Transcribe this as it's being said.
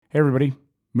Hey, everybody.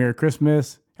 Merry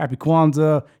Christmas, Happy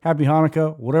Kwanzaa, Happy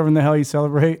Hanukkah, whatever in the hell you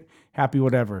celebrate, happy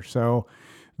whatever. So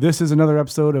this is another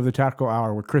episode of the Tactical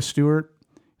Hour with Chris Stewart.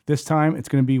 This time it's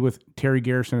going to be with Terry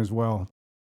Garrison as well.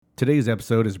 Today's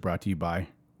episode is brought to you by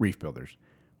Reef Builders,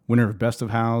 winner of Best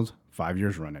of Hows 5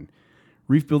 years running.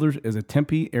 Reef Builders is a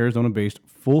Tempe, Arizona-based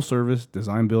full-service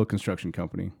design-build construction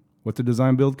company. What's a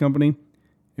design-build company?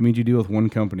 It means you deal with one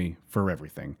company for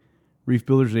everything. Reef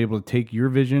Builders is able to take your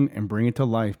vision and bring it to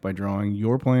life by drawing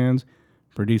your plans,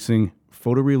 producing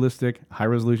photorealistic,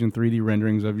 high-resolution 3D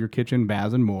renderings of your kitchen,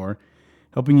 baths, and more,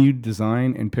 helping you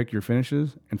design and pick your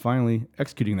finishes, and finally,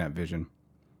 executing that vision.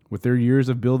 With their years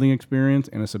of building experience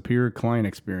and a superior client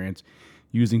experience,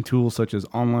 using tools such as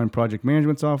online project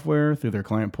management software through their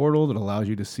client portal that allows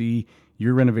you to see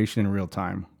your renovation in real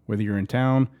time. Whether you're in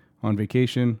town, on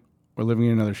vacation, or living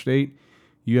in another state,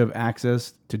 you have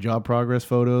access to job progress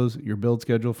photos, your build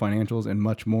schedule, financials, and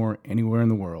much more anywhere in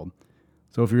the world.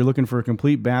 So if you're looking for a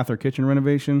complete bath or kitchen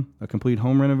renovation, a complete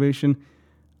home renovation,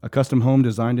 a custom home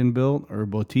designed and built, or a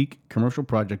boutique commercial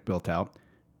project built out,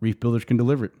 Reef Builders can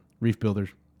deliver it. Reef Builders,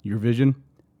 your vision,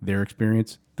 their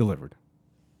experience delivered.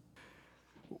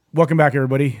 Welcome back,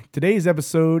 everybody. Today's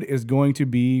episode is going to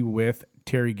be with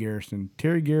Terry Garrison.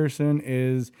 Terry Garrison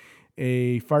is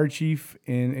a fire chief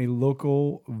in a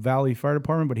local Valley Fire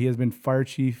Department, but he has been fire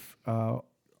chief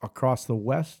across the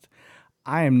West.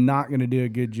 I am not going to do a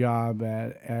good job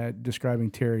at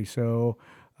describing Terry, so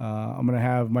I'm going to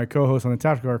have my co-host on the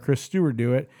Tactical Hour, Chris Stewart,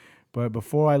 do it. But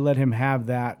before I let him have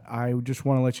that, I just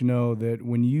want to let you know that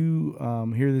when you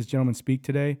hear this gentleman speak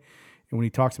today, and when he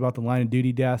talks about the line of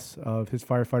duty deaths of his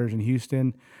firefighters in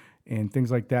Houston and things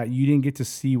like that, you didn't get to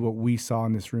see what we saw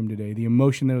in this room today. The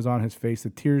emotion that was on his face, the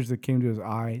tears that came to his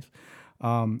eyes.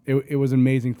 It was an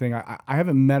amazing thing. I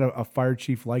haven't met a fire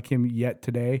chief like him yet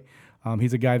today.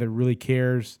 He's a guy that really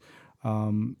cares,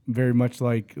 very much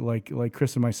like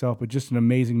Chris and myself, but just an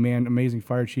amazing man, amazing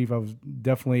fire chief. I was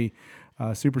definitely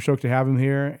super stoked to have him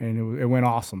here, and it went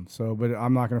awesome. So, but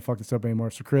I'm not going to fuck this up anymore.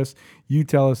 So, Chris, you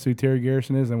tell us who Terry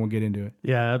Garrison is, and we'll get into it.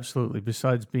 Yeah, absolutely.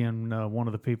 Besides being one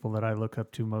of the people that I look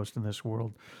up to most in this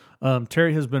world,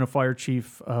 Terry has been a fire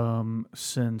chief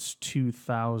since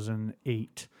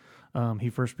 2008. He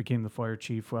first became the fire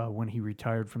chief when he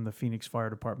retired from the Phoenix Fire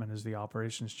Department as the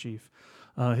operations chief.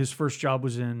 His first job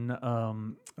was in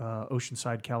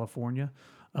Oceanside, California.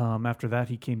 After that,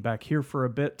 he came back here for a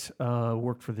bit,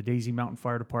 worked for the Daisy Mountain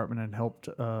Fire Department, and helped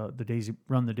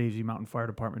run the Daisy Mountain Fire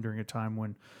Department during a time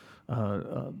when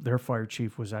their fire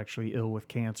chief was actually ill with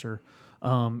cancer.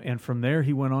 And from there,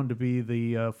 he went on to be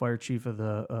the fire chief of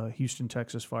the Houston,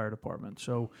 Texas Fire Department.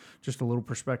 So just a little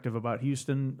perspective about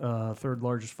Houston, third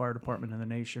largest fire department in the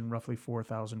nation, roughly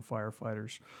 4,000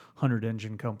 firefighters, 100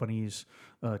 engine companies,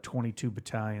 22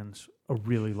 battalions, a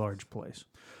really large place.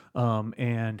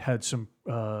 And had some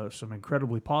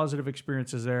incredibly positive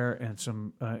experiences there and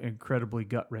some incredibly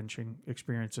gut-wrenching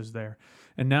experiences there.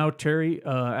 And now Terry,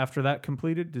 after that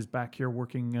completed, is back here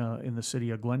working in the city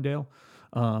of Glendale.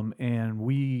 And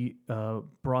we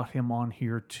brought him on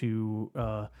here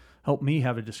to help me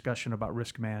have a discussion about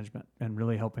risk management and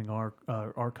really helping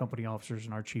our company officers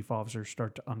and our chief officers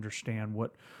start to understand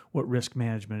what risk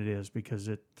management it is, because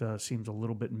it seems a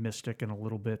little bit mystic and a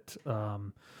little bit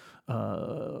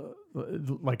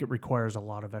like it requires a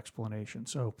lot of explanation.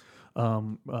 So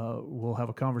we'll have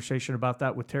a conversation about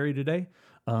that with Terry today,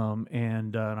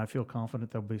 and I feel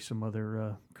confident there'll be some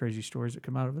other crazy stories that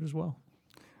come out of it as well.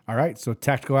 All right, so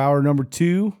Tactical Hour number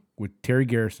 2 with Terry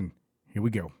Garrison. Here we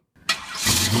go.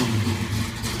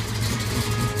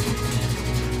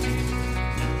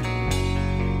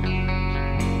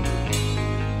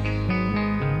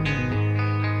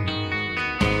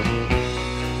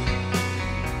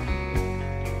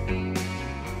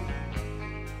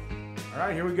 All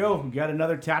right, here we go. We got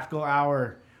another Tactical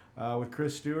Hour with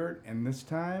Chris Stewart, and this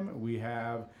time we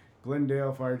have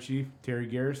Glendale Fire Chief Terry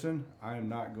Garrison. I am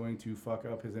not going to fuck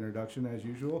up his introduction as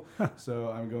usual,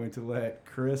 so I'm going to let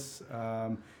Chris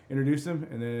introduce him,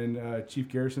 and then Chief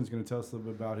Garrison is going to tell us a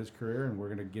little bit about his career, and we're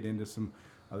going to get into some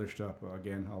other stuff.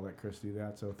 Again, I'll let Chris do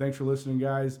that. So thanks for listening,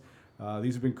 guys.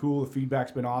 These have been cool. The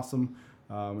feedback's been awesome.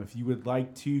 If you would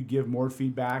like to give more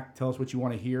feedback, tell us what you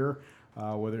want to hear,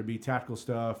 whether it be tactical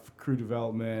stuff, crew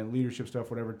development, leadership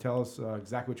stuff, whatever. Tell us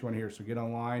exactly what you want to hear. So get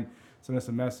online, send us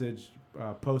a message,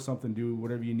 post something, do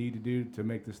whatever you need to do to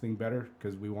make this thing better,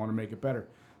 because we want to make it better.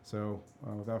 So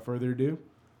without further ado,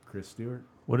 Chris Stewart.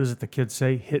 What does it the kids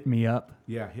say? Hit me up.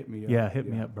 Yeah, hit me up. Yeah, hit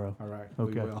me up, bro. All right.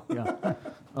 Okay. We will.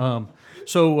 Yeah.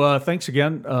 So thanks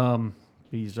again.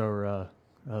 These are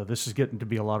this is getting to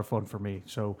be a lot of fun for me.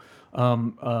 So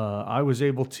I was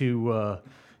able to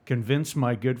convince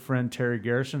my good friend Terry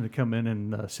Garrison to come in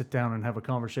and sit down and have a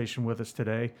conversation with us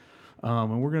today.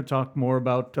 And we're going to talk more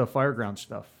about fireground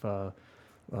stuff.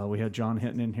 We had John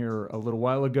Hinton in here a little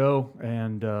while ago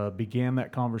and began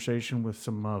that conversation with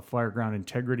some fireground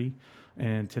integrity.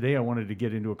 And today I wanted to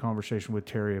get into a conversation with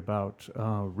Terry about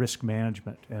risk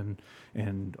management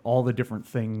and all the different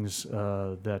things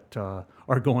that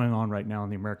are going on right now in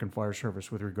the American Fire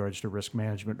Service with regards to risk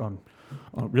management on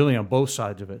really on both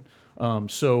sides of it.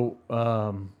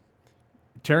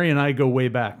 Terry and I go way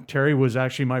back. Terry was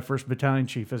actually my first battalion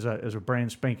chief as a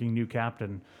brand spanking new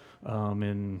captain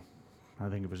in, I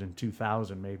think it was in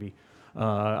 2000 maybe.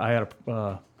 I had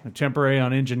a temporary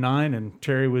on Engine 9, and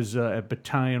Terry was at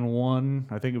Battalion 1.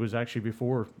 I think it was actually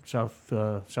before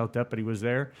South Deputy was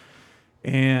there.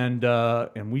 And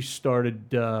we started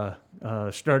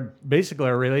basically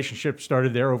our relationship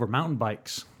started there over mountain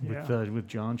bikes with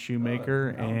John Shoemaker.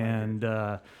 And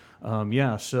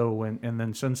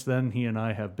then since then, he and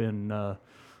I have been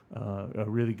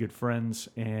really good friends,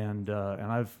 and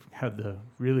I've had the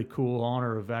really cool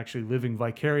honor of actually living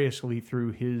vicariously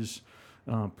through his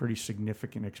pretty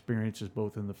significant experiences,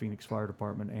 both in the Phoenix Fire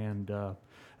Department and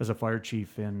as a fire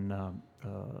chief in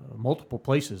multiple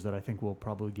places that I think we'll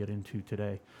probably get into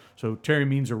today. So Terry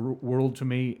means a world to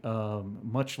me.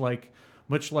 Much like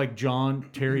John,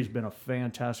 Terry's been a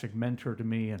fantastic mentor to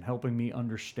me and helping me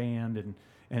understand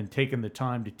and taking the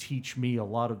time to teach me a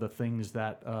lot of the things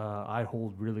that I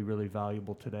hold really, really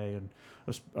valuable today and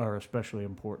are especially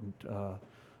important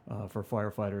for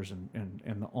firefighters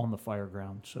and on the fire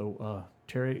ground. So,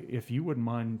 Terry, if you wouldn't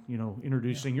mind,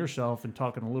 introducing yourself and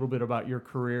talking a little bit about your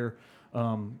career.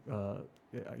 Thank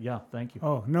you.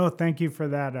 Oh, no, thank you for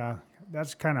that.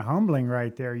 That's kind of humbling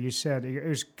right there. You said it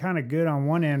was kind of good on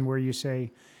one end where you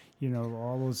say,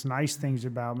 all those nice things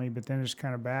about me, but then it's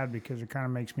kind of bad because it kind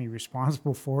of makes me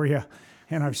responsible for you.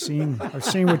 And I've seen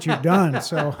what you've done.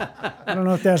 So I don't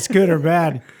know if that's good or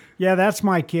bad. Yeah, that's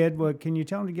my kid. Well, can you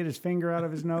tell him to get his finger out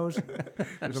of his nose?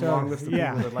 There's a long list of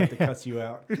people that like to cuss you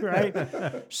out. Right?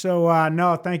 So,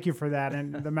 no, thank you for that.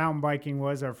 And the mountain biking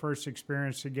was our first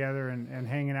experience together and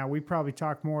hanging out. We probably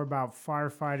talk more about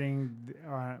firefighting,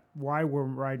 why we're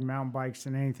riding mountain bikes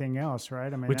than anything else,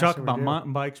 right? I mean, we talk about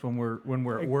mountain bikes when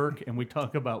we're at work, and we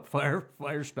talk about fire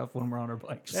stuff when we're on our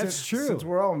bikes. That's true. Since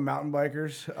we're all mountain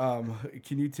bikers,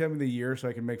 can you tell me the year so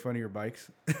I can make fun of your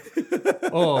bikes?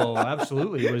 Oh,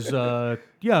 absolutely. It was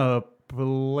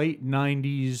late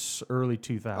 90s, early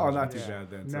 2000s. Oh, not too bad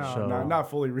then. No. Not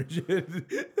fully rigid.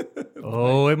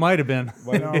 Oh, it might have been.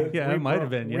 It might have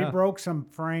been. Yeah. We broke some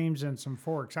frames and some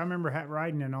forks. I remember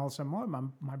riding, and all of a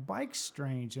sudden, my bike's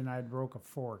strange, and I broke a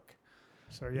fork.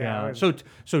 So yeah.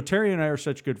 So Terry and I are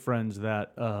such good friends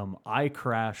that I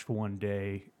crashed one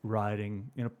day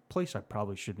riding in a place I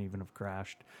probably shouldn't even have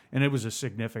crashed, and it was a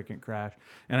significant crash,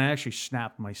 and I actually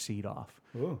snapped my seat off.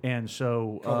 Ooh. And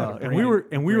so we were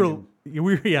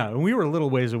a little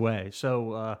ways away.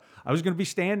 So I was going to be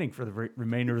standing for the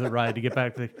remainder of the ride to get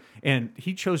back to and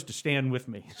he chose to stand with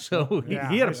me. So he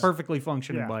had a perfectly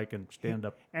functioning bike and stand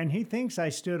up. And he thinks I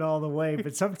stood all the way,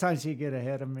 but sometimes he'd get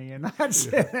ahead of me and I'd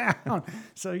sit down.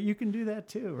 So you can do that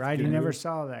too, right? He never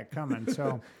saw that coming.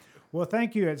 So, well,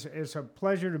 thank you. It's a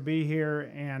pleasure to be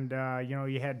here. And,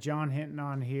 you had John Hinton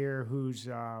on here, who's,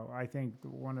 I think,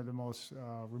 one of the most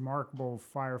remarkable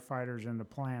firefighters in the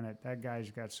planet. That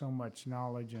guy's got so much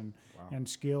knowledge and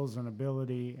skills and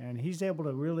ability, and he's able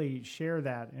to really share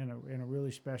that in a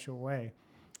really special way.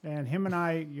 And him and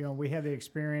I, we had the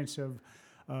experience of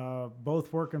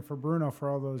both working for Bruno for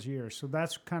all those years. So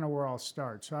that's kind of where I'll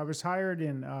start. So I was hired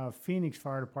in Phoenix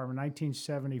Fire Department,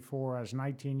 1974. I was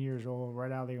 19 years old,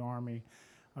 right out of the Army.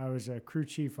 I was a crew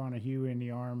chief on a Huey in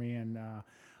the Army, and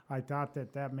I thought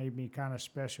that made me kind of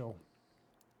special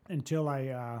until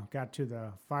I got to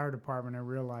the fire department and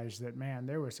realized that, man,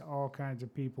 there was all kinds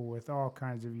of people with all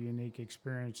kinds of unique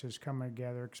experiences coming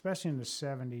together, especially in the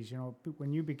 70s.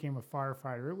 When you became a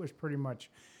firefighter, it was pretty much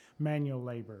manual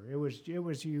labor. It was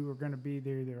you were going to be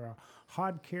either a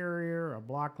hod carrier, a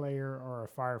block layer, or a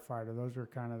firefighter. Those were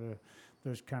kind of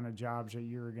those kind of jobs that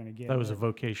you were going to get. That was a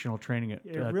vocational training it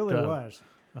really was.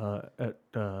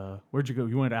 Where'd you go?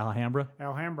 You went to Alhambra?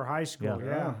 Alhambra High School.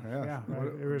 Yeah.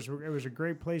 It was a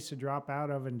great place to drop out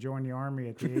of and join the Army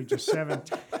at the age of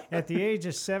 17. At the age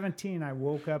of 17, I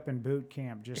woke up in boot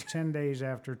camp just 10 days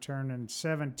after turning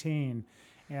 17.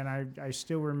 And I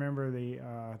still remember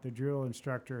the drill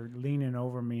instructor leaning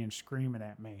over me and screaming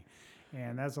at me.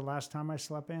 And that's the last time I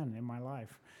slept in my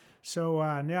life. So,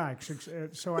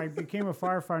 so I became a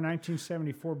firefighter in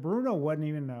 1974. Bruno wasn't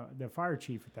even the fire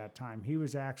chief at that time. He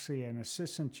was actually an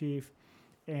assistant chief.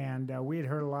 And we had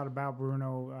heard a lot about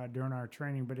Bruno during our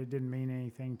training, but it didn't mean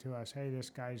anything to us. Hey,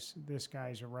 this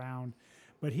guy's around.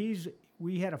 But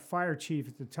we had a fire chief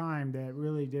at the time that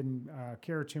really didn't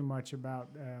care too much about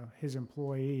his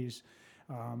employees.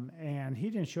 And he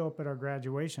didn't show up at our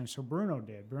graduation, so Bruno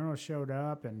did. Bruno showed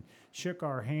up and shook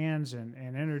our hands and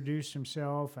introduced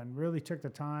himself and really took the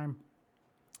time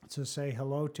to say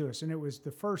hello to us. And it was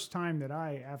the first time that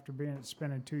after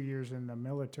spending 2 years in the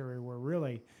military, where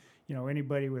really,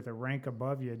 anybody with a rank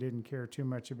above you didn't care too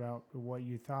much about what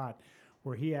you thought,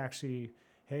 where he actually,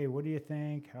 hey, what do you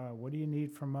think? What do you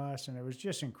need from us? And it was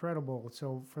just incredible.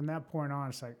 So from that point on,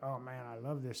 it's like, oh man, I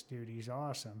love this dude. He's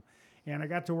awesome. And I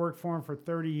got to work for him for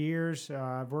 30 years.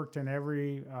 I've worked in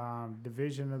every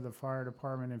division of the fire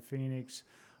department in Phoenix.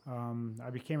 I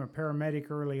became a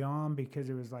paramedic early on because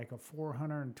it was like a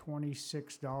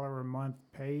 $426 a month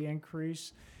pay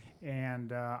increase.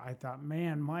 And I thought,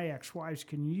 man, my ex-wives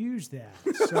can use that.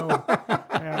 So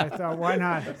I thought, why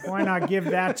not give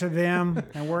that to them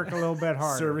and work a little bit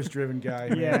harder? Service-driven guy.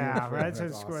 Man. Yeah, right. That's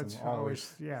That's awesome.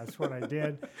 always, that's what I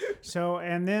did. So,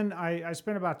 and then I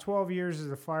spent about 12 years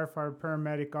as a firefighter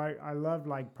paramedic. I loved,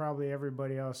 like probably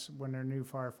everybody else when they're new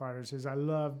firefighters, I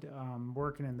loved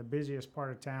working in the busiest part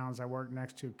of towns. I worked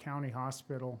next to County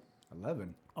Hospital.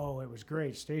 11. Oh, it was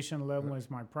great. Station 11 was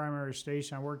my primary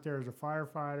station. I worked there as a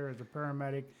firefighter, as a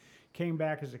paramedic, came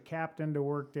back as a captain to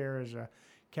work there as a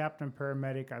captain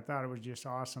paramedic. I thought it was just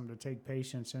awesome to take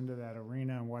patients into that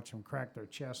arena and watch them crack their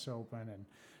chests open and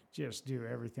just do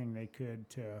everything they could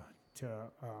to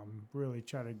really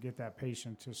try to get that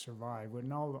patient to survive.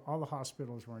 When all the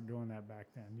hospitals weren't doing that back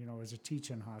then. It was a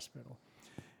teaching hospital.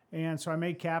 And so I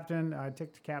made captain. I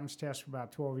took the captain's test for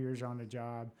about 12 years on the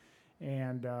job.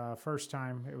 And first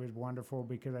time, it was wonderful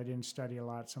because I didn't study a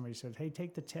lot. Somebody said, hey,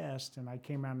 take the test. And I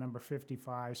came out number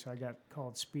 55, so I got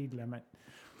called speed limit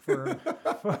for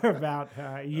about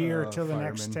a year till the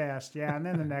next test. Yeah, and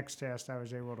then the next test, I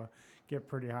was able to get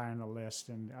pretty high on the list.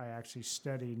 And I actually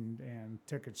studied and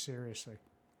took it seriously.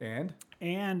 And?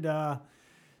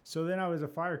 So then I was a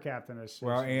fire captain.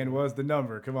 Well, and was the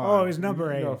number? Come on. Oh, it was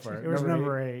number 8. Go for it was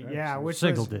number 8. Yeah, which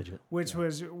single was, digit. Which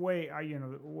was way,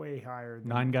 way higher. Than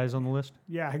 9 guys on the list.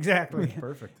 Yeah, exactly.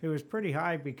 Perfect. It was pretty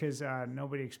high because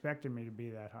nobody expected me to be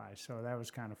that high, so that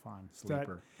was kind of fun.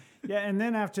 Sleeper. Yeah, and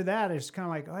then after that, it's kind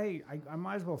of like, hey, I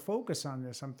might as well focus on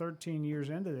this. I'm 13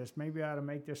 years into this. Maybe I ought to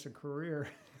make this a career.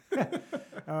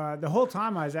 The whole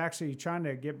time I was actually trying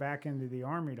to get back into the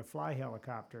Army to fly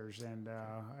helicopters, and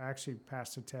I actually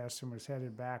passed the test and was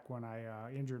headed back when I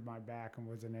injured my back and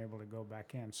wasn't able to go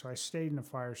back in. So I stayed in the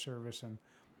fire service and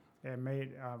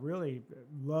really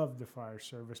loved the fire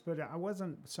service, but I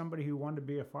wasn't somebody who wanted to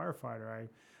be a firefighter.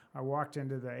 I walked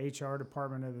into the HR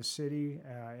department of the city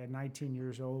at 19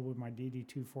 years old with my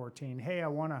DD-214. Hey, I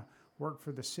want to work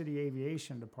for the city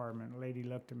aviation department. A lady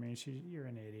looked at me and she said, you're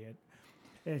an idiot.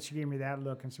 And she gave me that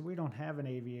look and said, we don't have an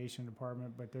aviation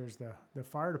department, but there's the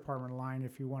fire department line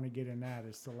if you want to get in that.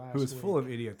 It's the last Who is full of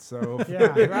idiots, so yeah,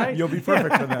 right? You'll be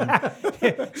perfect for them.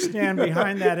 Stand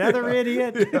behind that other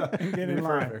idiot and get in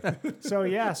line. So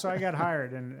I got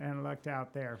hired and lucked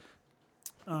out there.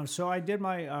 So I did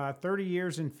my 30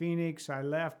 years in Phoenix. I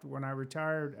left when I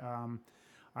retired.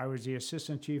 I was the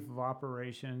assistant chief of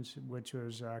operations, which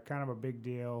was kind of a big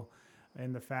deal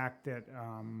in the fact that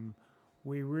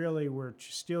we really were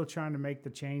still trying to make the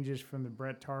changes from the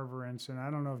Brett Tarver incident. I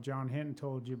don't know if John Hinton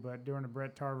told you, but during the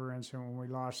Brett Tarver incident, when we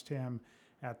lost him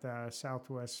at the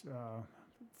Southwest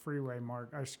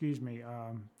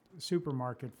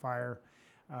supermarket fire,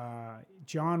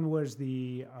 John was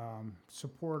the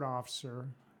support officer,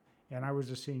 and I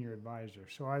was a senior advisor.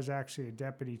 So I was actually a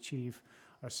deputy chief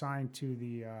assigned to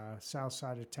the south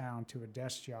side of town to a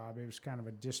desk job. It was kind of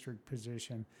a district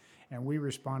position, and we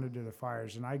responded to the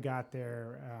fires. And I got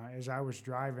there, as I was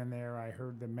driving there, I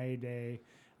heard the Mayday,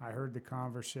 I heard the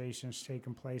conversations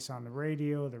taking place on the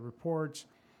radio, the reports,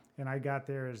 and I got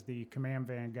there as the command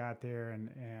van got there,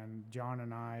 and John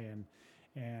and I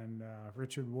and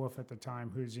Richard Wolf at the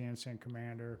time, who's the incident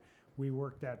commander, we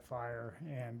worked that fire,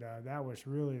 and that was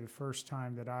really the first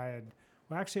time that I had.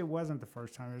 Well, actually, it wasn't the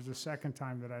first time. It was the second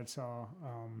time that I saw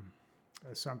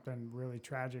something really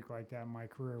tragic like that in my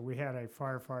career. We had a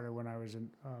firefighter when I was a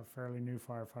fairly new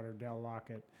firefighter, Dell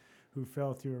Lockett, who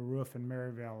fell through a roof in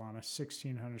Maryville on a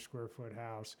 1,600 square foot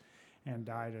house and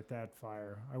died at that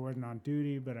fire. I wasn't on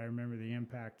duty, but I remember the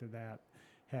impact that that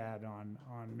had on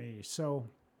me. So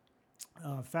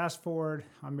fast forward,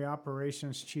 I'm the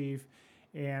operations chief.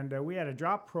 And we had a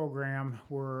drop program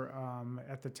where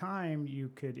at the time you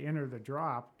could enter the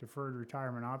drop, deferred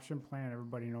retirement option plan.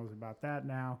 Everybody knows about that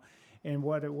now. And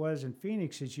what it was in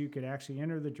Phoenix is you could actually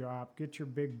enter the drop, get your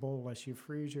big bolus, you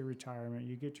freeze your retirement,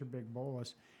 you get your big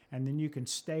bolus, and then you can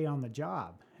stay on the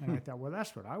job. And I thought, well,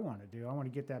 that's what I want to do. I want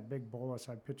to get that big bolus.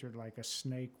 I pictured like a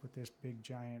snake with this big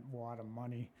giant wad of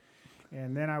money.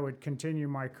 And then I would continue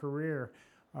my career.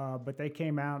 But they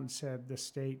came out and said the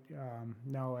state,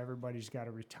 no, everybody's got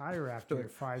to retire after your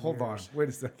 5 years. Hold on, wait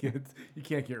a second. You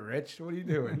can't get rich. What are you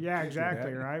doing? Yeah,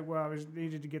 exactly, right? Well, I was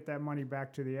needed to get that money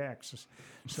back to the ex.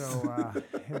 So,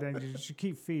 and then you just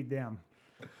keep feed them.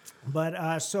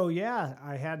 But so, yeah,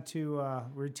 I had to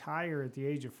retire at the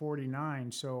age of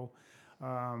 49. So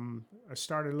I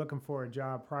started looking for a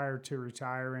job prior to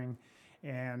retiring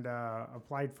and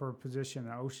applied for a position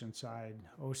in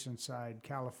Oceanside,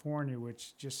 California,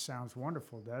 which just sounds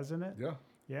wonderful, doesn't it? Yeah.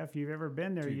 Yeah, if you've ever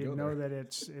been there, you'd know that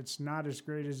it's not as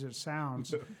great as it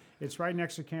sounds. It's right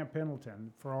next to Camp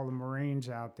Pendleton for all the Marines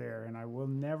out there, and I will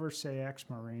never say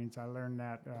ex-Marines. I learned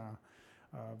that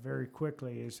very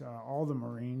quickly. Is all the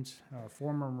Marines,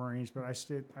 former Marines, but I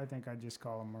think I just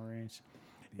call them Marines.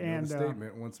 You know the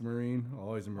statement, once a Marine,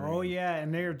 always a Marine. Oh, yeah,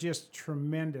 and they're just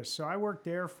tremendous. So I worked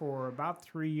there for about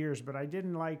 3 years, but I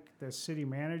didn't like the city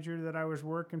manager that I was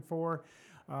working for.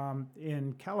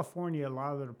 In California, a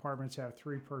lot of the departments have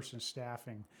 3-person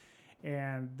staffing.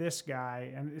 And this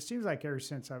guy, and it seems like ever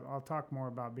since, I'll talk more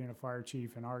about being a fire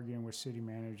chief and arguing with city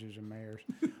managers and mayors.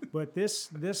 But this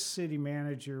city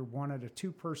manager wanted a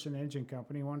 2-person engine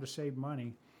company, wanted to save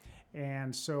money.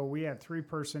 And so we had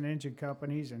 3-person engine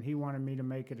companies, and he wanted me to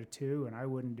make it a 2, and I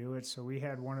wouldn't do it. So we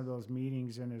had one of those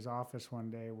meetings in his office one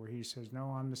day where he says, no,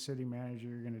 I'm the city manager,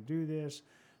 you're going to do this.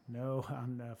 No,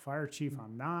 I'm the fire chief,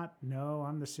 I'm not. No,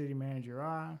 I'm the city manager,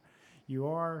 you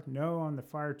are. No, I'm the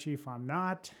fire chief, I'm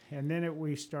not. And then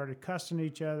we started cussing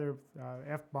each other,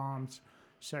 F-bombs.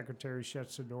 Secretary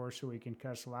shuts the door so we can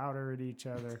cuss louder at each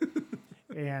other.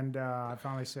 And I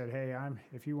finally said, hey,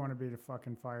 if you want to be the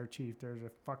fucking fire chief, there's a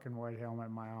fucking white helmet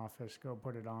in my office. Go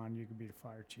put it on. You can be the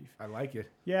fire chief. I like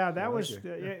it. Yeah, that was,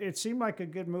 it seemed like a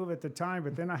good move at the time,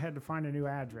 but then I had to find a new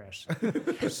address.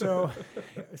 so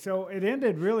it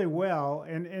ended really well.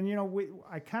 And you know,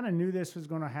 I kind of knew this was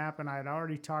going to happen. I had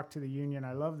already talked to the union.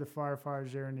 I love the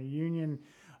firefighters there in the union.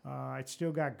 I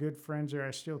still got good friends there.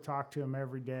 I still talk to them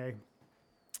every day.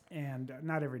 And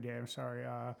not every day, I'm sorry,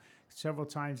 several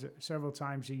times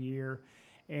a year,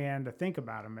 and think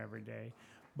about them every day.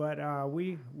 But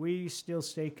we still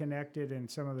stay connected,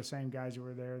 and some of the same guys that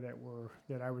were there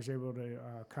that I was able to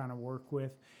kind of work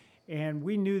with. And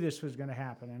we knew this was going to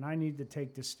happen, and I needed to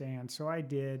take the stand, so I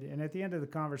did. And at the end of the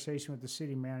conversation with the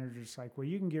city manager, it's like, well,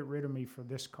 you can get rid of me for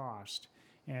this cost.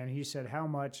 And he said, how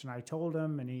much? And I told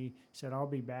him, and he said, I'll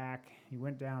be back. He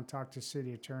went down, talked to the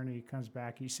city attorney. He comes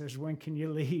back. He says, when can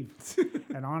you leave?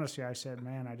 And honestly, I said,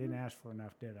 man, I didn't ask for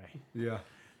enough, did I? Yeah.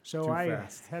 So I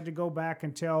had to go back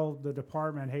and tell the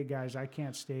department, hey, guys, I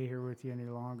can't stay here with you any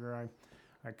longer.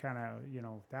 I kind of, you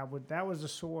know, that was a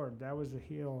sword. That was the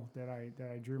heel that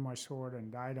I drew my sword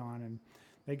and died on. And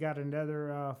they got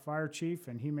another fire chief,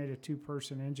 and he made a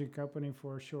 2-person engine company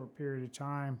for a short period of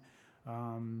time.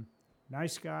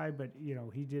 Nice guy, but you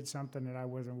know, he did something that I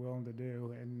wasn't willing to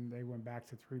do, and they went back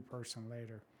to 3-person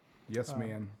later. Yes,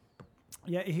 man.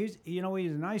 Yeah, he's a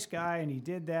nice guy, and he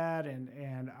did that,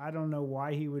 and I don't know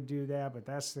why he would do that, but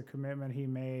that's the commitment he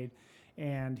made,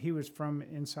 and he was from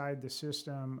inside the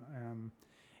system,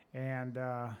 and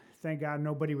thank God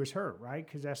nobody was hurt, right?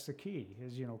 Because that's the key,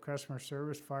 is, you know, customer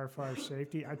service, firefighter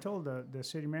safety. I told the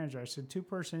city manager, I said,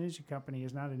 2-person engine company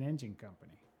is not an engine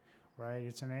company. Right,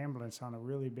 it's an ambulance on a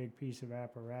really big piece of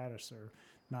apparatus, or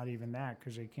not even that,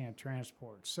 because they can't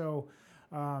transport. So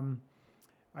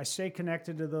I stay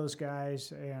connected to those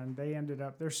guys, and they ended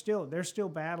up they're still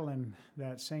battling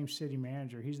that same city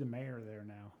manager. He's the mayor there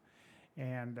now,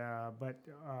 and but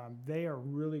they are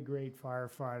really great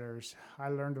firefighters. I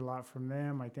learned a lot from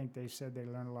them. I think they said they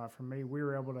learned a lot from me. We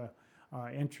were able to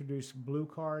introduce Blue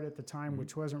Card at the time,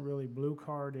 which wasn't really Blue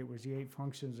Card. It was the 8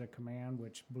 functions of command,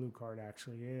 which Blue Card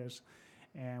actually is.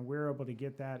 And we were able to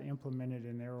get that implemented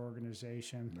in their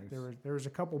organization. Nice. There was a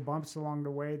couple bumps along the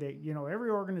way. You know, every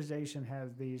organization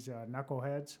has these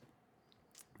knuckleheads.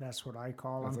 That's what I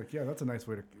call them. I was like, yeah, that's a nice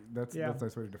way to that's a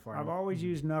nice way to define I've always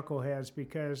used knuckleheads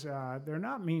because they're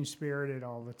not mean-spirited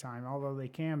all the time, although they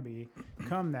can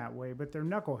become that way. But they're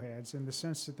knuckleheads in the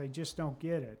sense that they just don't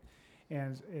get it.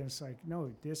 And it's like,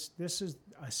 no, this is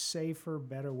a safer,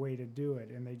 better way to do it,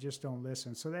 and they just don't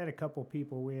listen. So they had a couple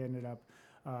people. We ended up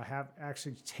have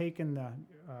actually taken the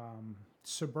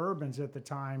Suburbans at the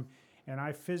time And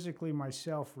I physically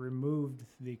myself removed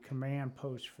the command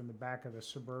post from the back of the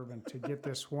Suburban to get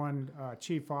this one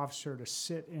chief officer to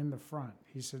sit in the front.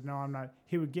 He said, "No, I'm not."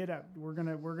 He would get up. We're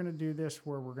gonna do this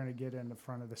where we're gonna get in the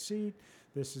front of the seat.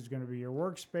 This is gonna be your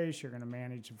workspace. You're gonna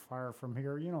manage the fire from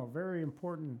here. You know, very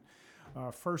important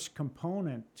first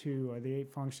component to the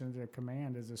 8 functions of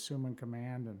command is assuming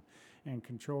command and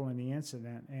controlling the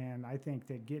incident. And I think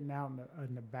that getting out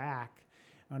in the back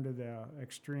under the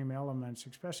extreme elements,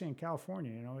 especially in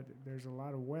California, you know, there's a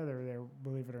lot of weather there,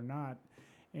 believe it or not.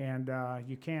 And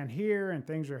you can't hear and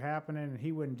things are happening, and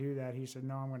he wouldn't do that. He said,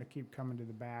 "No, I'm going to keep coming to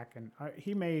the back." And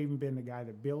he may have even been the guy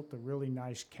that built the really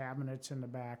nice cabinets in the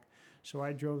back. So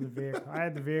I drove the vehicle. I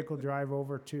had the vehicle drive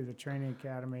over to the training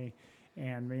academy,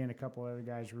 and me and a couple other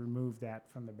guys removed that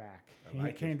from the back.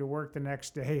 He came to work the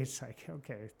next day. It's like,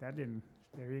 okay, that didn't,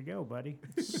 there you go, buddy.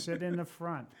 Sit in the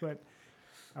front. But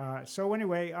so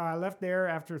anyway, I left there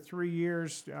after 3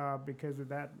 years because of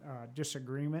that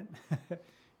disagreement.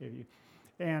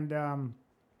 And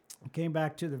came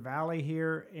back to the valley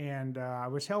here, and I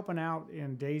was helping out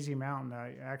in Daisy Mountain.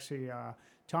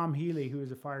 Tom Healy, who was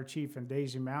the fire chief in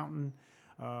Daisy Mountain,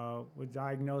 was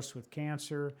diagnosed with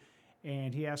cancer,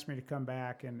 and he asked me to come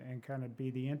back and kind of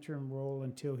be the interim role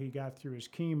until he got through his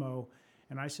chemo.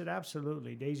 And I said,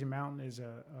 absolutely. Daisy Mountain is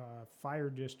a fire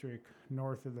district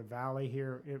north of the valley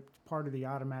here. It's part of the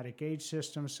automatic gauge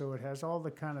system, so it has all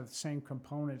the kind of same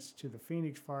components to the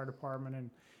Phoenix Fire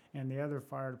Department and the other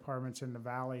fire departments in the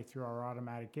valley through our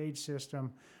automatic gauge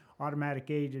system. Automatic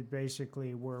gauge is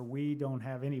basically where we don't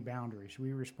have any boundaries.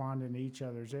 We respond in each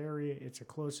other's area. It's a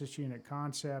closest unit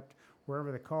concept.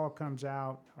 Wherever the call comes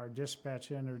out, our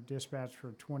dispatch in or dispatch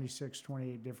for 26,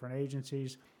 28 different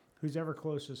agencies. Who's ever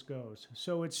closest goes.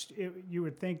 So you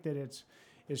would think that it's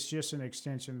just an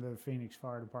extension of the Phoenix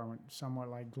Fire Department, somewhat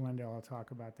like Glendale. I'll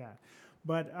talk about that.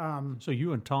 But so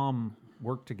you and Tom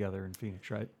worked together in Phoenix,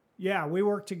 right? Yeah, we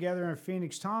worked together in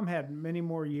Phoenix. Tom had many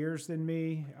more years than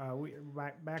me.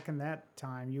 Back in that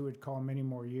time, you would call many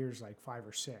more years like 5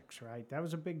 or 6, right? That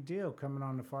was a big deal coming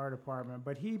on the fire department.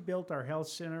 But he built our health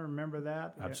center. Remember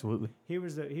that? Absolutely. He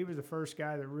was the first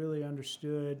guy that really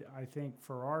understood, I think,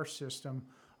 for our system,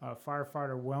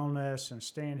 firefighter wellness and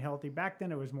staying healthy. Back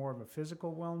then, it was more of a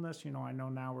physical wellness. You know, I know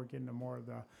now we're getting to more of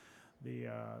the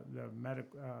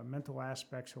mental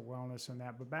aspects of wellness and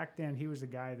that. But back then, he was the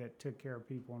guy that took care of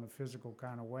people in a physical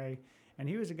kind of way. And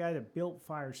he was the guy that built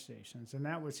fire stations. And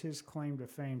that was his claim to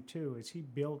fame, too, is he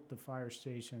built the fire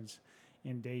stations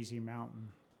in Daisy Mountain.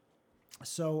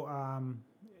 So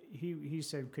he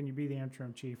said, "Can you be the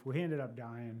interim chief?" Well, he ended up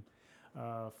dying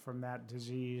from that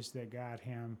disease that got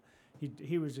him.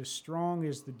 He was as strong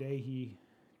as the day he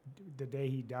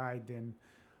died than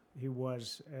he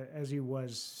was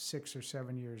 6 or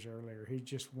 7 years earlier. He's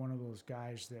just one of those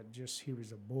guys that he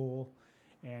was a bull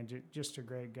and just a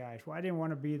great guy. Well, I didn't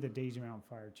want to be the Daisy Mountain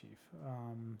Fire Chief.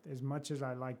 As much as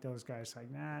I like those guys, like,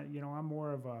 nah, you know, I'm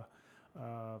more of a,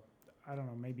 I don't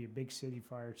know, maybe a big city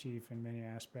fire chief in many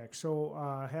aspects. So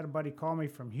I had a buddy call me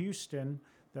from Houston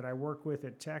that I work with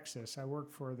at Texas. I work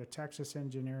for the Texas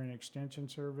Engineering Extension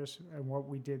Service, and what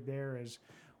we did there is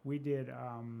we did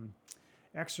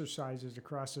exercises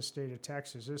across the state of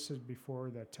Texas. This is before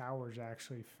the towers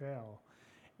actually fell.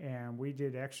 And we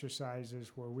did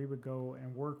exercises where we would go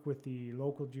and work with the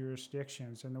local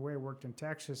jurisdictions. And the way it worked in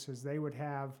Texas is they would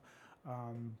have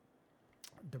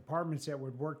departments that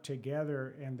would work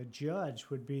together, and the judge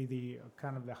would be the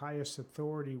kind of the highest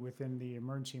authority within the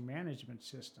emergency management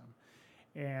system.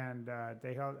 And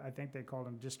I think they called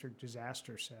them district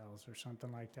disaster cells or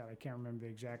something like that. I can't remember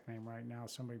the exact name right now.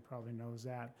 Somebody probably knows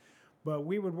that. But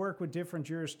we would work with different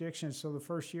jurisdictions. So the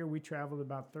first year we traveled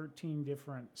about 13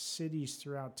 different cities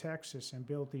throughout Texas and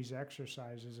built these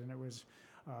exercises. And it was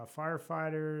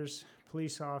firefighters,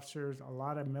 police officers, a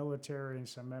lot of military, and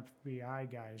some FBI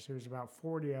guys. There was about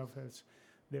 40 of us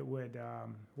that would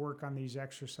work on these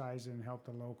exercises and help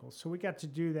the locals. So we got to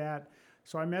do that.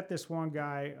 So I met this one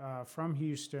guy from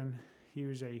Houston. He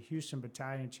was a Houston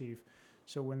battalion chief.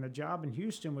 So when the job in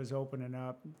Houston was opening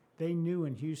up, they knew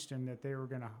in Houston that they were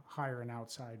going to hire an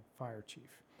outside fire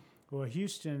chief. Well,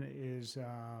 Houston is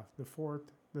the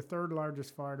third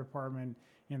largest fire department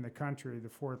in the country, the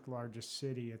 4th largest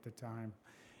city at the time,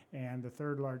 and the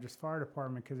 3rd largest fire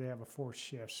department because they have a 4th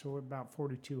shift, so about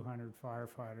 4,200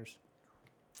 firefighters.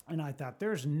 And I thought,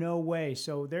 there's no way.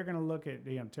 So they're going to look at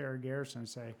Terry Garrison and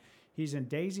say, he's in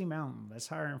Daisy Mountain. Let's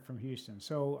hire him from Houston.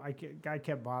 So guy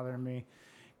kept bothering me.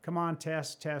 Come on,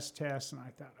 test. And I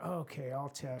thought, okay, I'll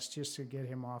test just to get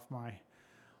him off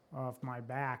my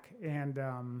back. And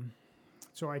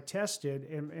So I tested,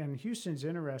 and Houston's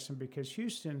interesting because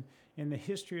Houston, in the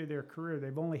history of their career,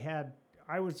 they've only had,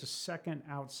 I was the second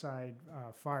outside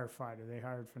firefighter they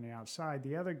hired from the outside.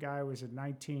 The other guy was in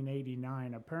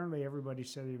 1989. Apparently everybody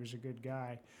said he was a good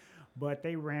guy, but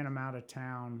they ran him out of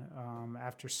town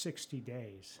after 60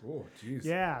 days. Oh, jeez.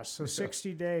 Yeah, so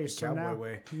 60 days. So Cowboy now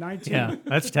way. 19. Yeah,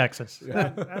 that's Texas.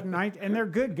 And they're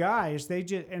good guys. They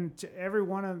just, and to every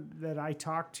one of that I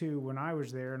talked to when I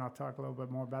was there, and I'll talk a little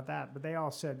bit more about that, but they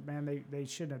all said, man, they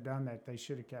shouldn't have done that. They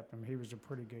should have kept him. He was a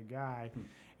pretty good guy.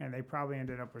 And they probably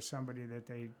ended up with somebody that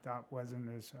they thought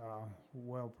wasn't as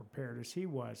well prepared as he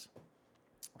was.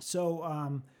 So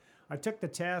I took the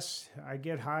test, I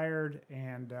get hired,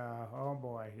 and oh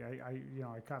boy,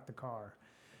 I caught the car.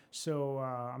 So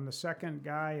I'm the second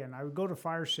guy, and I would go to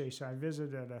fire station. I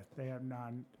visited, they have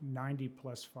 90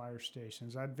 plus fire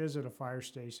stations. I'd visit a fire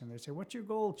station. They'd say, "What's your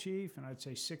goal, Chief?" And I'd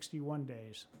say 61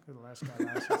 days, because the last guy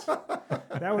license.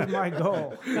 That was my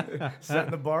goal.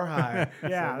 Setting the bar high.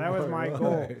 Yeah, that was my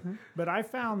goal. But I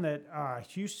found that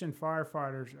Houston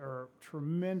firefighters are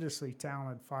tremendously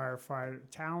talented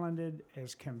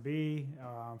as can be,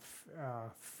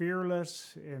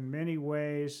 fearless in many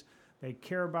ways. They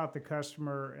care about the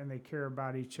customer and they care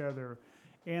about each other.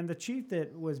 And the chief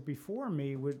that was before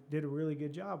me did a really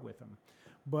good job with them.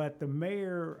 But the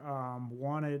mayor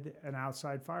wanted an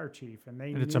outside fire chief, and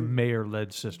It's a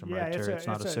mayor-led system, right, Terry? It's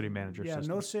not a city manager system.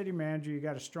 system. No city manager. You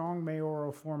got a strong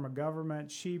mayoral form of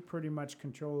government. She pretty much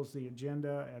controls the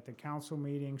agenda at the council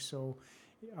meeting. So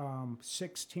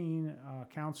 16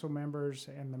 council members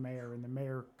and the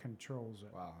mayor controls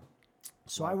it. Wow.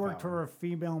 So I worked for a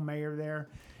female mayor there,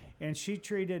 and she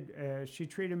treated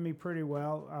me pretty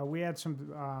well. We had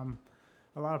some.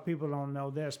 A lot of people don't know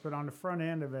this, but on the front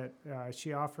end of it,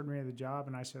 she offered me the job,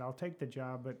 and I said, I'll take the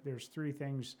job, but there's three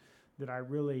things that I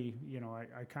really,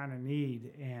 I kind of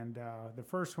need. And the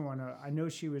first one, I know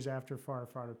she was after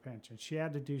firefighter pension. She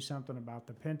had to do something about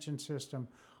the pension system.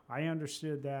 I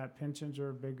understood that. Pensions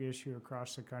are a big issue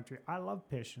across the country. I love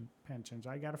pensions.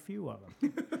 I got a few of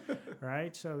them,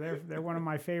 right? So they're one of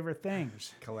my favorite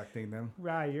things. Collecting them.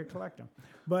 Right, you're collecting.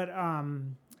 But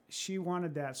she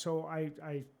wanted that. So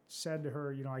I said to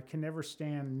her, I can never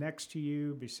stand next to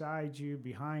you, beside you,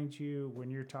 behind you when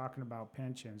you're talking about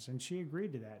pensions. And she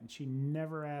agreed to that. And she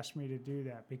never asked me to do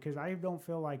that because I don't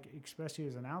feel like, especially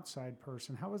as an outside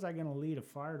person, how was I going to lead a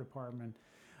fire department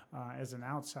as an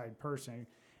outside person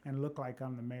and look like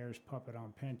I'm the mayor's puppet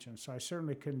on pensions? So I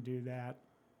certainly couldn't do that.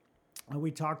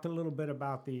 We talked a little bit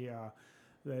about the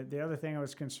other thing I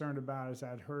was concerned about is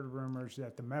I'd heard rumors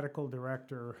that the medical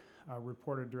director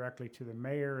reported directly to the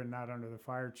mayor and not under the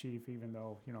fire chief, even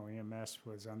though, EMS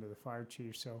was under the fire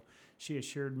chief. So she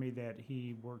assured me that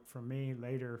he worked for me.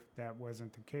 Later, that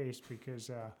wasn't the case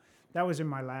because that was in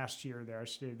my last year there. I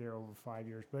stayed there over 5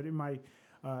 years. But in my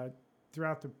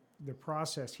throughout the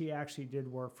process, he actually did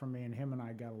work for me, and him and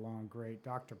I got along great.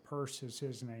 Dr. Purse is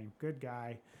his name. Good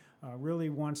guy. Really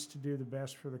wants to do the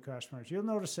best for the customers. You'll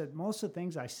notice that most of the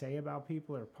things I say about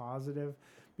people are positive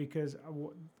because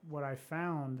what I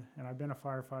found, and I've been a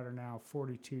firefighter now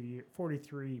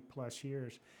 43 plus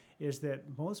years, is that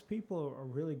most people are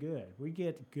really good. We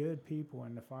get good people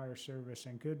in the fire service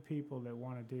and good people that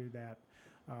want to do that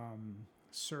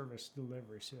service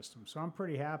delivery system. So I'm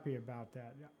pretty happy about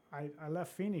that. I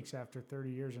left Phoenix after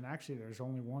 30 years, and actually there's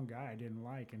only one guy I didn't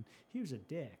like, and he was a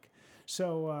dick.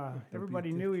 So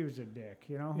everybody knew he was a dick,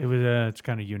 It was. It's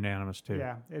kind of unanimous too.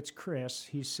 Yeah, it's Chris.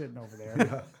 He's sitting over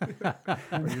there.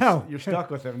 You're stuck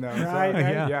with him now. Right,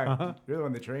 right. Yeah. You're the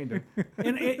one that trained him.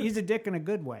 And he's a dick in a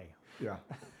good way. Yeah.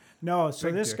 No, so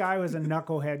Big this dick. guy was a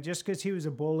knucklehead just because he was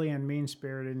a bully and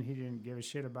mean-spirited, and he didn't give a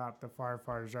shit about the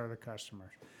firefighters or the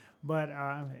customers. But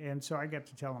and so I got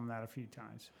to tell him that a few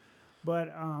times.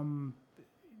 But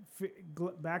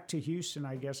back to Houston,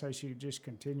 I guess I should just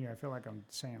continue. I feel like I'm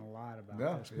saying a lot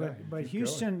about this. But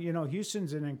Houston,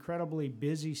 Houston's an incredibly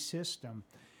busy system.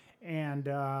 And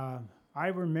I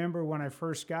remember when I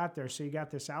first got there, so you got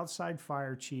this outside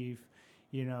fire chief,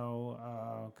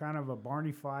 kind of a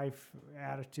Barney Fife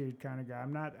attitude kind of guy.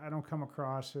 I don't come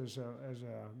across as a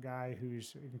guy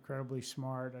who's incredibly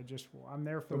smart. I'm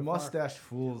there for the mustache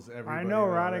fools everybody. I know,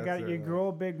 right? You grow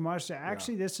a big mustache.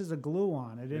 Actually, this is a glue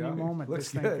on. At any moment,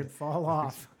 this thing could fall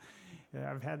off. Yeah,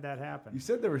 I've had that happen. You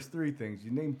said there was three things.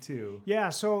 You named two. Yeah.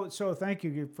 So thank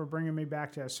you for bringing me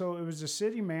back to that. So it was the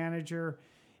city manager.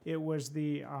 It was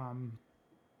the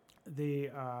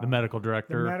medical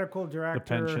director, the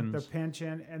pensions, the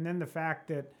pension, and then the fact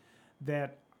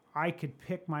that I could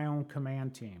pick my own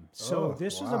command team. So Oh,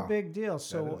 this was a wow. big deal. is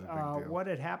So a big deal. what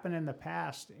had happened in the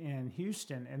past in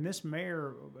Houston, and this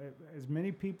mayor, as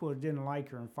many people didn't like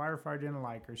her, and firefighter didn't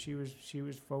like her. She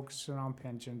was focusing on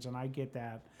pensions, and I get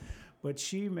that. But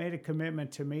she made a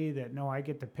commitment to me that no, I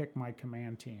get to pick my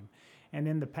command team. And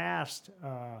in the past,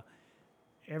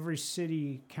 every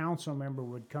city council member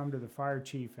would come to the fire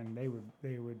chief and they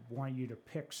would want you to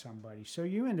pick somebody. So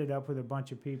you ended up with a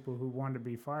bunch of people who wanted to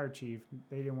be fire chief.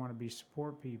 They didn't want to be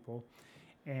support people.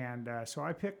 And so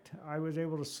I was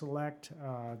able to select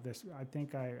this. I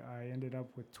think I ended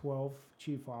up with 12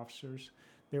 chief officers.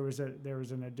 There was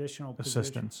an additional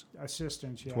Assistants.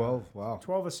 Assistants, yeah. 12, wow.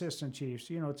 12 assistant chiefs.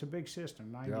 You know, it's a big system,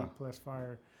 90 Yeah. plus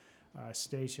fire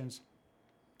stations.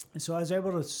 And so I was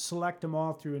able to select them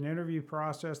all through an interview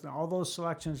process. And all those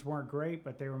selections weren't great,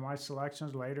 but they were my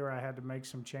selections. Later, I had to make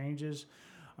some changes.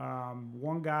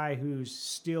 One guy who's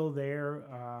still there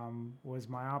was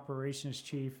my operations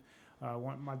chief.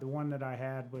 The one that I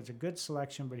had was a good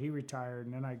selection, but he retired.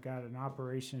 And then I got an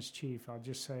operations chief. I'll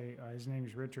just say his name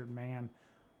is Richard Mann.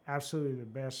 Absolutely the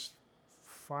best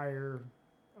fire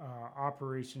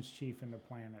operations chief in the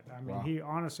planet. I mean, Wow. he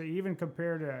honestly, even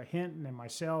compared to Hinton and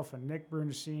myself and Nick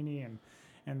Brunacini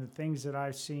and the things that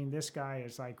I've seen, this guy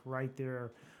is like right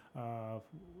there.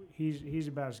 He's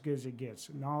about as good as it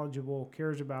gets. Knowledgeable,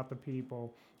 cares about the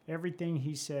people. Everything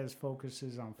he says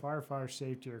focuses on firefighter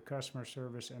safety or customer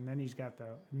service, and then he's got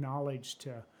the knowledge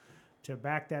to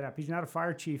back that up. He's not a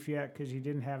fire chief yet because he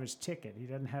didn't have his ticket. He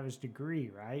doesn't have his degree,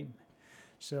 right?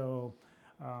 So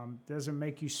doesn't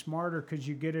make you smarter because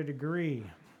you get a degree.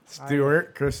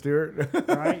 Chris Stewart.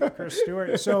 Right, Chris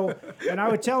Stewart. So, and I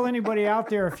would tell anybody out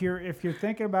there, if you're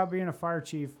thinking about being a fire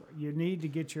chief, you need to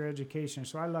get your education.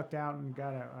 So I lucked out and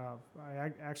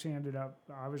I actually ended up,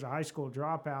 I was a high school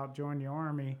dropout, joined the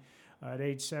Army at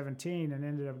age 17, and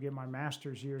ended up getting my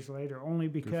master's years later, only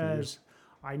because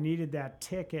I needed that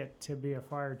ticket to be a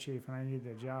fire chief and I needed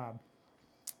a job.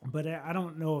 But I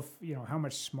don't know if, how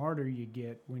much smarter you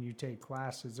get when you take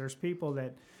classes. There's people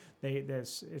that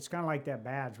it's kind of like that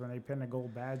badge when they pin a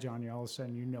gold badge on you. All of a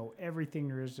sudden, you know everything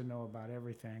there is to know about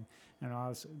everything, and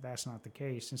that's not the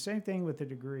case. And same thing with the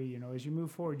degree. As you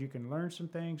move forward, you can learn some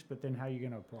things, but then how are you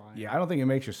going to apply? Yeah, I don't think it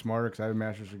makes you smarter because I have a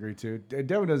master's degree too. It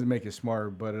definitely doesn't make you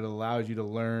smarter, but it allows you to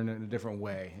learn in a different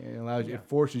way. It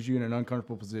forces you in an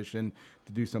uncomfortable position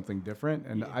to do something different.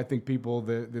 And I think people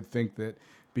that think that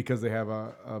because they have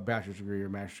a bachelor's degree or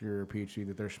master's degree or PhD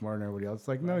that they're smarter than everybody else. It's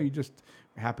like, no, you just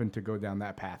happen to go down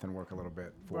that path and work a little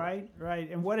bit for it. Right.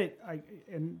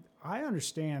 And I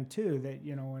understand too that,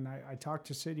 when I talk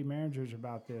to city managers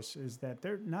about this, is that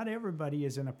not everybody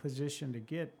is in a position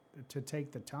to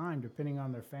take the time, depending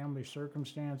on their family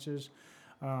circumstances.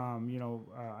 I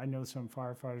know some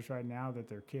firefighters right now that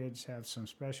their kids have some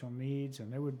special needs,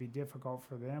 and it would be difficult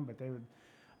for them, but they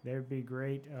would be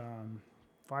great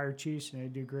fire chiefs, and they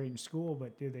do great in school,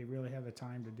 but do they really have the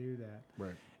time to do that?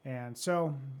 Right. And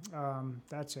so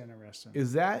that's interesting.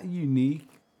 Is that unique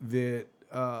that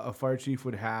a fire chief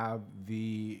would have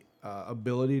the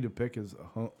ability to pick his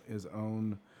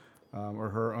own or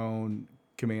her own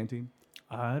command team?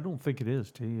 I don't think it is,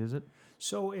 T, is it?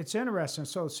 So it's interesting.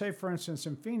 So say, for instance,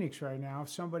 in Phoenix right now,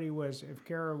 if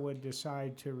Kara would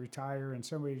decide to retire and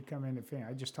somebody would come into Phoenix,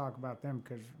 I just talk about them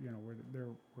because,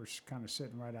 we're kind of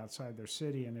sitting right outside their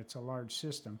city and it's a large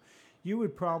system. You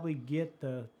would probably get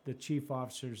the chief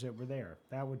officers that were there.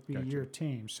 That would be your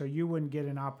team. So you wouldn't get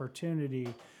an opportunity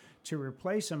to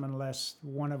replace them unless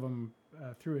one of them,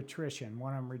 through attrition,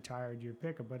 one of them retired, you'd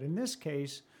pick them. But in this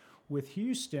case, with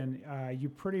Houston, you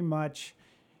pretty much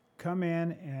come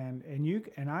in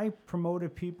and I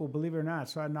promoted people, believe it or not.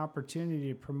 So I had an opportunity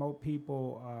to promote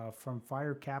people from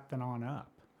fire captain on up.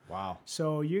 Wow.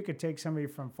 So you could take somebody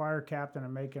from fire captain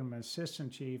and make them an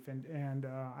assistant chief, and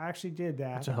I actually did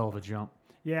that. That's a hell of a jump.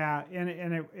 Yeah, and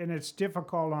it's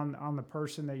difficult on the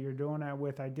person that you're doing that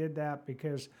with. I did that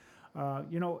because,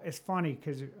 it's funny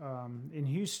because in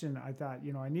Houston, I thought,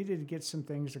 I needed to get some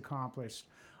things accomplished.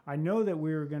 I know that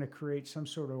we were going to create some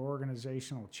sort of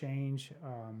organizational change.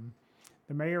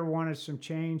 The mayor wanted some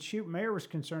change. Mayor was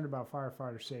concerned about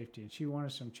firefighter safety, and she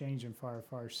wanted some change in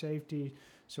firefighter safety.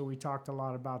 So we talked a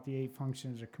lot about the 8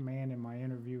 functions of command in my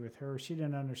interview with her. She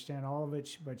didn't understand all of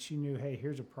it, but she knew, hey,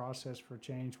 here's a process for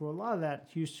change. Well, a lot of that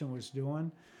Houston was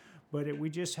doing, but we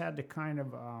just had to kind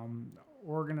of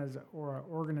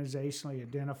organizationally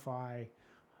identify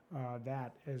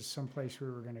that as someplace we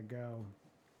were going to go.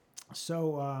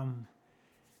 So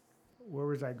where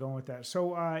was I going with that?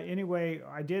 So anyway,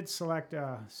 I did select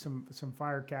some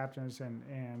fire captains,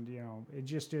 and you know, it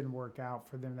just didn't work out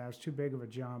for them. That was too big of a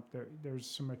jump. There's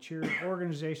some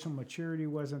organizational maturity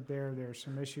wasn't there. There's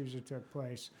some issues that took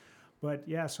place. But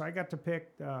yeah, so I got to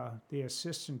pick the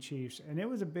assistant chiefs, and it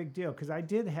was a big deal because I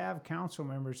did have council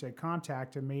members that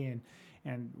contacted me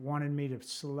and wanted me to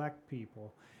select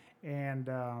people, and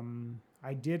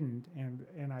I didn't,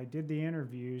 and I did the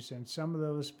interviews, and some of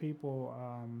those people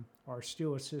are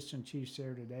still assistant chiefs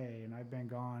there today, and I've been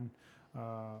gone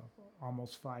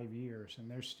almost 5 years, and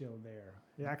they're still there.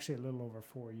 Actually, a little over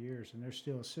 4 years, and they're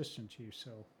still assistant chiefs.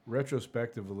 So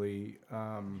Retrospectively,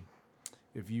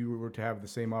 if you were to have the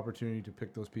same opportunity to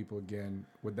pick those people again,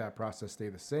 would that process stay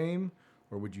the same,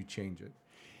 or would you change it?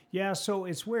 yeah, so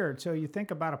it's weird. So you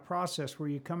think about a process where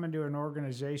you come into an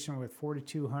organization with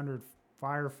 4,200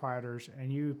 firefighters,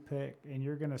 and you pick, and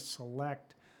you're going to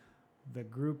select the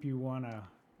group you want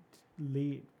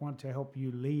to help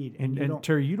you lead. And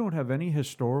Terry, you don't have any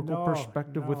historical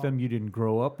perspective with them. You didn't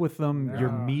grow up with them.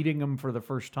 You're meeting them for the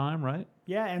first time, right?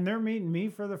 Yeah, and they're meeting me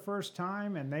for the first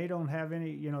time, and they don't have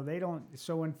any, you know, they don't.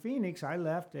 So in Phoenix, I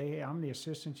left, hey, I'm the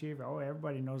assistant chief. Oh,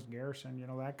 everybody knows Garrison, you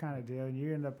know, that kind of deal. And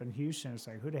you end up in Houston, it's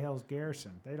like, who the hell's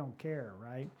Garrison? They don't care,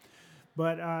 right?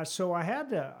 But so I had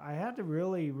to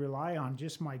really rely on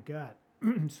just my gut.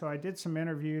 So I did some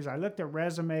interviews. I looked at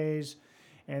resumes,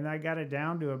 and I got it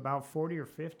down to about 40 or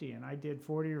 50, and I did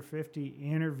 40 or 50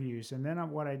 interviews. And then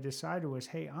what I decided was,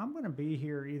 hey, I'm going to be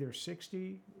here either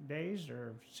 60 days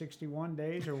or 61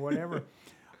 days or whatever.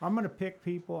 I'm going to pick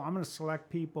people. I'm going to select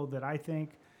people that I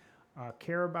think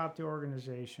care about the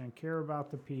organization, care about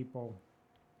the people,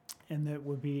 and that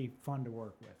would be fun to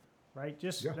work with. Right,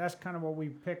 that's kind of what we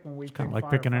pick when we pick. Kind of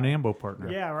like picking an AMBO partner.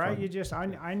 Yeah, right.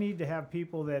 Fun. I need to have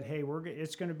people that, hey,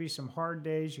 it's going to be some hard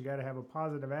days. You got to have a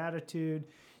positive attitude.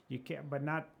 You can't, but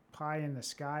not pie in the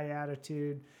sky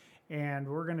attitude. And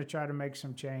we're going to try to make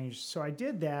some change. So I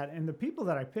did that, and the people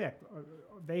that I picked,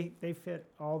 they fit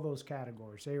all those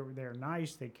categories. They're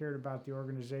nice. They cared about the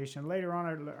organization. Later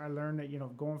on, I learned that, you know,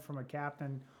 going from a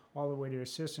captain all the way to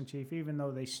assistant chief, even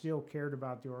though they still cared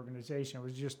about the organization, it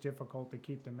was just difficult to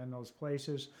keep them in those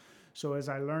places. So as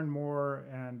I learned more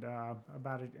and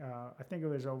about it, I think it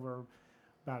was over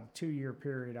about a 2-year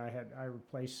period, I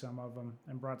replaced some of them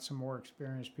and brought some more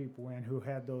experienced people in who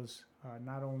had those,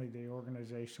 not only the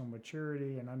organizational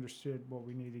maturity and understood what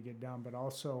we need to get done, but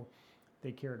also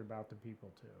they cared about the people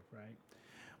too, right?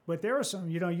 But there are some,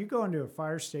 you know, you go into a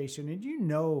fire station and you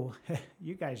know,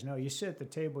 you guys know, you sit at the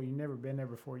table, you've never been there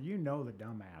before, you know the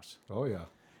dumbass. Oh, yeah.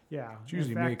 Yeah. It's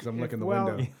usually me because I'm looking the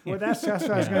window. Well, that's what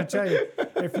I was going to tell you.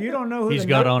 If you don't know who he's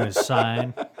got on his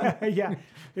sign. Yeah.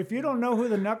 If you don't know who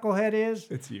the knucklehead is.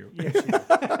 It's you.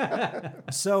 Yeah.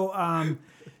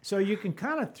 So you can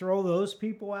kind of throw those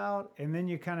people out, and then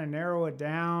you kind of narrow it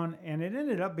down. And it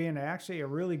ended up being actually a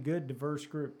really good, diverse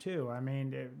group, too. I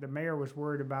mean, the mayor was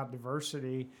worried about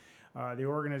diversity. The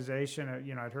organization,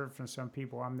 you know, I'd heard from some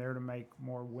people, I'm there to make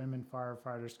more women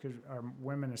firefighters,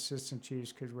 women assistant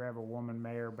chiefs, because we have a woman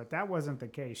mayor. But that wasn't the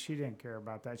case. She didn't care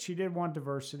about that. She did want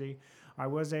diversity. I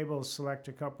was able to select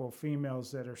a couple of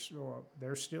females that are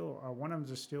they're still, one of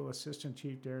them's still assistant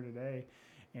chief there today.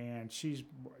 And she's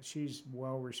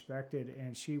well respected,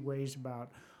 and she weighs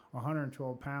about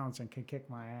 112 pounds and can kick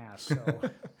my ass. So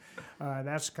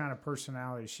that's the kind of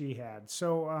personality she had.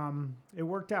 So it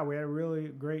worked out. We had a really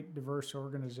great, diverse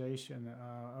organization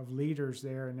of leaders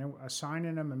there, and then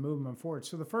assigning them and moving them forward.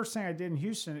 So the first thing I did in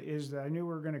Houston is that I knew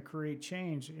we were going to create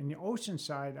change. In the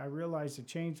Oceanside, I realized that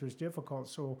change was difficult.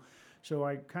 So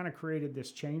I kind of created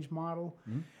this change model.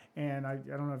 Mm-hmm. And I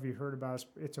don't know if you've heard about it.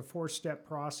 It's a 4-step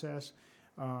process.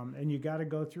 And you got to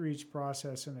go through each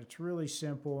process, and it's really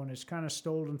simple, and it's kind of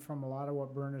stolen from a lot of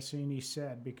what Bernascini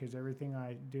said, because everything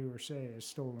I do or say is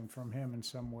stolen from him in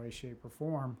some way, shape, or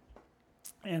form.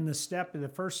 And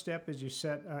the first step is you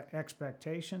set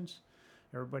expectations.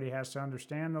 Everybody has to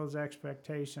understand those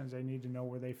expectations. They need to know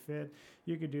where they fit.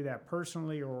 You could do that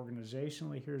personally or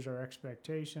organizationally. Here's our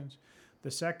expectations. The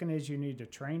second is you need to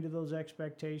train to those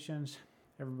expectations.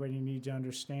 Everybody needs to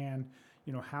understand,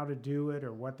 you know, how to do it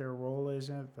or what their role is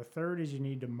in it. The third is you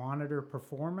need to monitor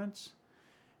performance,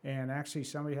 and actually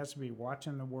somebody has to be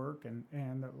watching the work.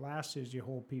 And the last is you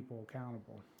hold people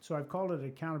accountable. So I've called it an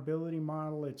accountability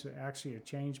model. It's actually a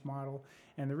change model.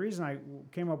 And the reason I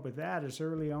came up with that is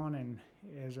early on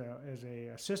as a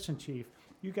assistant chief,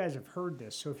 you guys have heard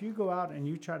this. So if you go out and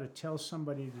you try to tell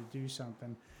somebody to do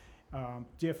something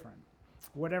different,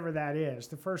 whatever that is,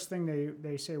 the first thing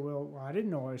they say, well, I didn't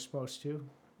know I was supposed to.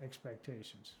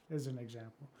 Expectations, as an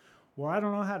example. Well, I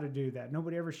don't know how to do that.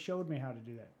 Nobody ever showed me how to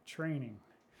do that. Training.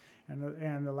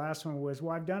 And the last one was,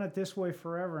 well, I've done it this way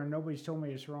forever, and nobody's told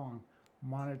me it's wrong.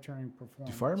 Monitoring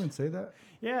performance. Do firemen say that?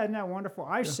 Yeah, isn't that wonderful?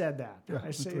 I said that. Yeah, I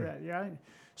say that's right. that. Yeah.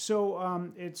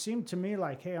 So it seemed to me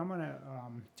like, hey, I'm going to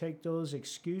take those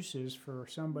excuses for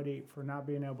somebody for not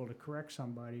being able to correct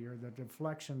somebody, or the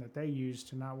deflection that they use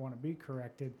to not want to be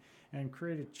corrected, and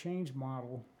create a change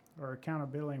model or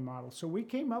accountability model. So we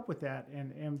came up with that,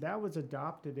 and that was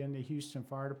adopted in the Houston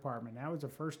Fire Department. That was the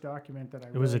first document that I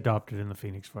It was read. adopted in the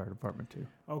Phoenix Fire Department too.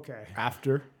 Okay.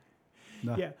 After?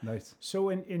 No, Yeah. Nice. So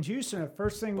in Houston, the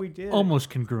first thing we did. Almost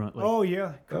congruently. Oh,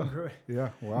 yeah. Yeah,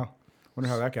 wow. Wonder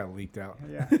how that got leaked out.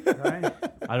 Yeah, right?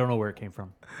 I don't know where it came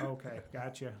from. Okay,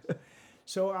 gotcha.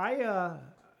 So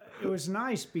it was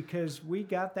nice because we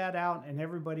got that out and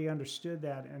everybody understood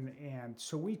that, and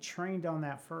so we trained on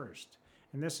that first.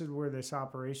 And this is where this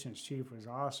operations chief was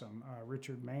awesome.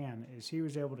 Richard Mann, is he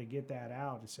was able to get that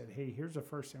out and said, hey, here's the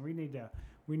first thing we need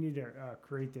to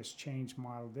create this change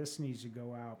model. This needs to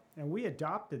go out, and we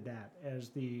adopted that as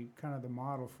the kind of the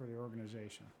model for the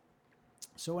organization.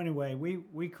 So anyway,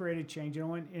 we created change. You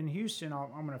know, in Houston,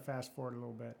 I'm going to fast forward a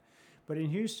little bit, but in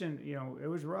Houston, you know, it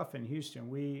was rough in Houston.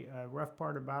 Rough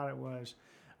part about it was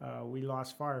we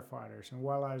lost firefighters, and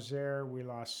while I was there, we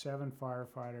lost 7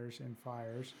 firefighters in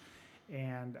fires,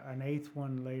 and an 8th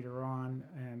one later on.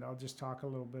 And I'll just talk a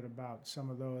little bit about some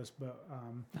of those. But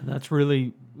And that's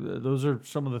really those are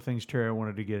some of the things, Terry, I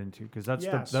wanted to get into, because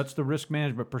that's the risk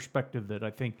management perspective that I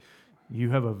think you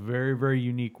have a very, very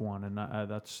unique one, and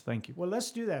that's thank you. well,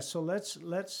 let's do that. So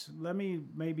let me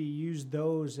maybe use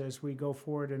those as we go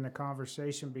forward in the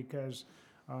conversation, because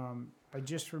I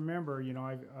just remember, you know,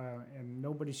 and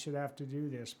nobody should have to do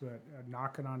this, but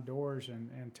knocking on doors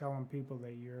and telling people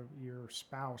that your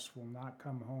spouse will not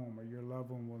come home, or your loved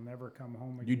one will never come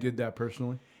home again. You did that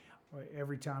personally?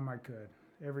 Every time I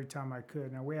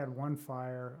could. Now, we had one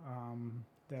fire,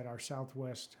 that our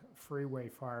Southwest Freeway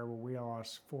fire, where we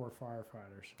lost 4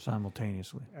 firefighters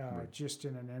Simultaneously. just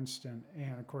in an instant.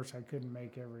 And of course, I couldn't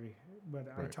make but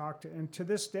I Right. talked to, and to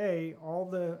this day, all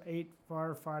the 8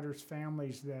 firefighters'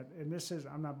 families and this is,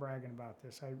 I'm not bragging about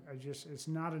this. I just, it's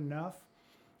not enough.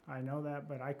 I know that,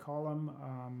 but I call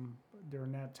them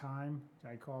during that time.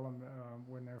 I call them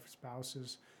when their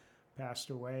spouses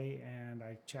passed away, and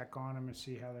I check on them and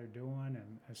see how they're doing,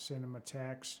 and I send them a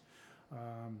text.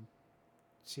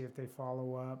 See if they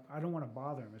follow up. I don't want to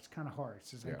bother them. It's kind of hard. It's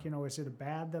just like, Yeah. you know, is it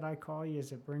bad that I call you?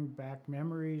 Is it bring back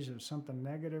memories of something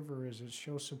negative, or is it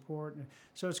show support? And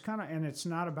so it's kind of, and it's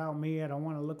not about me. I don't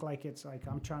want to look like it's like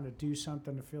I'm trying to do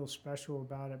something to feel special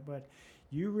about it, but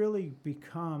you really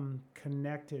become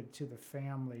connected to the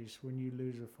families when you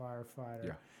lose a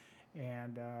firefighter. Yeah.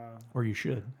 And Or you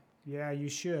should. yeah, you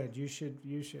should.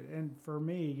 And for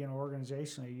me, you know,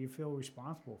 organizationally, you feel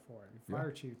responsible for it. The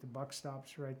fire chief, the buck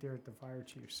stops right there at the fire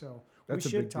chief. So That's a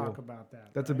we should big talk deal. about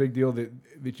that. That's a right? big deal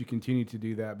that you continue to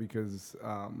do that, because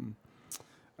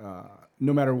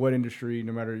no matter what industry,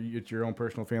 no matter it's your own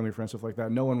personal family, friends, stuff like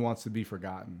that, no one wants to be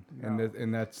forgotten. No.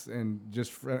 And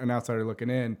just for an outsider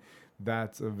looking in,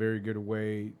 that's a very good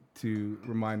way to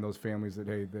remind those families that,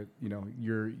 hey, that, you know,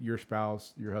 your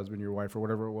spouse, your husband, your wife, or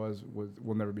whatever it was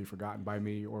will never be forgotten by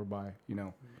me or by, you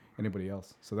know, anybody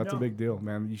else. So that's a No. big deal,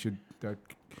 man. You should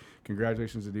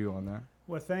congratulations to you on that.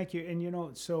 Well, thank you. And, you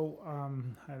know, so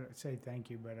I don't say thank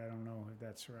you, but I don't know if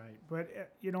that's right. But,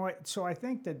 you know what? So I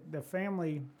think that the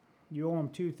family, you owe them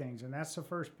 2 things. And that's the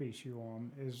first piece you owe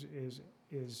them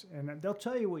is and they'll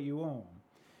tell you what you owe them.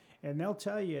 And they'll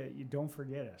tell you, you don't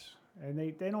forget us. And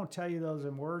they don't tell you those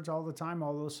in words all the time,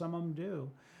 although some of them do.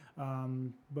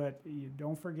 But you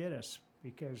don't forget us,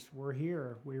 because we're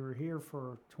here. We were here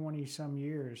for 20-some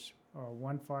years.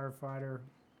 1 firefighter.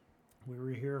 We were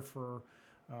here for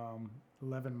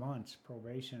 11 months,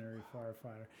 probationary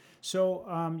firefighter.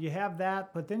 So you have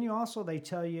that, but then they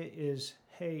tell you is,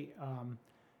 hey,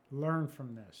 learn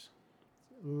from this.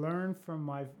 Learn from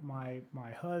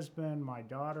my husband, my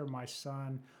daughter, my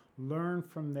son. Learn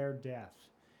from their death.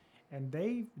 And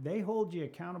they hold you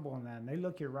accountable in that, and they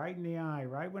look you right in the eye,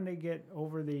 right when they get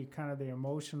over the kind of the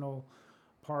emotional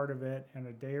part of it, and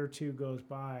a day or 2 goes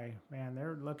by, man,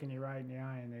 they're looking you right in the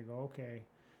eye, and they go, okay,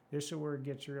 this is where it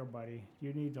gets real, buddy.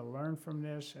 You need to learn from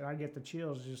this. And I get the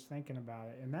chills just thinking about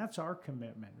it. And that's our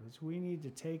commitment, is we need to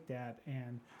take that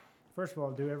and, first of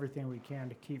all, do everything we can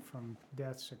to keep from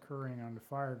deaths occurring on the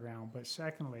fire ground. But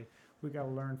secondly, we got to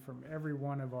learn from every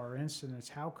one of our incidents.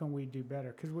 How can we do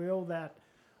better? Because we owe that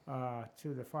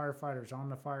to the firefighters on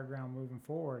the fire ground moving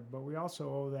forward, but we also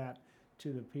owe that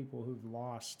to the people who've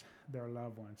lost their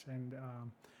loved ones. And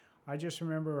I just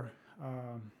remember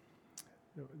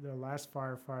the last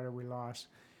firefighter we lost,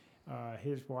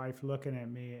 his wife looking at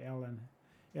me, Ellen,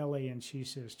 Ellie, and she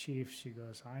says, Chief, she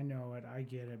goes, I know it, I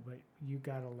get it, but you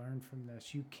got to learn from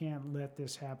this. You can't let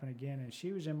this happen again. And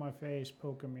she was in my face,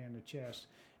 poking me in the chest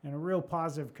in a real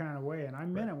positive kind of way. And I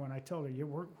meant it when I told her, yeah,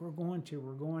 we're going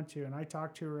to. And I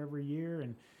talk to her every year,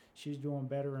 and she's doing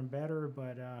better and better.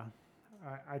 But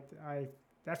I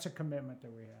that's a commitment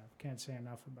that we have. Can't say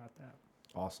enough about that.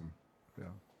 Awesome.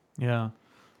 Yeah.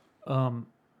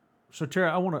 So Terry,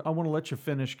 I want to let you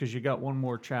finish because you got one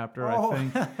more chapter, Oh. I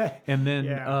think, and then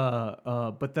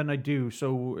Yeah. but then I do.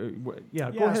 So go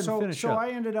ahead and finish so up. I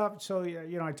ended up. So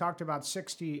I talked about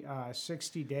 60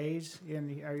 days.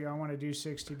 I want to do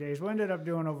 60 days. We ended up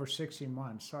doing over 60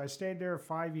 months. So I stayed there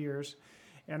 5 years,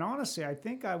 and honestly, I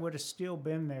think I would have still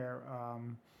been there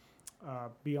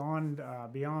beyond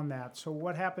that. So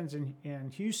what happens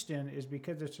in Houston is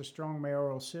because it's a strong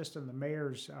mayoral system. The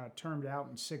mayor's termed out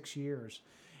in 6 years.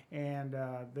 And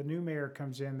the new mayor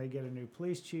comes in, they get a new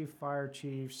police chief, fire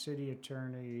chief, city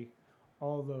attorney,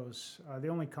 all those. The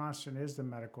only constant is the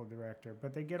medical director,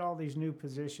 but they get all these new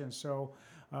positions. So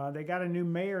they got a new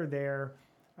mayor there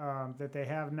that they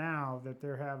have now that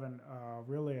they're having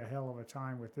really a hell of a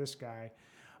time with this guy.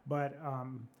 But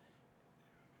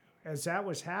as that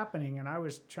was happening, and I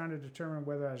was trying to determine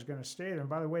whether I was going to stay there. And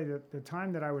by the way, the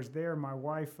time that I was there, my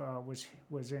wife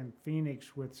was in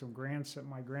Phoenix with some grandson.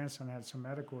 My grandson had some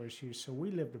medical issues, so we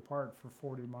lived apart for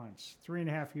 40 months.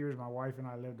 3.5 years, my wife and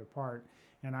I lived apart,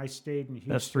 and I stayed in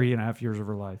Houston. That's 3.5 years of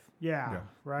her life. Yeah,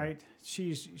 right.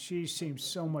 She seems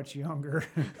so much younger.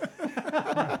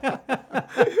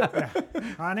 Yeah.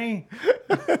 Honey,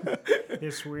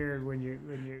 it's weird when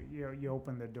you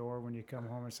open the door when you come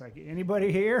home. It's like,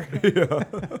 anybody here?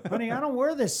 Honey, I don't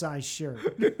wear this size shirt.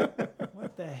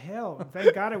 What the hell?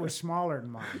 Thank God it was smaller than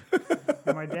mine.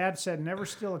 And my dad said, never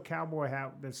steal a cowboy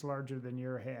hat that's larger than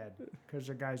your head, because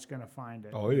the guy's going to find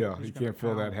it. Oh, yeah. He's You gonna can't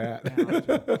fill that pound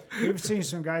hat. it. We've seen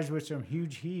some guys with some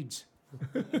huge heads.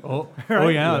 Oh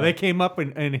yeah, they came up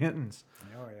in Hinton's.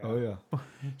 Oh, yeah.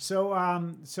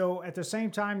 So at the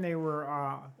same time, they were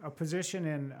a position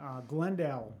in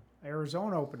Glendale,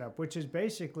 Arizona opened up, which is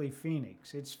basically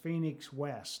Phoenix. It's Phoenix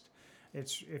West.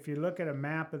 It's, if you look at a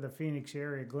map of the Phoenix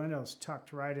area, Glendale's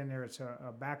tucked right in there. It's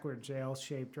a backwards L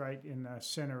shaped right in the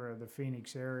center of the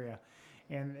Phoenix area.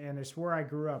 And it's where I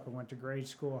grew up. I went to grade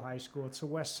school, high school. It's the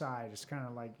west side. It's kind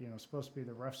of like, supposed to be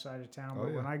the rough side of town. Oh,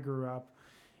 But yeah. when I grew up,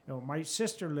 my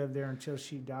sister lived there until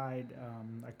she died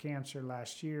of cancer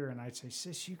last year. And I'd say,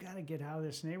 sis, you got to get out of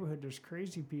this neighborhood. There's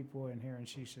crazy people in here. And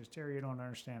she says, Terry, you don't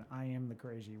understand. I am the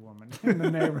crazy woman in the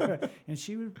neighborhood. And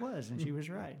she was, and she was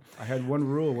right. I had one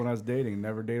rule when I was dating: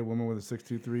 never date a woman with a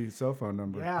 623 cell phone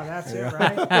number. Yeah, that's it,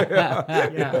 right?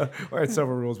 Yeah. I had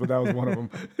several rules, but that was one of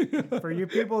them. For you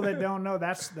people that don't know,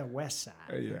 that's the west side.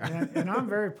 Yeah. And I'm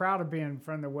very proud of being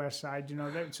from the west side.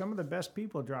 Some of the best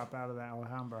people drop out of the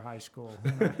Alhambra High School.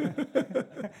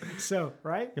 So,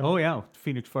 right? Oh yeah,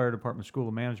 Phoenix Fire Department School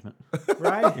of Management.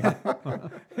 Right?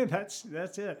 That's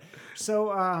it.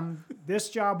 So this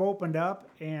job opened up,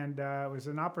 and it was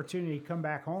an opportunity to come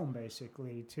back home,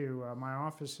 basically. To my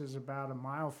office is about a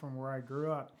mile from where I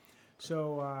grew up.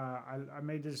 So I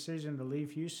made the decision to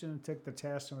leave Houston, took the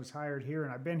test, and was hired here.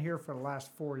 And I've been here for the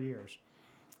last 4 years.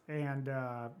 And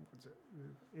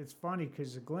it's funny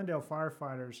because the Glendale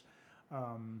firefighters,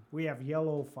 we have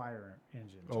yellow fire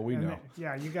engines. Oh, we know.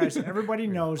 Yeah, you guys, everybody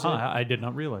knows it. I did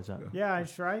not realize that. Yeah,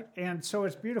 that's right. And so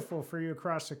it's beautiful for you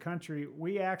across the country.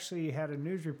 We actually had a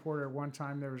news reporter at one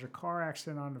time. There was a car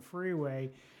accident on the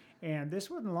freeway, and this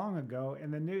wasn't long ago.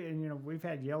 And we've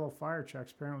had yellow fire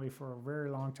trucks apparently for a very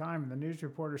long time. And the news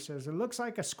reporter says, it looks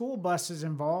like a school bus is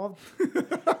involved.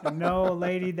 No,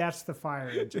 lady, that's the fire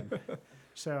engine.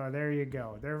 So there you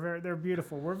go. They're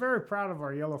beautiful. We're very proud of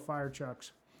our yellow fire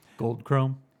trucks. Gold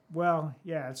chrome. Well,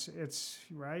 yeah, it's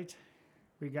right.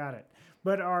 We got it.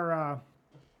 But our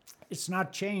it's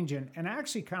not changing, and I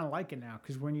actually kind of like it now,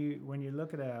 because when you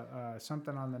look at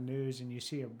something on the news and you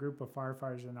see a group of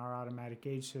firefighters in our automatic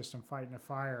gauge system fighting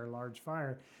a large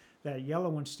fire, that yellow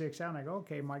one sticks out, and I go,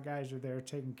 okay, my guys are there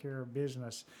taking care of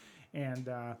business. And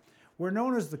we're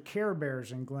known as the Care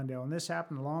Bears in Glendale, and this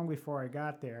happened long before I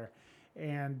got there.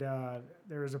 And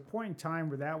there was a point in time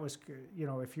where that was,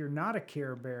 if you're not a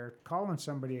Care Bear, calling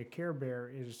somebody a Care Bear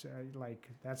is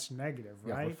that's negative,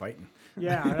 right? Yeah, we're fighting.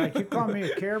 Yeah, like you call me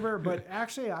a Care Bear, but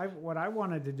actually what I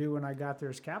wanted to do when I got there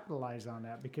is capitalize on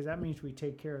that, because that means we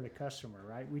take care of the customer,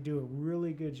 right? We do a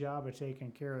really good job of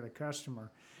taking care of the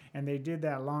customer, and they did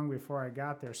that long before I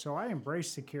got there. So I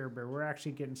embraced the Care Bear. We're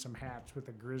actually getting some hats with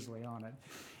a grizzly on it.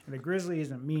 And the grizzly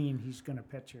isn't mean. He's going to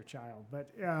pet your child. But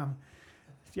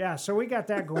Yeah, so we got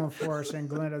that going for us in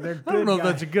Glendale. They're good I don't know if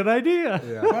guys. that's a good idea.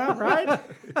 Yeah. Well, right?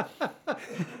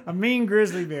 A mean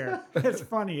grizzly bear. It's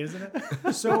funny, isn't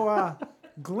it? So,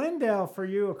 Glendale, for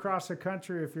you across the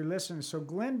country, if you're listening, so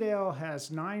Glendale has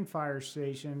 9 fire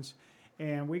stations,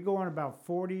 and we go on about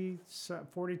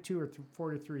 42 or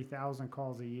 43,000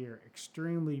 calls a year.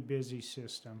 Extremely busy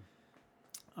system.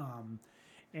 And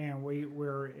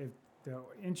if the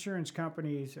insurance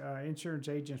companies, insurance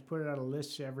agents put out a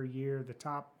list every year, the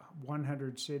top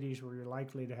 100 cities where you're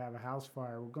likely to have a house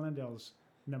fire. Well, Glendale's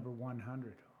number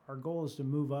 100. Our goal is to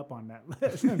move up on that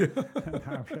list.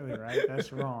 Not really, right?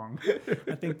 That's wrong.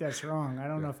 I think that's wrong. I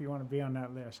don't know if you want to be on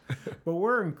that list. But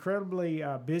we're an incredibly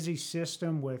busy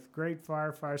system with great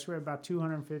firefighters. We have about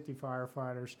 250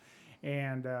 firefighters.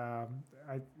 And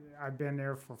I've been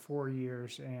there for 4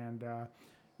 years. And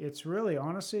it's really,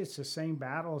 honestly, it's the same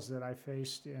battles that I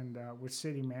faced with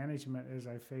city management as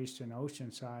I faced in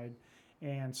Oceanside.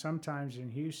 And sometimes in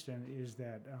Houston is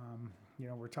that,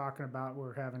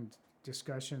 we're having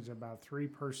discussions about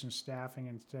 3-person staffing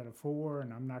instead of 4,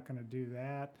 and I'm not going to do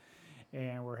that.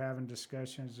 And we're having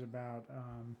discussions about,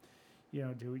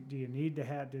 do you need to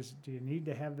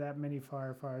have that many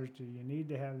firefighters? Do you need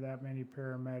to have that many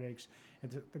paramedics?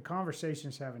 And the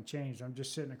conversations haven't changed. I'm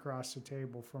just sitting across the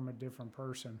table from a different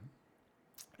person,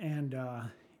 and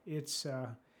it's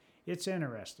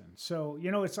interesting. So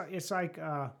it's like.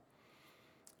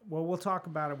 Well, we'll talk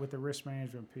about it with the risk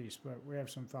management piece, but we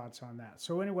have some thoughts on that.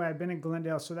 So anyway, I've been in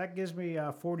Glendale, so that gives me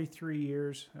 43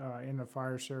 years in the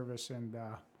fire service, and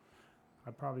I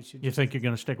probably should. You think you're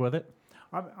going to stick with it?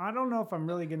 I don't know if I'm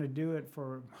really going to do it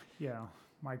for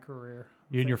my career.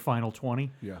 You in your final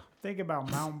 20? Yeah. Think about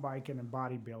mountain biking and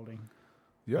bodybuilding,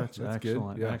 Yeah, That's that's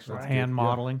excellent. good. Yeah, Excellent. that's Hand good.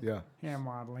 modeling. Yeah. hand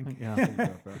modeling. Yeah, Think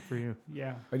about that. good for you.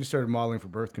 Yeah. I just started modeling for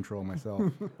birth control myself.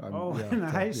 Oh, yeah,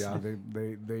 nice. yeah,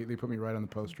 they put me right on the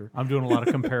poster. I'm doing a lot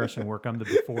of comparison work. I'm the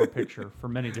before picture for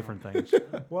many different things.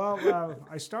 Well,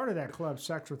 I started that club,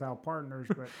 Sex Without Partners,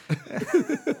 but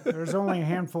there's only a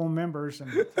handful of members.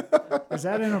 And is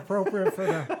that inappropriate for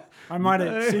the? I might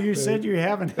have. So you said you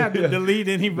haven't had to delete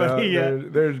anybody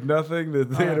yet. There's nothing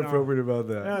that's Oh, no. inappropriate about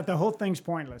that. The whole thing's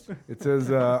pointless. It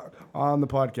says on the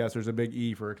podcast, there's a big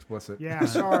E for explicit. Yeah,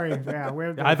 sorry. Yeah,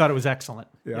 I thought it was excellent.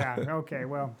 yeah. Okay.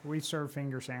 Well, we serve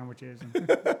finger sandwiches.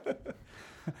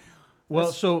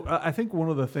 Well, so I think one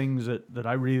of the things that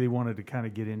I really wanted to kind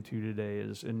of get into today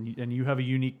is, and you have a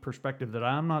unique perspective that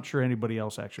I'm not sure anybody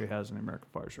else actually has in the American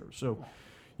Fire Service. So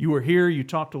you were here, you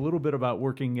talked a little bit about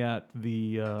working at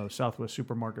the Southwest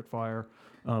Supermarket Fire,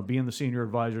 being the senior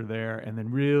advisor there, and then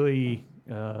really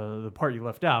the part you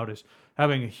left out is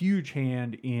having a huge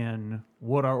hand in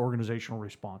what our organizational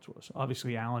response was.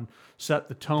 Obviously, Alan set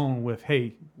the tone with,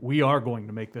 "Hey, we are going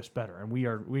to make this better, and we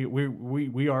are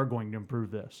going to improve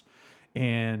this,"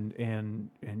 and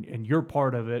you're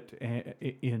part of it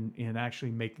in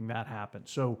actually making that happen.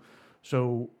 So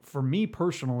for me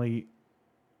personally,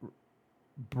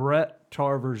 Brett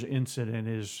Tarver's incident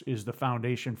is the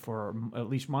foundation for at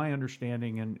least my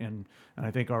understanding and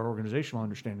I think our organizational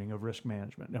understanding of risk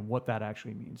management and what that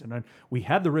actually means. And then we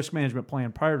had the risk management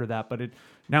plan prior to that, but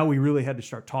now we really had to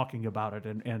start talking about it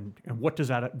and what does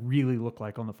that really look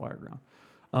like on the fire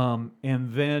ground.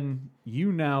 And then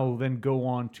you now go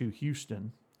on to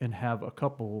Houston and have a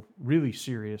couple really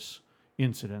serious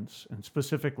incidents, and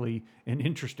specifically, and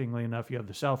interestingly enough, you have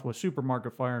the Southwest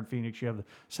Supermarket Fire in Phoenix, you have the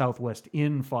Southwest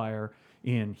Inn Fire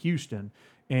in Houston,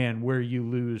 and where you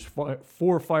lose 4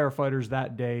 firefighters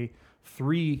that day,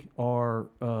 3 are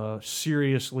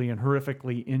seriously and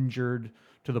horrifically injured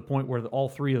to the point where all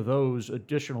 3 of those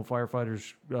additional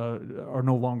firefighters are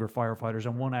no longer firefighters,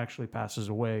 and 1 actually passes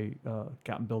away,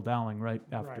 Captain Bill Dowling, right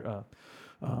after,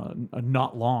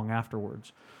 not long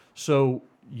afterwards. So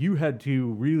you had to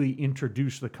really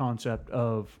introduce the concept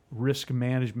of risk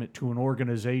management to an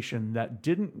organization that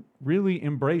didn't really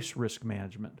embrace risk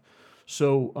management.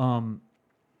 So,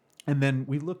 and then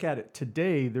we look at it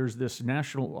today, there's this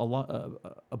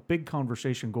a big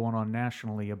conversation going on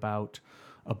nationally about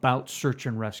search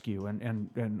and rescue. And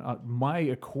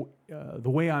the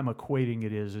way I'm equating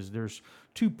it is there's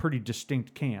 2 pretty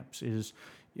distinct camps. Is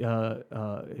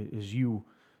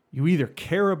you either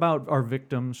care about our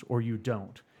victims or you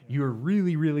don't. You're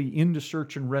really, really into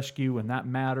search and rescue, and that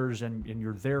matters, and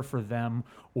you're there for them,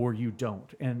 or you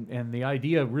don't. And the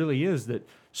idea really is that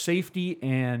safety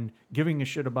and giving a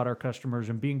shit about our customers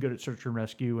and being good at search and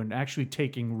rescue and actually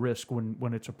taking risk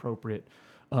when it's appropriate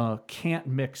can't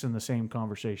mix in the same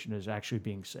conversation as actually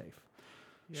being safe.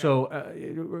 Yeah. So,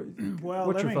 Well,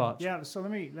 what's your thoughts? Yeah, so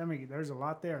let me. There's a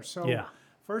lot there. So, yeah.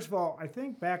 First of all, I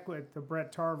think back with the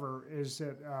Brett Tarver is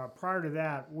that prior to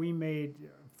that we made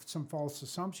some false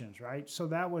assumptions, right? So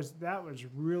that was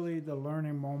really the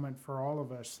learning moment for all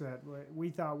of us, that we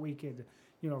thought we could,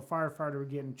 firefighter would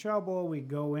get in trouble, we'd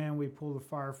go in, we'd pull the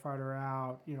firefighter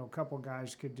out, a couple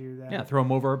guys could do that. Yeah, throw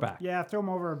them over our back. Yeah, throw them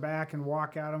over our back and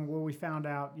walk out them. Well, we found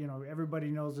out, everybody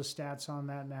knows the stats on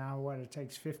that now. What, it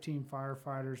takes 15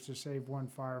 firefighters to save one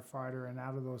firefighter, and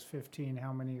out of those 15,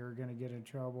 how many are going to get in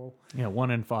trouble? Yeah,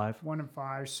 1 in 5. 1 in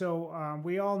 5. So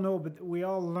we all know, but we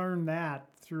all learned that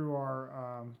through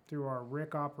our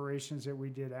RIC operations that we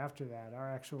did after that. Our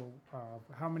actual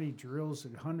how many drills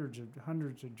and hundreds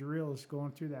of drills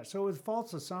going through that. So it was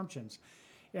false assumptions,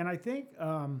 and I think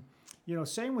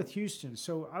same with Houston.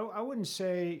 So I wouldn't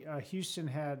say Houston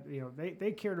had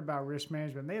they cared about risk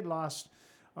management. They had lost.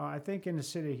 I think in the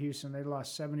city of Houston, they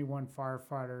lost 71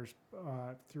 firefighters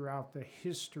throughout the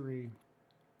history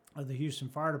of the Houston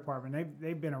Fire Department.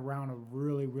 They've been around a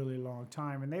really, really long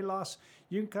time, and they lost.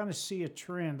 You can kind of see a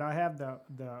trend. I have the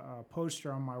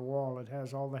poster on my wall. It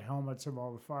has all the helmets of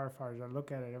all the firefighters. I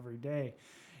look at it every day,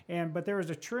 but there was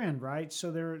a trend, right? So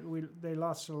we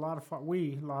lost a lot of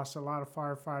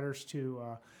firefighters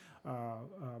to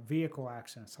vehicle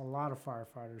accidents. A lot of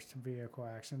firefighters to vehicle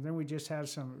accidents. Then we just had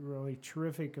some really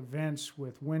terrific events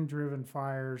with wind-driven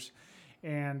fires.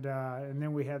 And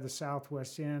then we had the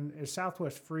Southwest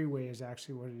Southwest Freeway is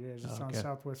actually what it is. It's on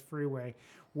Southwest Freeway,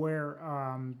 where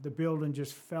the building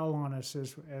just fell on us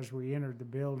as we entered the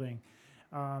building.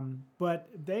 But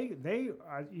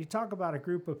you talk about a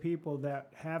group of people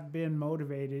that have been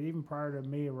motivated, even prior to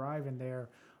me arriving there,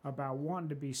 about wanting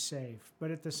to be safe. But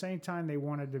at the same time, they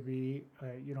wanted to be,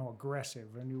 aggressive.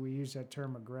 And we use that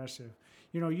term aggressive.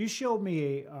 You showed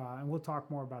me and we'll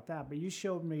talk more about that, but you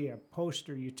showed me a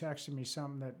poster. You texted me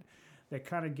something that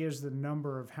kind of gives the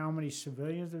number of how many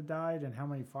civilians have died and how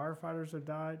many firefighters have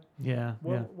died. Yeah.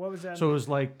 What was that? So it was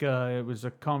like, it was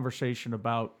a conversation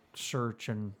about search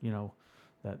and,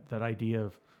 that idea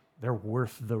of they're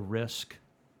worth the risk.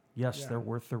 Yes, they're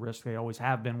worth the risk. They always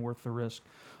have been worth the risk.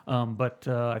 But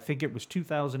I think it was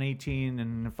 2018,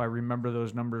 and if I remember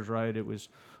those numbers right, it was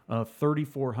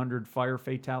 3,400 fire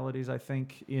fatalities, I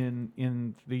think,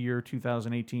 in the year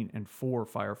 2018, and 4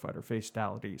 firefighter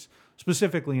fatalities,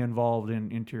 specifically involved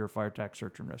in interior fire attack,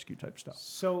 search and rescue type stuff.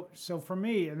 So for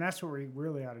me, and that's where we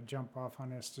really ought to jump off on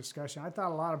this discussion. I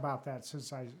thought a lot about that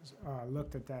since I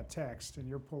looked at that text, and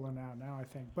you're pulling out now, I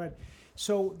think. But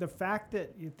so the fact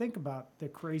that you think about the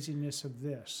craziness of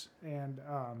this, and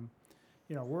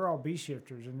we're all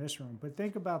B-shifters in this room, but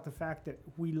think about the fact that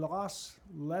we lost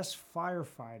less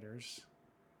firefighters,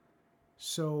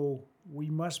 so we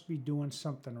must be doing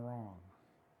something wrong,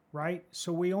 right?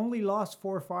 So we only lost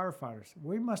 4 firefighters.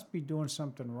 We must be doing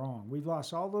something wrong. We've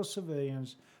lost all those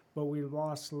civilians, but we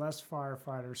lost less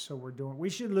firefighters, so we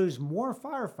should lose more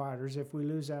firefighters if we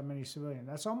lose that many civilians.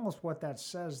 That's almost what that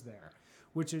says there,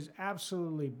 which is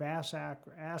absolutely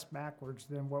ass backwards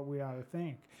than what we ought to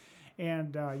think.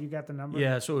 And you got the number?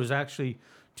 Yeah, so it was actually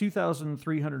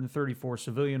 2,334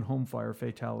 civilian home fire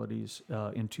fatalities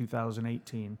in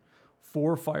 2018,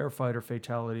 4 firefighter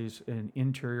fatalities in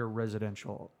interior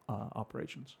residential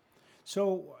operations.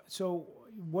 So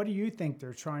what do you think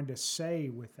they're trying to say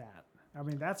with that? I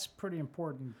mean, that's pretty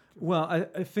important. Well,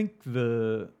 I think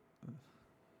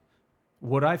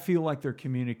what I feel like they're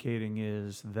communicating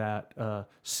is that,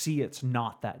 it's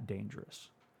not that dangerous.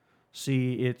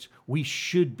 We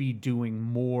should be doing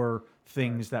more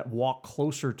things that walk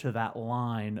closer to that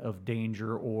line of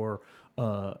danger,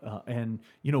 and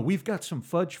we've got some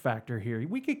fudge factor here.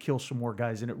 We could kill some more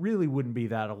guys, and it really wouldn't be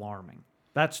that alarming.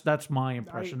 That's my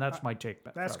impression. That's my take.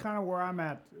 That's kind of where I'm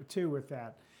at too with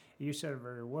that. You said it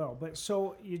very well. But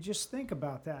so you just think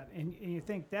about that, and you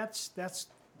think that's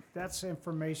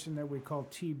information that we call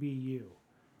TBU,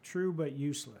 true but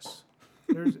useless.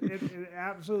 It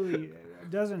absolutely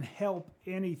doesn't help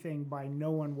anything by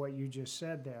knowing what you just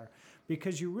said there,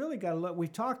 because you really got to look. We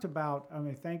talked about,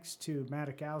 thanks to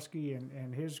Matakowski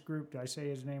and his group. Did I say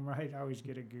his name right? I always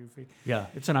get it goofy. Yeah,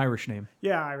 it's an Irish name.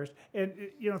 Yeah, Irish. And,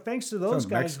 thanks to those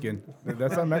guys. Mexican.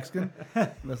 That's not Mexican?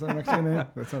 That's not a Mexican name?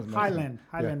 That sounds Mexican.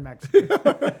 Highland Mexican.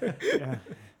 Yeah,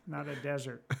 not a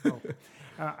desert. Oh.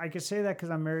 I can say that because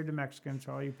I'm married to Mexicans,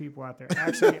 so all you people out there.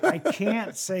 Actually, I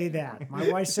can't say that. My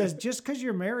wife says, just because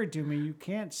you're married to me, you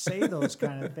can't say those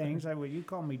kind of things. You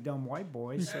call me dumb white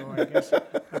boy, so I guess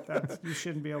you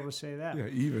shouldn't be able to say that. Yeah,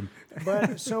 even.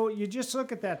 But so you just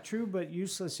look at that true but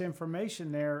useless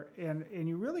information there, and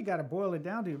you really got to boil it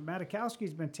down to,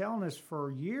 Matakowski's been telling us for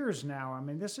years now.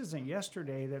 This isn't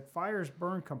yesterday, that fires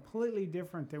burn completely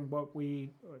different than what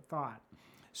we thought.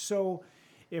 So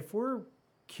if we're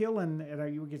killing,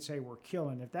 and you could say we're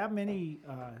killing. If that many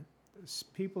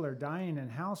people are dying in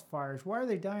house fires, why are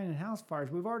they dying in house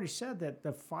fires? We've already said that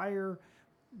the fire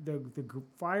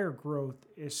growth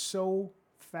is so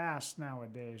fast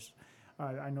nowadays.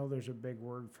 I know there's a big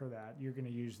word for that. You're going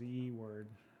to use the E word.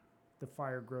 The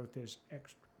fire growth is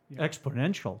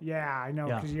exponential. Yeah, I know,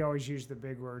 Yeah. because you always use the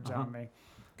big words on me.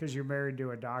 Because you're married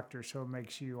to a doctor, so it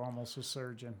makes you almost a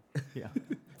surgeon. Yeah.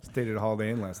 Stayed at a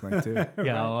Holiday Inn last night too.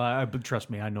 Yeah, but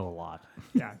trust me, I know a lot.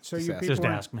 Yeah, so you Just people, Just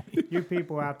ask me. you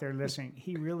people out there listening,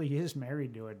 he really is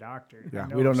married to a doctor. Yeah,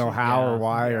 I we don't know she- how or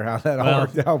why or how that all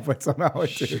worked out, but somehow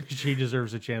it did. She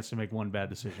deserves a chance to make one bad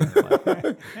decision in her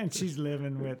life. and she's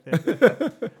living with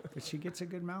it. But she gets a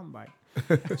good mountain bike.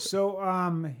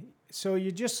 So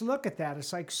you just look at that.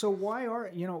 It's like, so why are,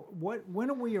 when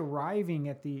are we arriving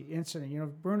at the incident?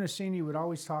 Brunacini would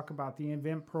always talk about the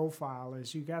event profile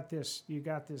as you got this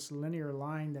linear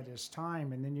line that is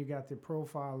time, and then you got the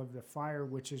profile of the fire,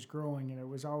 which is growing. And it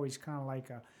was always kind of like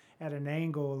at an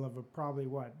angle of probably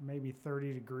maybe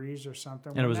 30 degrees or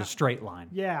something. And it was a straight line.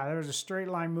 Yeah, there was a straight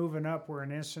line moving up where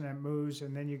an incident moves,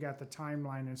 and then you got the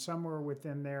timeline, and somewhere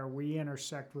within there we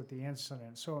intersect with the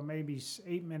incident. So it may be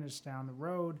 8 minutes down the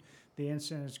road, the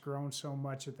incident's grown so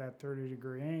much at that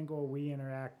 30-degree angle, we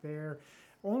interact there.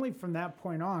 Only from that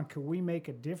point on could we make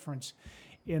a difference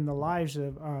in the lives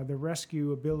of the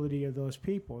rescue ability of those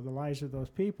people, the lives of those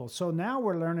people. So now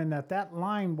we're learning that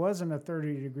line wasn't a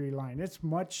 30-degree line. It's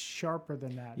much sharper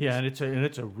than that. Yeah, and it's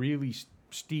a really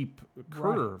steep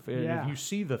curve. Right. And Yeah. if you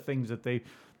see the things that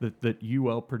that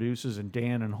UL produces, and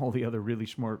Dan and all the other really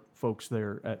smart folks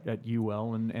there at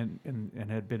UL and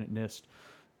had been at NIST,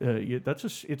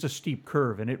 it's a steep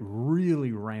curve, and it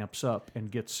really ramps up and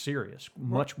gets serious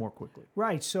much more quickly.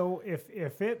 Right. So if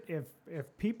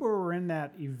people are in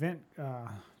that event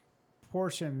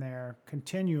portion there,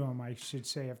 continuum, I should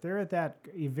say, if they're at that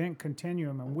event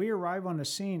continuum and we arrive on the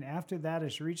scene after that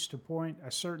has reached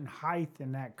a certain height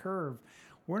in that curve,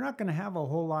 we're not going to have a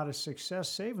whole lot of success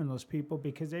saving those people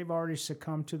because they've already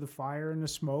succumbed to the fire and the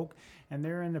smoke, and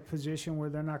they're in a position where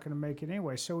they're not going to make it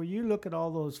anyway. So when you look at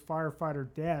all those firefighter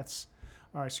deaths,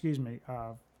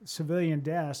 civilian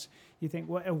deaths, you think,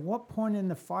 well, at what point in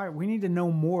the fire? We need to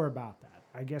know more about that,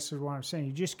 I guess is what I'm saying.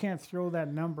 You just can't throw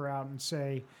that number out and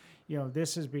say,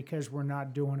 this is because we're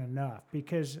not doing enough.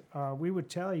 Because we would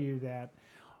tell you that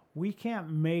we can't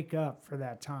make up for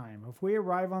that time. If we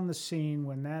arrive on the scene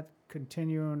when that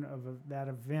continuum of that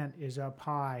event is up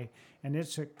high and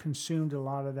it's consumed a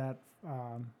lot of that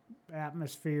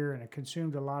atmosphere and it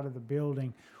consumed a lot of the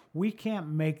building, we can't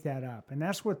make that up. And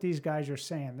that's what these guys are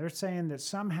saying. They're saying that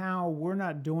somehow we're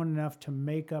not doing enough to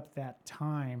make up that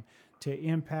time to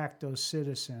impact those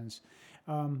citizens.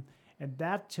 And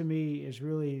that to me is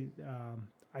really,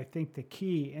 I think, the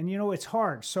key. And it's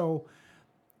hard. So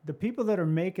the people that are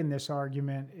making this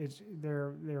argument,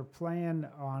 they're playing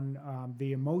on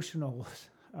the emotional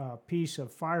piece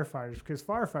of firefighters, because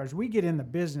firefighters, we get in the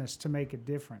business to make a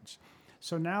difference.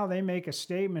 So now they make a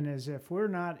statement as if we're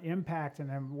not impacting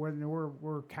them,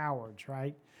 we're cowards,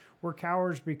 right? We're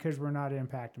cowards because we're not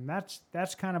impacting them.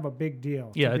 That's kind of a big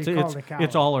deal. Yeah,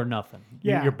 it's all or nothing.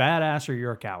 Yeah. You're badass or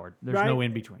you're a coward. There's Right? no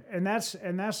in between. And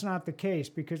that's not the case,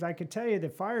 because I could tell you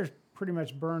that fires pretty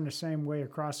much burn the same way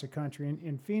across the country.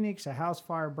 In Phoenix, a house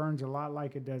fire burns a lot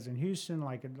like it does in Houston,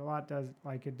 like it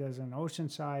does in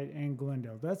Oceanside and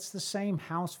Glendale. That's the same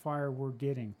house fire we're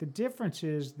getting. The difference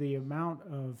is the amount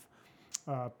of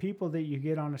people that you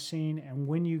get on a scene and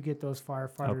when you get those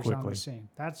firefighters on the scene.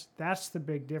 That's the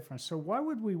big difference. So why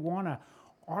would we want to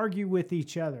argue with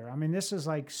each other? I mean, this is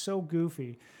like so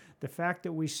goofy. The fact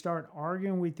that we start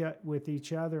arguing with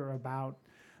each other about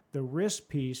the risk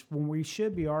piece when we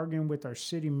should be arguing with our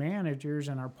city managers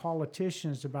and our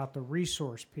politicians about the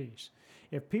resource piece.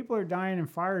 If people are dying in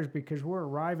fires because we're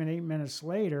arriving 8 minutes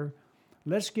later,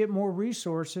 let's get more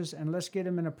resources and let's get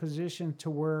them in a position to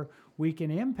where we can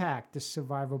impact the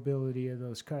survivability of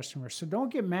those customers. So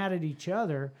don't get mad at each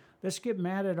other. Let's get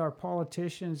mad at our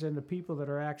politicians and the people that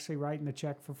are actually writing the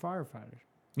check for firefighters.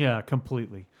 Yeah,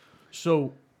 completely.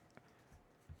 So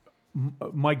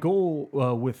my goal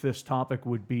with this topic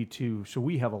would be so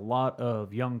we have a lot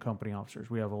of young company officers.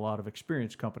 We have a lot of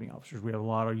experienced company officers. We have a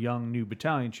lot of young new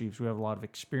battalion chiefs. We have a lot of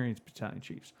experienced battalion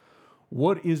chiefs.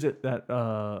 What is it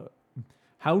that,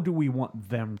 how do we want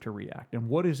them to react? And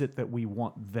what is it that we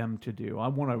want them to do? I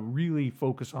want to really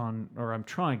focus on, or I'm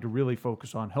trying to really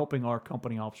focus on helping our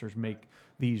company officers make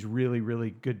these really,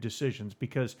 really good decisions.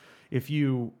 Because if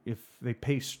they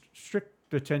pay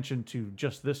strict attention to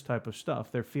just this type of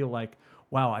stuff, they feel like,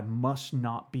 wow, I must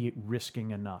not be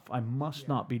risking enough. I must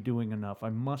not be doing enough. I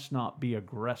must not be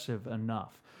aggressive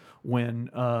enough. when,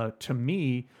 to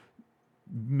me,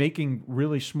 making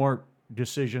really smart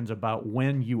decisions about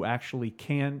when you actually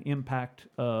can impact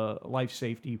life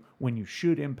safety, when you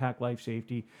should impact life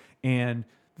safety. And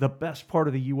the best part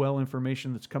of the UL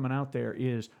information that's coming out there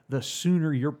is the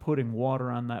sooner you're putting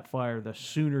water on that fire, the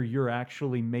sooner you're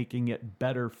actually making it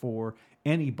better for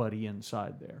anybody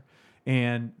inside there.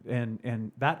 And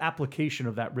that application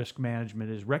of that risk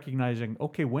management is recognizing,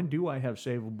 okay, when do I have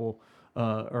savable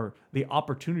or the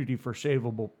opportunity for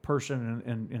savable person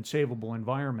and savable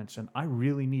environments, and I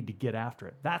really need to get after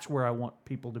it. That's where I want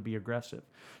people to be aggressive.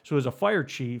 So as a fire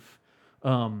chief,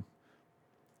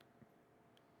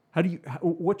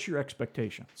 what's your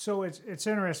expectation? So it's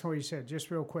interesting what you said, just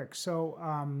real quick. So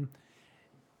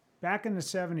back in the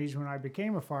 70s, when I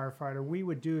became a firefighter, we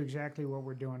would do exactly what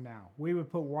we're doing now. We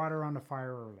would put water on the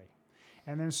fire early.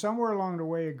 And then somewhere along the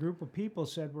way, a group of people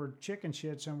said, we're chicken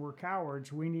shits and we're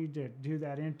cowards. We need to do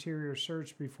that interior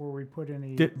search before we put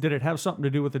any... Did it have something to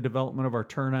do with the development of our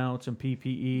turnouts and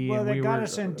PPE? Well, and they got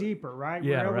us in deeper, right? Yeah,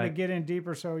 we were able right. to get in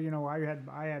deeper. So,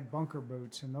 I had bunker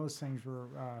boots, and those things were,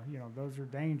 those are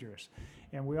dangerous.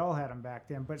 And we all had them back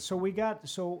then. But so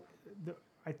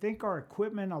I think our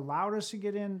equipment allowed us to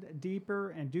get in deeper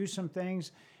and do some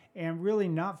things and really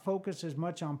not focus as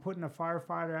much on putting a fire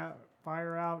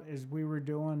out as we were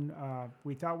doing.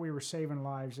 We thought we were saving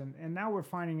lives, and now we're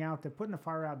finding out that putting a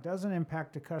fire out doesn't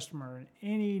impact the customer in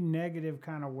any negative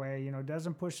kind of way. It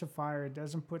doesn't push the fire, it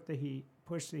doesn't push the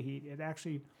heat. It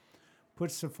actually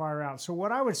puts the fire out. So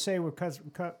what I would say with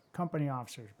company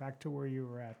officers, back to where you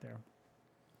were at there,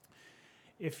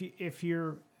 if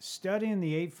you're studying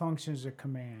the 8 functions of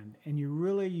command and you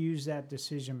really use that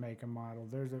decision-making model,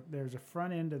 there's a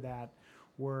front end of that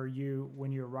where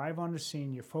when you arrive on the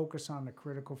scene, you focus on the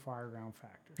critical fireground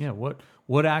factors. Yeah,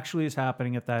 what actually is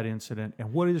happening at that incident,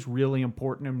 and what is really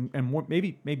important, and what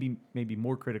maybe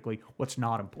more critically, what's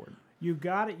not important. You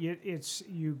got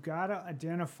to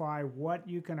identify what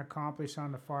you can accomplish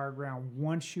on the fireground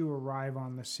once you arrive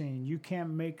on the scene. You can't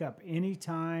make up any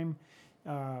time.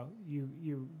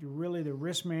 You really, the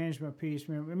risk management piece.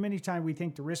 Many times we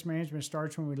think the risk management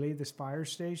starts when we leave this fire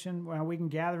station. Well, we can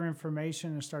gather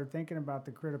information and start thinking about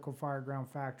the critical fireground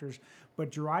factors,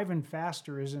 but driving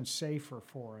faster isn't safer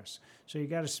for us. So you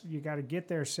got to get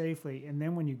there safely, and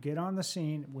then when you get on the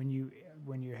scene, when you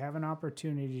have an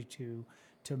opportunity to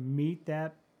meet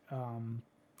that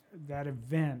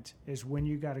event is when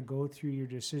you got to go through your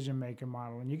decision-making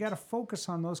model. And you got to focus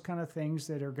on those kind of things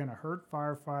that are going to hurt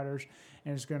firefighters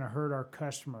and it's going to hurt our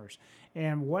customers.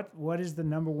 And what is the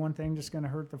number one thing that's going to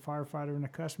hurt the firefighter and the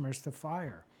customer? It's the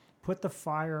fire. Put the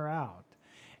fire out.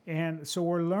 And so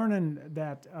we're learning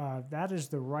that that is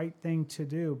the right thing to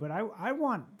do. But I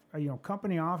want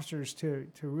company officers to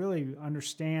really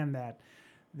understand that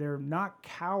they're not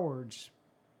cowards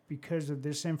because of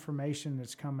this information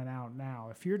that's coming out now.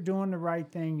 If you're doing the right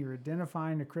thing, you're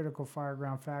identifying the critical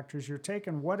fireground factors, you're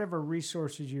taking whatever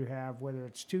resources you have, whether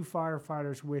it's 2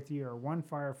 firefighters with you or 1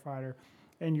 firefighter,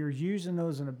 and you're using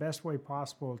those in the best way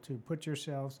possible to put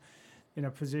yourselves in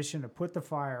a position to put the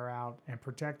fire out and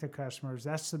protect the customers.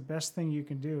 That's the best thing you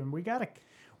can do. And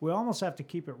we almost have to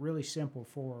keep it really simple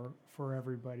for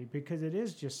everybody, because it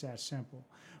is just that simple.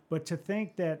 But to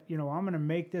think that, I'm going to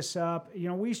make this up,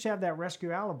 we used to have that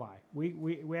rescue alibi.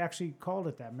 We actually called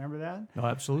it that. Remember that? Oh,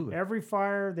 absolutely. Every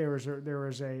fire there was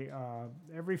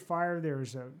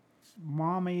a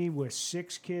mommy with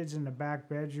 6 kids in the back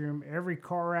bedroom. Every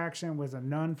car accident was a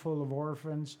nun full of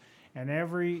orphans, and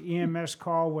every EMS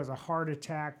call was a heart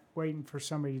attack waiting for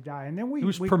somebody to die. And then it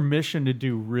was permission to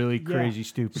do really crazy,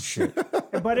 stupid shit.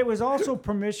 But it was also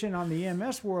permission on the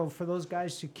EMS world for those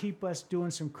guys to keep us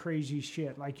doing some crazy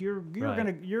shit. Like you're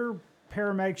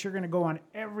paramedics, you're gonna go on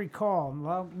every call.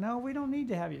 Well, no, we don't need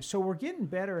to have you. So we're getting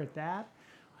better at that,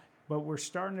 but we're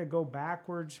starting to go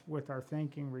backwards with our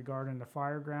thinking regarding the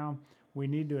fireground. We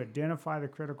need to identify the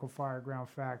critical fireground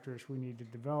factors. We need to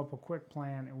develop a quick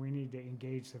plan, and we need to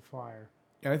engage the fire.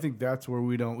 And I think that's where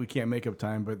we can't make up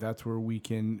time, but that's where we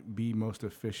can be most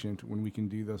efficient, when we can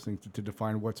do those things to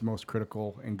define what's most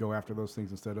critical and go after those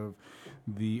things instead of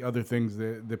the other things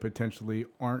that potentially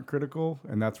aren't critical.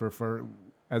 And that's where,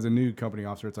 as a new company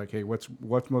officer, it's like, hey, what's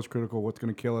most critical? What's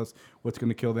going to kill us? What's going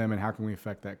to kill them? And how can we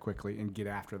affect that quickly and get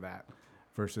after that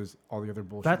versus all the other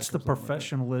bullshit? That's the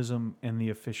professionalism and the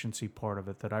efficiency part of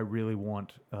it that I really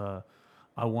want.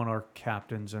 I want our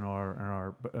captains and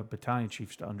our battalion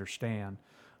chiefs to understand.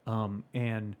 So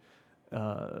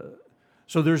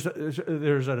there's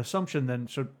an assumption then,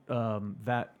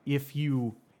 that if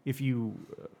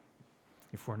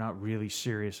we're not really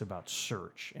serious about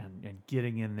search and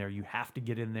getting in there, you have to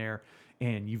get in there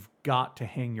and you've got to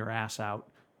hang your ass out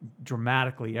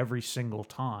dramatically every single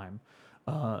time,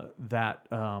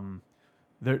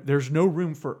 there's no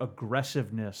room for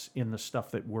aggressiveness in the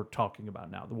stuff that we're talking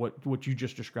about now. What you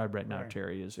just described right now, Right.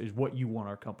 Terry, is what you want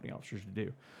our company officers to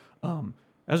do.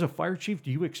 As a fire chief,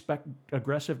 do you expect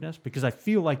aggressiveness? Because I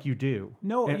feel like you do.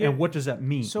 No, And, yeah. and what does that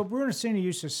mean? So Brunacini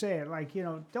used to say it like,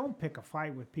 don't pick a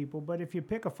fight with people, but if you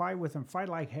pick a fight with them, fight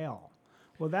like hell.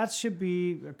 Well, that should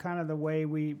be kind of the way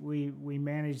we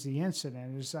manage the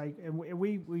incident. It's like, and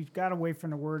we got away from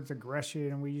the words aggression,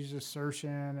 and we use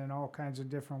assertion and all kinds of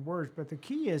different words. But the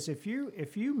key is if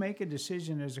you make a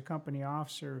decision as a company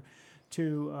officer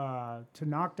to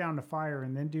knock down the fire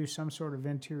and then do some sort of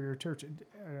interior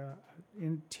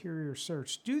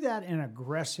search, do that in an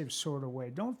aggressive sort of way.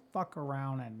 Don't fuck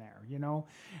around in there,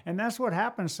 And that's what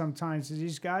happens sometimes is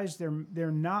these guys,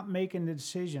 they're not making the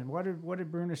decision. What did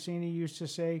Brunacini used to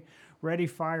say? Ready,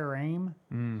 fire, aim.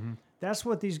 Mm-hmm. That's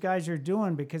what these guys are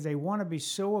doing because they want to be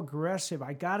so aggressive.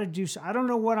 I got to do. I don't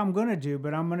know what I'm going to do,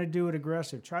 but I'm going to do it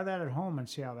aggressive. Try that at home and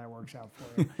see how that works out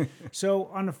for you. So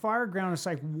on the fire ground, it's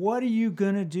like, what are you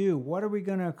going to do? What are we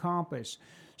going to accomplish?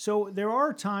 So there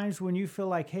are times when you feel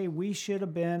like, hey, we should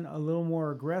have been a little more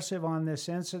aggressive on this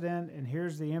incident, and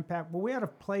here's the impact. But we ought to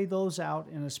play those out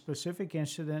in a specific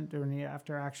incident during the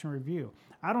after-action review.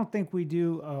 I don't think we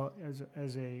do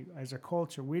as a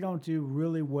culture. We don't do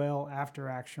really well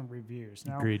after-action reviews.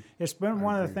 Now, Agreed. It's been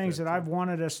one of the things that I've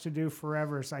wanted us to do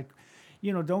forever. It's like,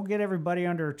 don't get everybody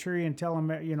under a tree and tell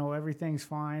them, everything's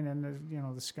fine and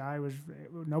the sky was,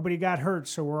 nobody got hurt,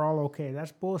 so we're all okay.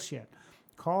 That's bullshit.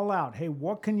 Call out, hey,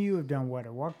 what can you have done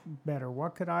better?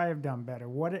 What could I have done better?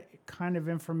 What kind of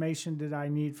information did I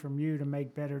need from you to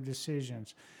make better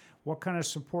decisions? What kind of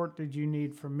support did you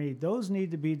need from me? Those need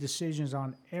to be decisions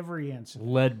on every incident.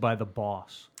 Led by the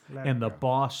boss. The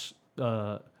boss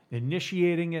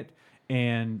initiating it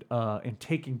and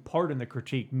taking part in the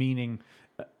critique, meaning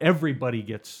everybody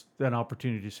gets an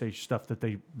opportunity to say stuff that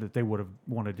they would have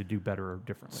wanted to do better or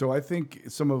differently. So I think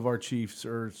some of our chiefs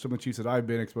or some of the chiefs that I've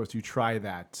been exposed to try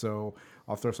that. So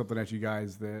I'll throw something at you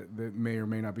guys that may or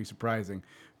may not be surprising.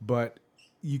 But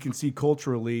you can see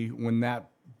culturally when that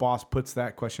boss puts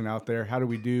that question out there, how do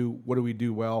we do? What do we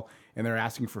do well? And they're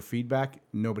asking for feedback.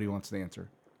 Nobody wants to answer.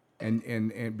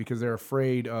 And because they're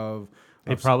afraid of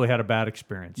they probably had a bad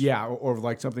experience. Yeah, or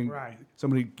like something,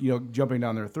 somebody jumping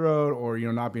down their throat, or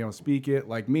not being able to speak it.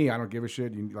 Like me, I don't give a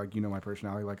shit. My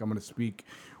personality. Like I'm going to speak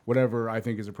whatever I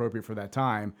think is appropriate for that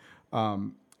time,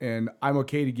 and I'm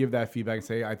okay to give that feedback and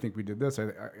say I think we did this.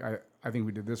 I think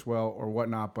we did this well or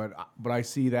whatnot. But I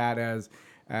see that as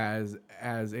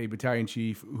a battalion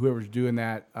chief, whoever's doing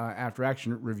that after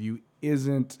action review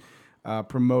isn't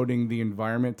promoting the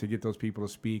environment to get those people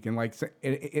to speak. And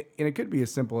it could be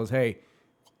as simple as, hey,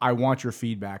 I want your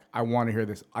feedback. I want to hear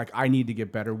this. I need to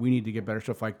get better. We need to get better.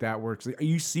 Stuff like that works.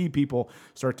 You see people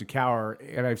start to cower,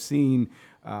 and I've seen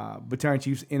battalion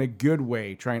chiefs in a good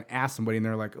way try and ask somebody, and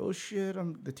they're like, "Oh shit,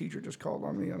 the teacher just called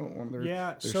on me. I don't want to."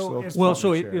 Yeah.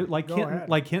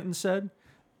 Like Hinton said,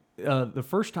 the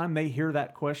first time they hear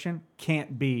that question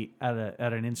can't be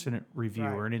at an incident review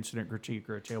or an incident critique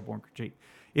or a tailborne critique.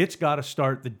 It's got to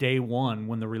start the day one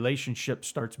when the relationship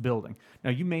starts building.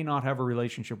 Now, you may not have a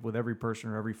relationship with every person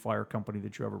or every fire company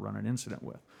that you ever run an incident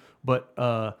with, but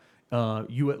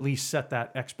you at least set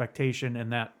that expectation,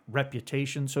 and that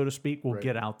reputation, so to speak, will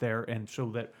get out there. And so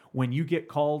that when you get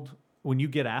called, when you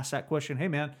get asked that question, hey,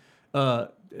 man,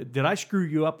 did I screw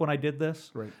you up when I did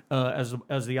this? Right.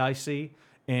 As the IC?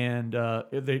 And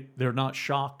they're not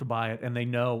shocked by it, and they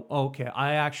know, okay,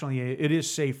 it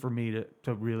is safe for me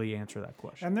to really answer that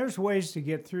question. And there's ways to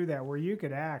get through that where you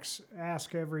could ask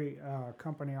every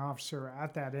company officer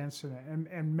at that incident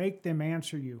and make them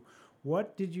answer you.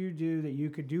 What did you do that you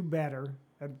could do better?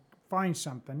 Find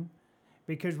something,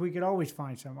 because we could always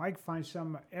find something. I find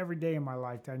something every day in my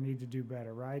life that I need to do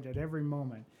better, right? At every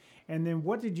moment. And then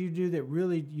what did you do that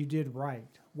really you did right?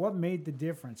 What made the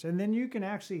difference? And then you can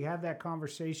actually have that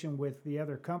conversation with the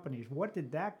other companies. What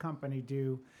did that company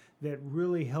do that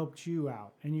really helped you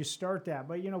out? And you start that.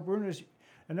 But,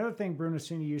 another thing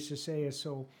Brunacini used to say is,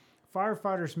 so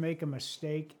firefighters make a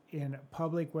mistake in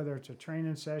public, whether it's a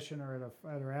training session or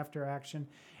at after action,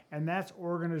 and that's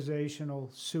organizational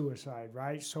suicide,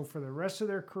 right? So for the rest of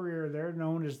their career, they're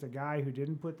known as the guy who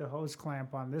didn't put the hose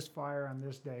clamp on this fire on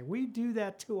this day. We do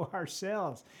that to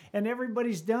ourselves, and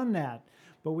everybody's done that.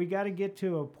 But we got to get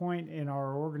to a point in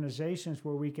our organizations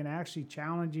where we can actually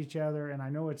challenge each other, and I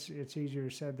know it's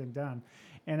easier said than done,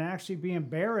 and actually be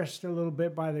embarrassed a little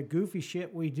bit by the goofy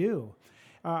shit we do.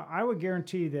 I would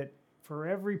guarantee that for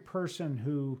every person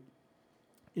who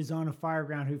is on a fire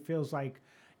ground who feels like,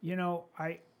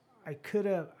 I could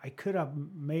have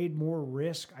made more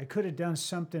risk. I could have done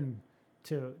something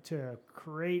to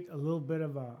create a little bit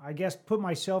of a, I guess, put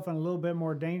myself in a little bit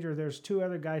more danger. There's two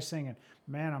other guys saying,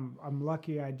 man, I'm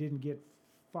lucky I didn't get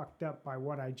fucked up by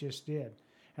what I just did.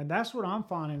 And that's what I'm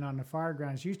finding on the fire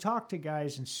grounds. You talk to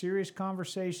guys in serious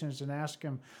conversations and ask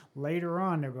them later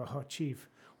on, they'll go, oh, Chief,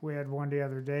 we had one the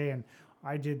other day and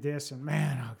I did this and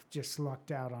man, I just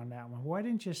lucked out on that one. Why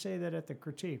didn't you say that at the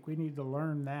critique? We need to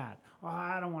learn that. Oh,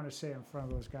 I don't want to say it in front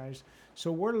of those guys.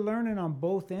 So we're learning on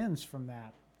both ends from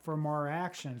that, from our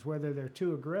actions, whether they're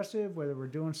too aggressive, whether we're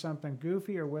doing something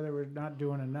goofy, or whether we're not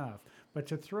doing enough. But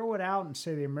to throw it out and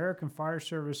say the American Fire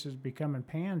Service is becoming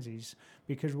pansies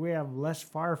because we have less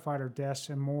firefighter deaths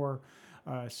and more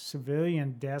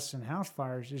civilian deaths and house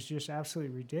fires is just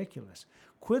absolutely ridiculous.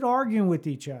 Quit arguing with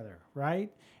each other,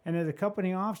 right? And as a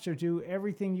company officer, do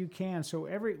everything you can. So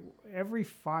every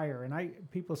fire,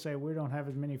 and people say we don't have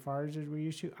as many fires as we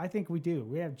used to. I think we do.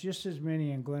 We have just as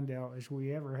many in Glendale as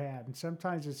we ever had. And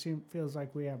sometimes feels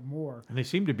like we have more. And they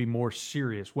seem to be more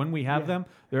serious. When we have them,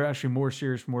 they're actually more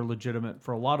serious, more legitimate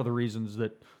for a lot of the reasons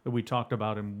that we talked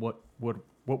about and what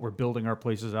we're building our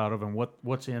places out of and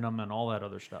what's in them and all that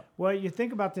other stuff. Well, you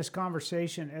think about this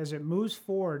conversation as it moves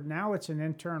forward. Now it's an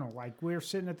internal. Like we're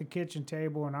sitting at the kitchen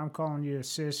table and I'm calling you a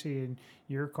sissy and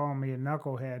you're calling me a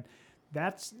knucklehead.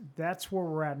 That's where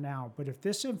we're at now. But if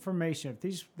this information,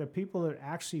 if the people that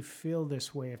actually feel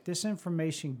this way, if this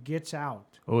information gets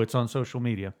out, it's on social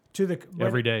media to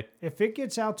every day. If it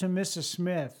gets out to Mrs.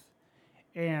 Smith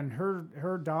and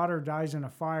her daughter dies in a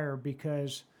fire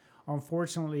because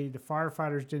unfortunately the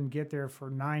firefighters didn't get there for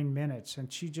 9 minutes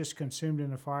and she just consumed in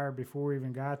the fire before we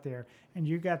even got there, and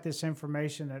you got this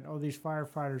information that these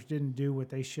firefighters didn't do what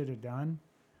they should have done,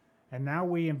 and now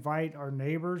we invite our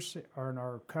neighbors or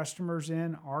our customers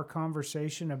in our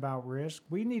conversation about risk,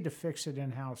 we need to fix it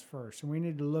in-house first, and we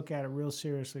need to look at it real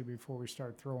seriously before we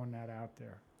start throwing that out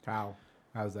there. How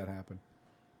does that happen?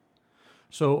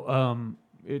 So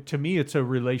to me, it's a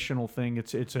relational thing.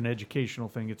 It's an educational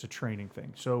thing. It's a training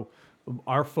thing. So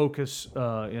our focus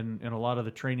in a lot of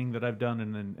the training that I've done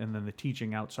and then the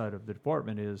teaching outside of the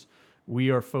department is we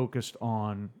are focused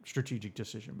on strategic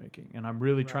decision making, and I'm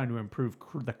really trying to improve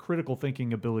the critical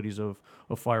thinking abilities of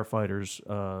firefighters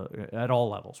at all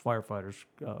levels, firefighters,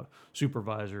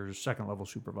 supervisors, second level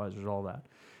supervisors, all that.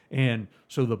 And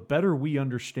so the better we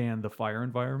understand the fire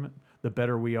environment, the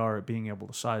better we are at being able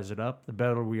to size it up, the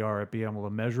better we are at being able to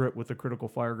measure it with the critical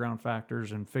fire ground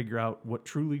factors and figure out what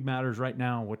truly matters right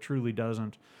now, what truly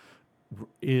doesn't.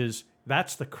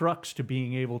 That's the crux to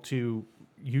being able to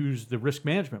use the risk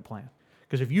management plan.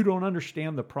 Because if you don't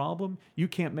understand the problem, you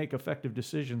can't make effective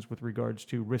decisions with regards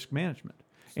to risk management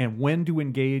and when to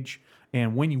engage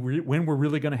and when we're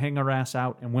really going to hang our ass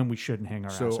out and when we shouldn't hang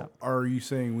our ass out. So are you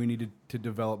saying we need to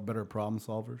develop better problem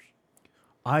solvers?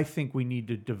 I think we need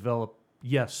to develop,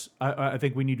 yes, I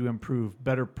think we need to improve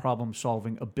better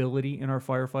problem-solving ability in our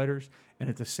firefighters, and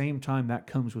at the same time, that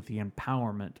comes with the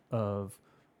empowerment of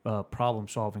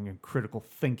problem-solving and critical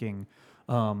thinking,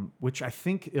 which I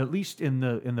think, at least in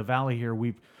the Valley here,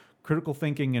 critical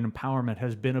thinking and empowerment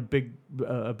has been a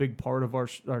big part of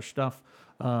our stuff.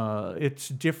 It's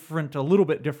different, a little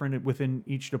bit different within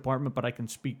each department, but I can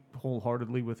speak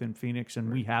wholeheartedly within Phoenix,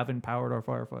 and we have empowered our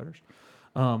firefighters.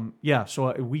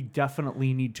 So we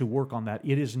definitely need to work on that.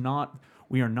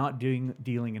 We are not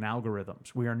dealing in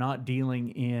algorithms. We are not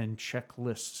dealing in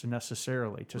checklists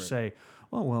necessarily to say,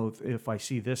 well, if I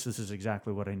see this is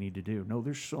exactly what I need to do. No,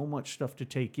 there's so much stuff to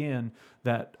take in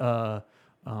that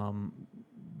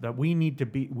that we need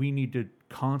to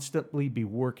constantly be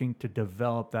working to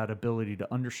develop that ability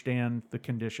to understand the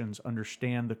conditions,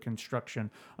 understand the construction,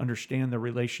 understand the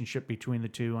relationship between the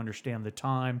two, understand the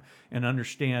time, and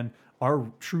understand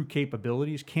our true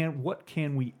capabilities. What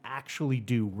can we actually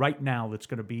do right now that's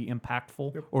going to be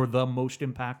impactful or the most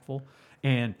impactful?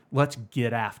 And let's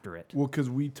get after it. Well, because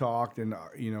we talked, and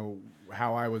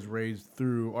how I was raised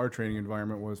through our training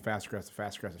environment was fast, aggressive,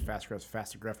 fast, aggressive, fast, aggressive,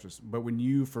 fast, aggressive. But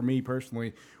for me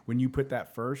personally, when you put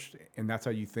that first, and that's how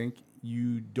you think,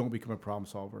 you don't become a problem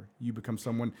solver. You become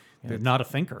someone that's not a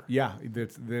thinker. Yeah,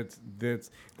 that's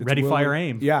ready, fire,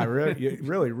 aim. Yeah,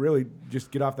 really,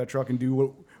 just get off that truck and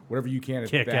do whatever you can.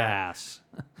 Kick ass.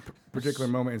 Particular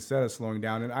moment instead of slowing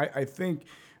down, and I think.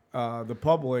 The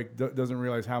public doesn't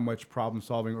realize how much problem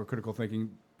solving or critical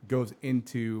thinking goes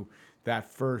into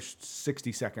that first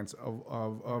 60 seconds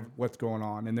of what's going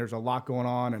on. And there's a lot going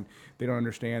on, and they don't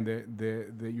understand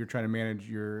that you're trying to manage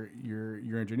your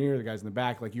engineer, the guys in the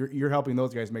back. Like you're helping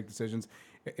those guys make decisions,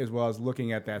 as well as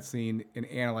looking at that scene and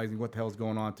analyzing what the hell is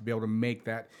going on to be able to make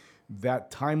that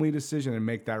that timely decision and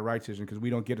make that right decision, because we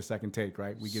don't get a second take,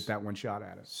 right? We get that one shot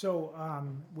at it. So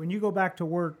when you go back to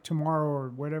work tomorrow or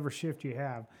whatever shift you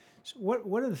have, so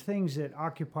what are the things that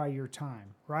occupy your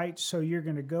time, right? So you're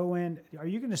going to go in. Are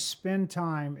you going to spend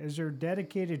time? Is there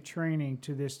dedicated training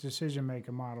to this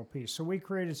decision-making model piece? So we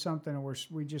created something, and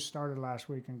we just started last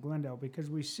week in Glendale because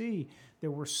we see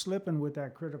that we're slipping with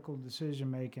that critical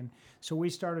decision-making. So we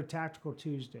started Tactical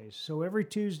Tuesdays. So every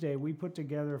Tuesday we put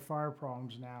together fire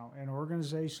problems now, and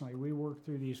organizationally we work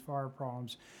through these fire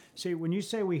problems. See, when you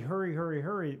say we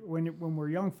hurry, when we're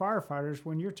young firefighters,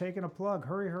 when you're taking a plug,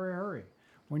 hurry.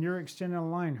 When you're extending a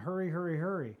line,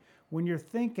 hurry. When you're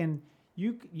thinking,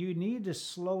 you need to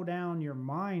slow down your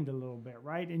mind a little bit,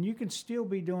 right? And you can still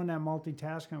be doing that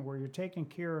multitasking where you're taking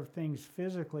care of things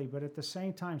physically, but at the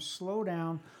same time, slow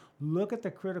down, look at the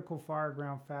critical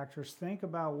fireground factors, think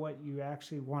about what you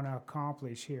actually want to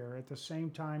accomplish here. At the same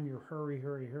time, you're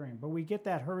hurrying. But we get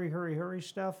that hurry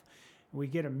stuff, we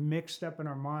get it mixed up in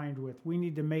our mind with we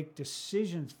need to make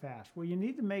decisions fast. Well, you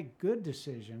need to make good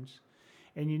decisions.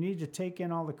 And you need to take in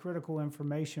all the critical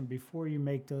information before you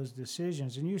make those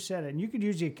decisions. And you said it, and you could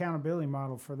use the accountability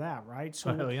model for that, right?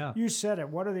 So yeah. You said it.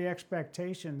 What are the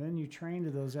expectations? Then you train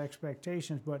to those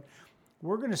expectations. But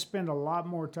we're going to spend a lot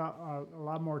more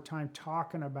time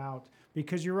talking about,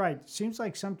 because you're right. It seems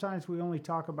like sometimes we only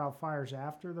talk about fires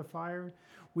after the fire.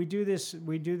 We do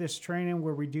this training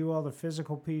where we do all the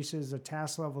physical pieces, the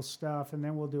task level stuff, and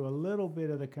then we'll do a little bit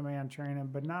of the command training,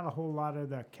 but not a whole lot of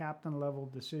the captain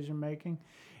level decision making.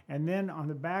 And then on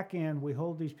the back end, we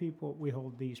hold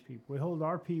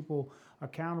our people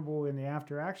accountable in the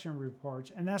after action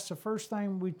reports. And that's the first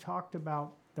time we talked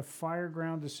about the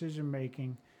fireground decision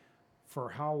making for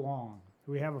how long.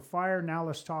 We have a fire, now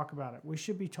let's talk about it. We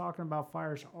should be talking about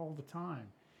fires all the time.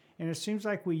 And it seems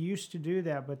like we used to do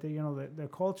that, but the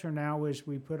culture now is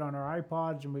we put on our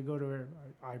iPods and we go to our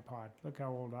iPod. Look how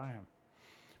old I am,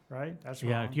 right? That's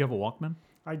Yeah. wrong. Do you have a Walkman?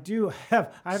 I do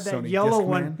have. I have that Sony yellow Discman.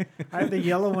 one. I have the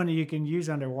yellow one that you can use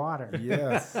underwater.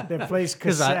 Yes. That plays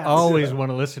Because cassettes. I always want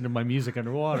to listen to my music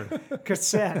underwater.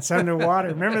 Cassettes underwater.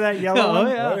 Remember that yellow one?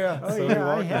 yeah. Oh, yeah. Oh So yeah,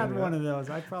 I Walkman, had yeah. one of those.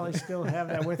 I probably still have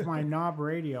that with my knob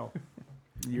radio.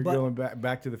 You're But- going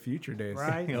back to the future days.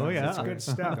 Right? Oh, yeah. It's good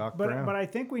stuff. Doc But Brown. I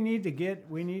think we need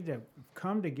to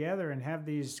come together and have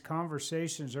these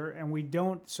conversations, and we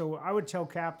don't. So I would tell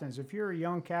captains, if you're a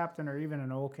young captain or even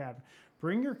an old captain,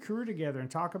 bring your crew together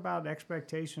and talk about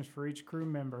expectations for each crew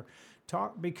member.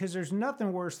 Because there's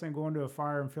nothing worse than going to a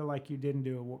fire and feel like you didn't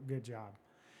do a good job.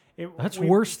 That's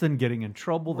worse than getting in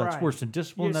trouble. That's Right. worse than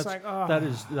discipline. It's That's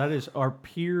like, that is our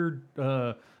peer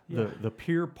the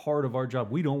peer part of our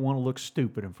job. We don't want to look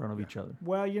stupid in front of each other.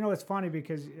 Well, it's funny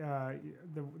because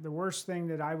the worst thing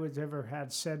that I was ever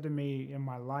had said to me in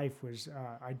my life was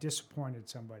I disappointed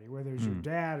somebody, whether it's your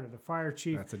dad or the fire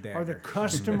chief That's a or the dagger.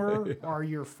 customer or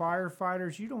your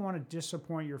firefighters. You don't want to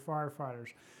disappoint your firefighters.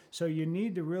 So you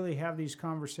need to really have these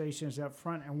conversations up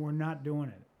front, and we're not doing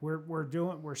it.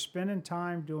 We're spending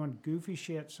time doing goofy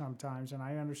shit sometimes, and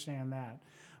I understand that.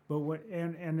 But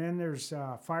and then there's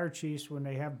fire chiefs, when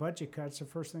they have budget cuts, the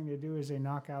first thing they do is they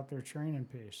knock out their training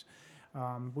piece.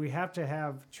 We have to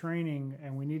have training,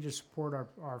 and we need to support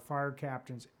our fire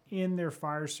captains in their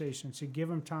fire stations to give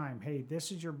them time. Hey,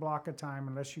 this is your block of time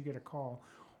unless you get a call.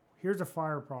 Here's a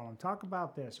fire problem. Talk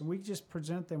about this. And we just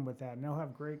present them with that, and they'll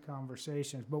have great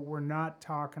conversations. But we're not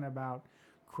talking about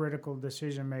critical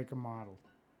decision-making model.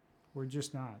 We're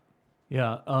just not.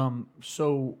 Yeah.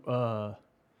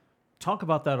 Talk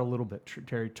about that a little bit,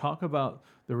 Terry. Talk about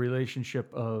the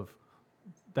relationship of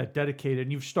that dedicated,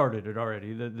 and you've started it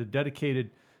already, the dedicated,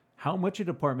 how much a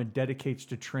department dedicates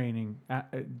to training,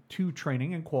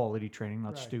 and quality training, not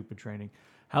Right. stupid training,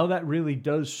 how that really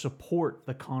does support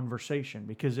the conversation.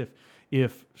 Because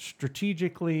if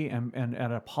strategically and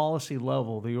at a policy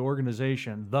level, the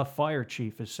organization, the fire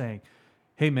chief is saying,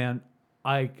 hey, man,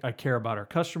 I care about our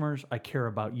customers, I care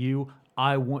about you,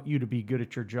 I want you to be good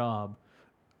at your job.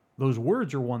 Those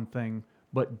words are one thing,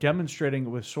 but demonstrating it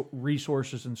with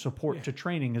resources and support to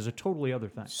training is a totally other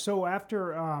thing. So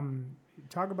after,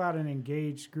 talk about an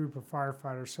engaged group of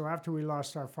firefighters. So after we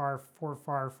lost our 4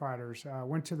 firefighters,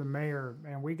 went to the mayor,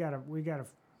 and we gotta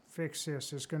fix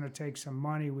this. It's going to take some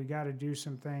money. We got to do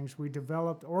some things. We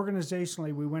developed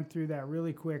organizationally. We went through that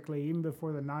really quickly, even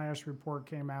before the NIOSH report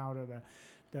came out, or the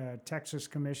Texas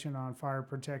Commission on Fire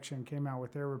Protection came out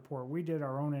with their report. We did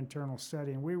our own internal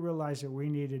study, and we realized that we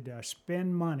needed to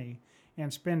spend money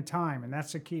and spend time, and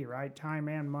that's the key, right? Time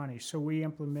and money. So we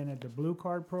implemented the Blue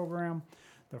Card program,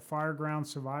 the Fire Ground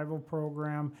Survival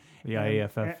Program, The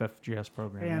IAFF FGS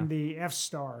program. and the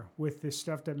F-STAR with the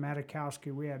stuff that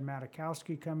Matakowski, we had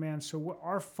Matakowski come in. So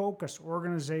our focus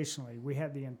organizationally, we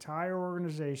had the entire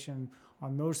organization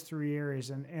on those 3 areas,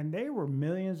 and they were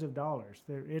millions of dollars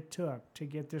that it took to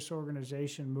get this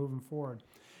organization moving forward.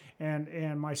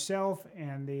 And myself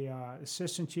and the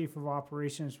assistant chief of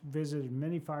operations visited as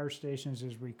many fire stations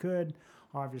as we could.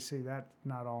 Obviously,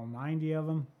 not all 90 of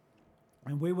them.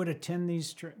 And we would attend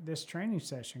this training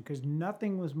session because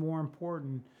nothing was more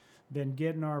important than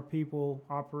getting our people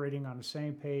operating on the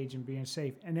same page and being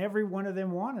safe. And every one of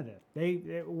them wanted it.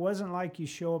 It wasn't like you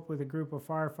show up with a group of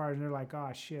firefighters and they're like,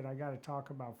 oh, shit, I got to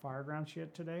talk about fireground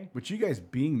shit today. But you guys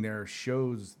being there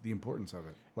shows the importance of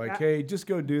it. Like, hey, just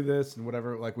go do this and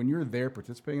whatever. Like, when you're there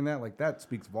participating in that, like, that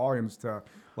speaks volumes to,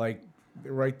 like,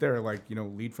 right there, like,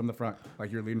 lead from the front.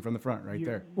 Like, you're leading from the front right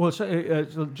there. Well,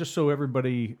 so just so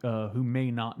everybody who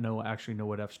may not know actually know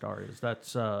what F-STAR is,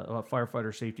 that's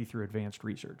firefighter safety through advanced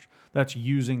research. That's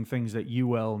using things that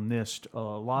UL, NIST, a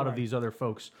lot of these other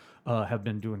folks have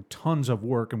been doing tons of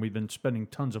work, and we've been spending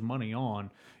tons of money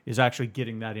on, is actually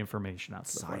getting that information out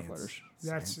to the firefighters.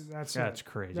 That's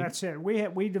crazy. That's it.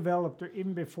 We developed,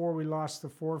 even before we lost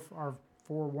our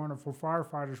 4 wonderful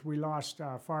firefighters, we lost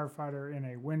a firefighter in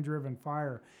a wind-driven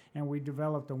fire, and we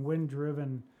developed a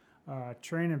wind-driven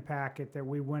training packet that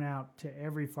we went out to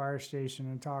every fire station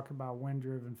and talk about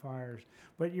wind-driven fires.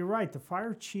 But you're right, the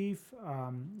fire chief,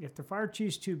 if the fire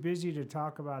chief's too busy to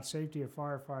talk about safety of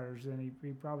firefighters, then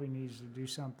he probably needs to do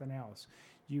something else.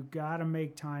 You got to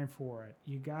make time for it.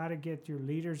 You got to get your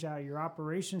leaders out, your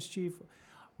operations chief.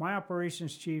 My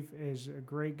operations chief is a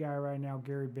great guy right now,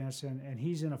 Gary Benson, and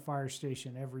he's in a fire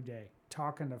station every day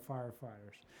talking to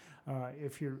firefighters.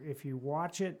 If you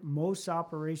watch it, most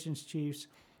operations chiefs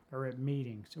are at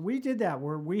meetings. We did that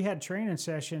where we had training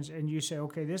sessions, and you say,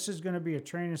 okay, this is going to be a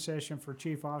training session for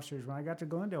chief officers. When I got to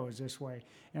Glendale, it was this way.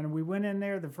 And we went in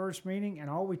there the first meeting, and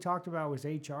all we talked about was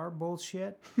HR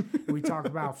bullshit. We talked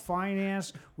about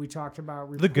finance. We talked about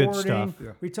reporting. The good stuff.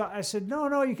 Yeah. I said,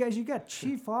 no, you guys, you got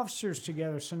chief officers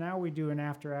together. So now we do an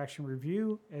after-action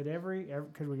review at every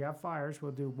because we got fires.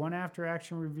 We'll do one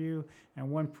after-action review and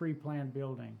one pre-planned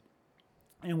building.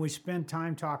 And we spend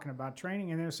time talking about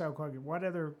training, and then it's like, what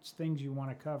other things you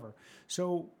want to cover.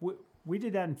 So we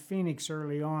did that in Phoenix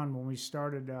early on when we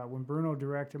started, when Bruno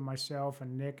directed myself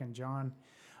and Nick and John.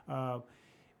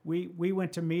 We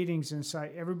went to meetings, and so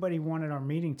everybody wanted our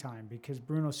meeting time because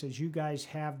Bruno says, you guys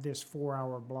have this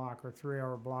 4-hour block or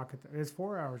 3-hour block. It's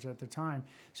 4 hours at the time.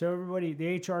 So everybody,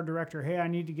 the HR director, hey, I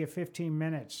need to get 15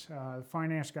 minutes. The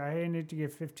finance guy, hey, I need to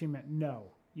get 15 minutes. No.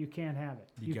 You can't have it.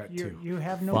 You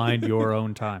have no. Find your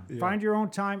own time. Find your own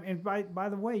time. And by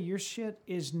the way, your shit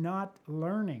is not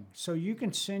learning. So you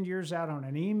can send yours out on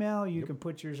an email. You can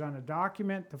put yours on a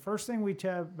document. The first thing we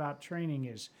tell about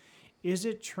training is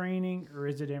it training or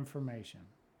is it information?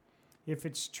 If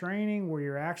it's training where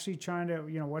you're actually trying to,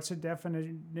 what's the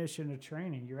definition of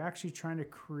training? You're actually trying to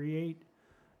create,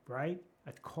 right?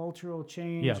 A cultural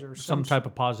change or some type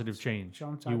of positive change.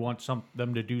 You want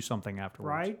them to do something afterwards.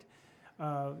 Right?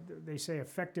 They say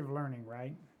effective learning,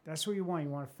 right? That's what you want.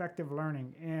 You want effective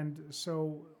learning. And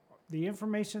so the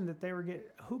information that they were getting,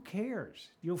 who cares?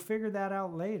 You'll figure that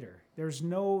out later. There's a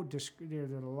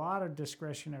lot of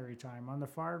discretionary time. On the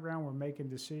fire ground, we're making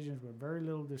decisions with very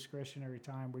little discretionary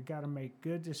time. We got to make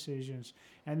good decisions.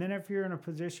 And then if you're in a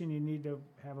position, you need to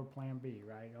have a plan B,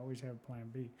 right? Always have a plan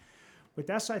B. But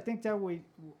I think that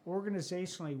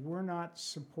organizationally, we're not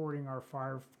supporting our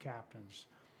fire captains.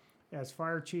 As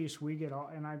fire chiefs, we get all,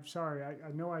 and I'm sorry, I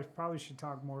know I probably should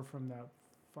talk more from the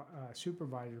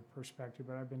supervisor perspective,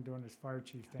 but I've been doing this fire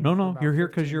chief thing. No, you're here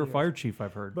because you're a fire chief,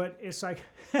 I've heard. But it's like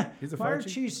fire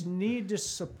chiefs need to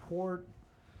support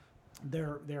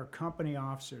their company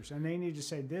officers, and they need to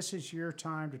say, this is your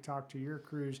time to talk to your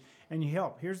crews, and you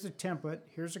help. Here's the template.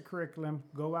 Here's a curriculum.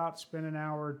 Go out, spend an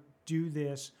hour, do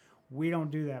this. We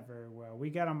don't do that very well. We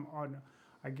got them on.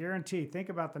 I guarantee, think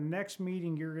about the next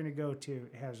meeting you're going to go to.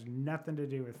 It has nothing to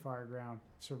do with fire ground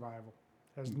survival.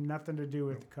 Has nothing to do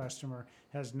with the customer.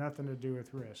 Has nothing to do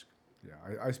with risk. Yeah,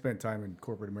 I spent time in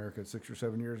corporate America, 6 or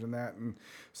 7 years in that. And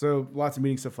so lots of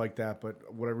meetings, stuff like that.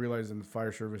 But what I realized in the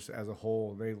fire service as a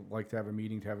whole, they like to have a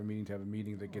meeting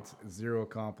that gets zero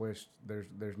accomplished.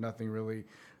 There's nothing really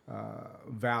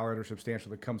valid or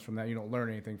substantial that comes from that. You don't learn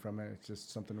anything from it. It's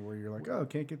just something where you're like, oh,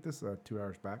 can't get this 2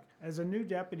 hours back. As a new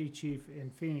deputy chief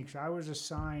in Phoenix, I was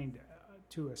assigned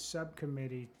to a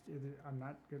subcommittee.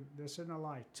 This isn't a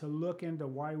lie, to look into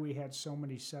why we had so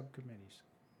many subcommittees.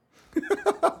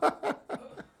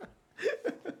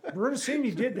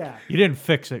 Bernasini did that. You didn't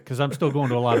fix it because I'm still going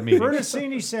to a lot of meetings.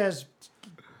 Bernasini says,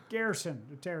 Garrison,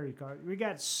 the Terry call it. We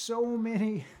got so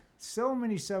many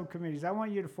subcommittees. I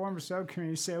want you to form a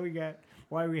subcommittee. Say we got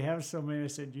why we have so many. I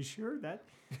said, you sure that?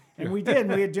 And we did.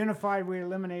 We identified. We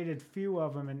eliminated a few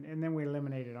of them, and then we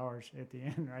eliminated ours at the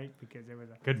end, right? Because it was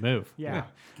a Good move. yeah.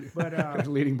 But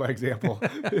Leading by example.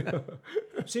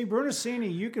 see,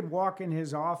 Brunacini, you could walk in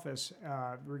his office,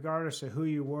 regardless of who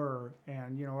you were,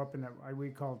 and up in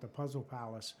we call it the Puzzle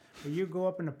Palace. But you go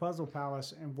up in the Puzzle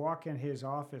Palace and walk in his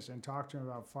office and talk to him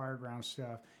about fireground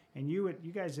stuff. And you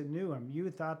guys that knew him, you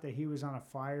thought that he was on a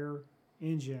fire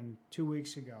engine 2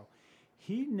 weeks ago.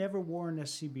 He never wore an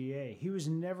SCBA. He was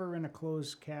never in a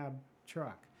closed cab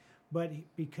truck. But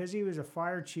because he was a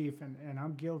fire chief, and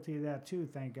I'm guilty of that too,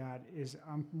 thank God, is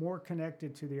I'm more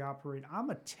connected to the operator.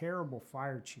 I'm a terrible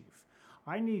fire chief.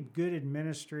 I need good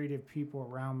administrative people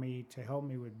around me to help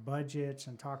me with budgets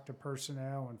and talk to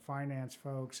personnel and finance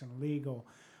folks and legal.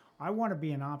 I want to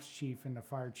be an ops chief in the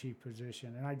fire chief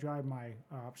position, and I drive my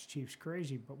ops chiefs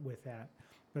crazy with that.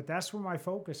 But that's where my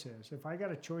focus is. If I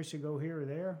got a choice to go here or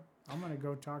there, I'm going to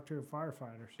go talk to the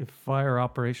firefighters. If fire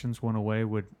operations went away,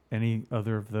 would any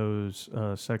other of those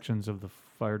sections of the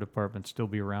fire department still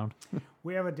be around?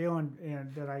 We have a deal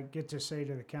and that I get to say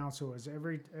to the council is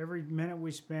every minute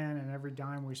we spend and every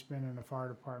dime we spend in the fire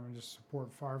department is to support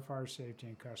firefighter safety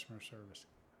and customer service.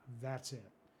 That's it.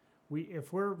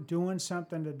 If we're doing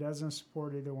something that doesn't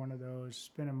support either one of those,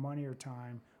 spending money or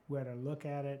time, we got to look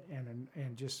at it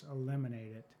and just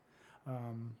eliminate it.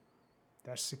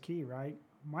 That's the key, right?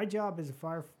 My job as a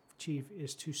fire chief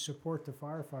is to support the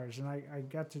firefighters, and I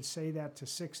got to say that to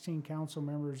 16 council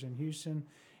members in Houston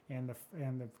and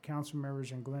the council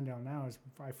members in Glendale now. As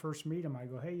I first meet them, I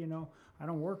go, hey, I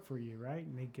don't work for you, right?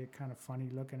 And they get kind of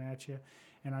funny looking at you,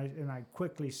 and I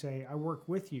quickly say, I work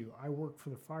with you. I work for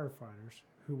the firefighters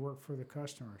who work for the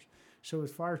customers. So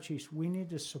as fire chiefs, we need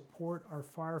to support our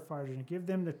firefighters and give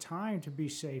them the time to be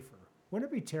safer.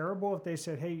 Wouldn't it be terrible if they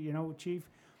said, hey, Chief,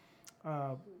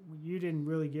 you didn't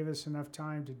really give us enough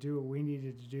time to do what we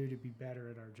needed to do to be better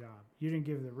at our job. You didn't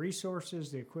give the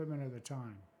resources, the equipment, or the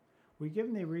time. We give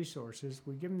them the resources,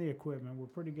 we give them the equipment, we're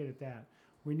pretty good at that.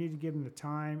 We need to give them the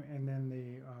time and then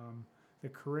the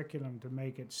curriculum to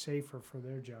make it safer for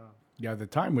their job. Yeah, the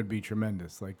time would be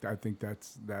tremendous. Like I think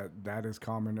that is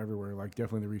common everywhere. Like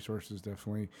definitely the resources,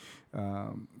 definitely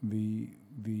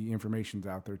the information's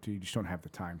out there too. You just don't have the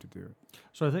time to do it.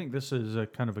 So I think this is a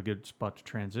kind of a good spot to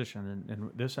transition, and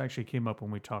this actually came up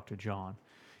when we talked to John.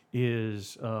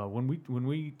 Is when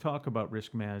we talk about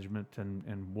risk management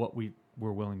and what we're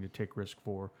willing to take risk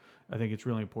for, I think it's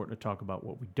really important to talk about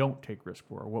what we don't take risk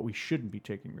for, or what we shouldn't be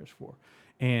taking risk for.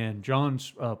 And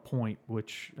John's point,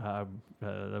 which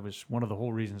that was one of the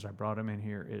whole reasons I brought him in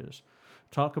here, is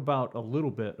talk about a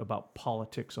little bit about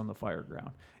politics on the fire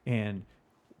ground and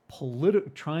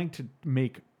trying to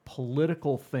make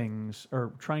political things,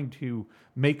 or trying to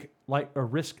make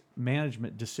risk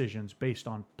management decisions based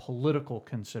on political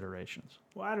considerations.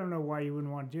 Well, I don't know why you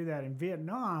wouldn't want to do that. In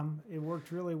Vietnam, it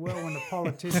worked really well when the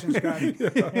politicians got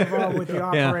involved with the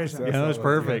operation. Yeah, that was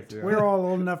perfect. We're all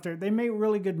old enough to. They made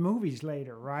really good movies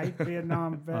later, right?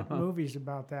 Vietnam movies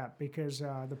about that because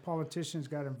the politicians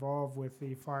got involved with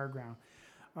the fireground.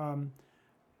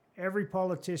 Every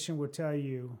politician will tell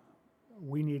you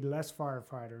we need less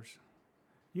firefighters.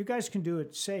 You guys can do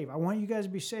it safe. I want you guys to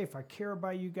be safe. I care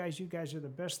about you guys. You guys are the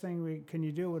best thing. Can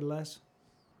you do it with less?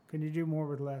 Can you do more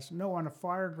with less? No, on a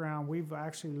fire ground, we've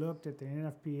actually looked at the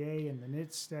NFPA and the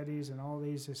NITS studies and all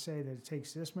these to say that it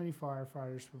takes this many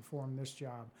firefighters to perform this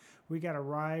job. We got to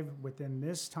arrive within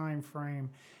this time frame,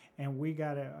 and we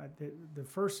got to, the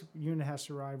first unit has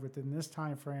to arrive within this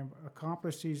time frame,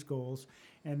 accomplish these goals,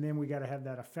 and then we got to have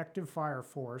that effective fire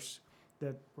force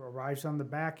that arrives on the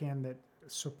back end that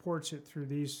supports it through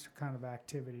these kind of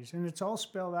activities. And it's all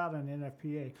spelled out in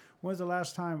NFPA. When was the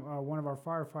last time one of our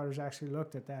firefighters actually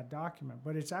looked at that document?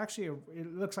 But it's actually,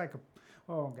 it looks like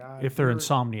oh God. If they're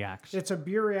insomniacs. It's a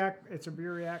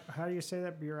bureaucratic, how do you say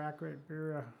that?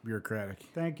 Bureaucratic.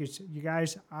 Thank you. You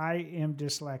guys, I am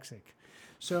dyslexic.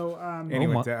 So, And he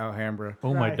went to Alhambra.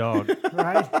 Oh, my Right. dog.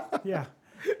 right? Yeah.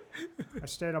 I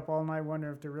stayed up all night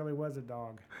wondering if there really was a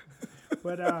dog.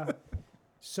 But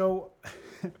so,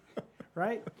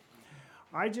 right?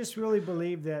 I just really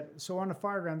believe that. So on the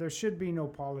fireground, there should be no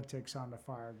politics on the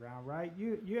fireground, right?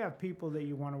 You have people that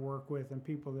you want to work with and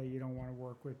people that you don't want to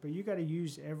work with, but you got to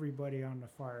use everybody on the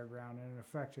fireground in an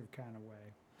effective kind of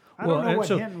way. I don't know what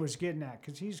Hinton was getting at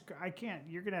because you're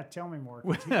going to have to tell me more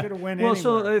because he could have went anywhere.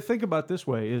 So think about it this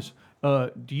way is,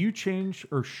 do you change,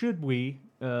 or should we,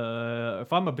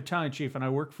 if I'm a battalion chief and I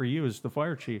work for you as the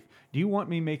fire chief, do you want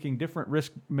me making different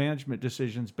risk management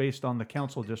decisions based on the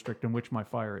council district in which my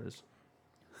fire is?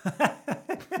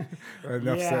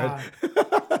 Enough Yeah.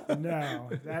 said. No,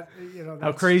 that How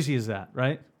that's, crazy is that,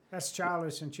 right? that's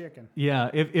childish and chicken. Yeah,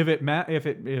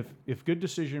 if good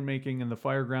decision making in the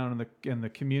fire ground and the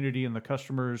community and the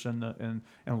customers and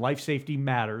life safety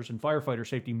matters and firefighter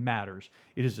safety matters,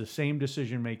 it is the same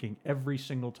decision making every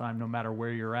single time, no matter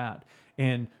where you're at.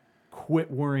 And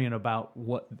quit worrying about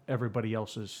what everybody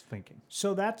else is thinking.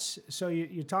 So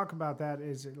you talk about that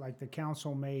is like the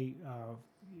council may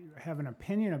have an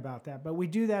opinion about that, but we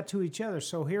do that to each other.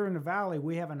 So here in the Valley,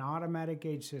 we have an automatic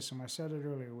gauge system. I said it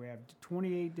earlier. We have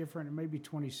 28 different, maybe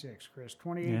 26, Chris,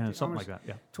 28, Yeah, something like that.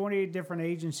 Yeah. 28 different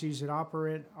agencies that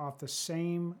operate off the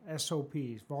same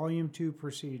SOPs, Volume 2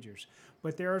 procedures.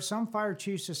 But there are some fire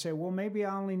chiefs that say, well, maybe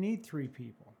I only need 3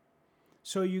 people.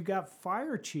 So you got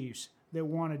fire chiefs that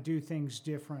want to do things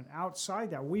different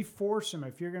outside that. We force them.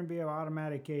 If you're going to be an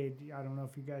automatic aid, I don't know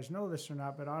if you guys know this or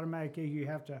not, but automatic aid, you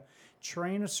have to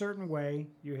train a certain way.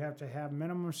 You have to have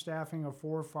minimum staffing of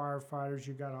 4 firefighters.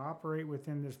 You got to operate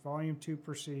within this Volume 2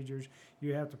 procedures.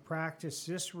 You have to practice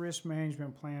this risk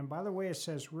management plan. By the way, it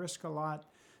says risk a lot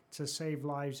to save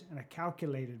lives in a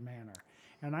calculated manner.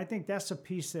 And I think that's a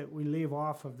piece that we leave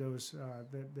off of those,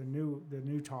 the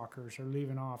new talkers are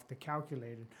leaving off, the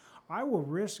calculated. I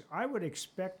would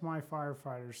expect my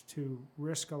firefighters to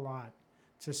risk a lot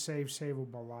to save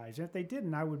savable lives. If they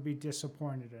didn't, I would be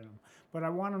disappointed in them. But I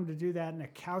want them to do that in a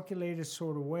calculated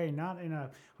sort of way, not in a,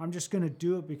 I'm just going to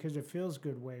do it because it feels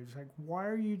good way. It's like, why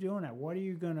are you doing that? What are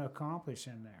you going to accomplish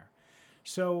in there?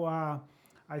 So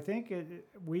I think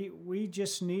we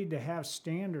just need to have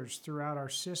standards throughout our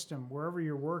system, wherever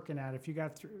you're working at. If you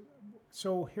got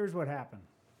so here's what happened.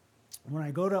 When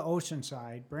I go to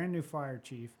Oceanside, brand new fire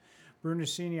chief,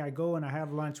 Brunacini, I go and I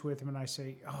have lunch with him and I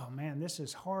say, oh man, this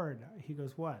is hard. He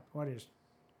goes, what? What is,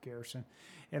 Garrison?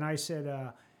 And I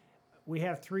said, we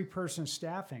have 3-person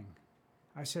staffing.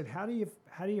 I said, how do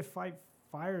you fight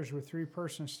fires with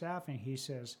 3-person staffing? He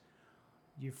says,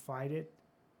 you fight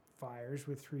fires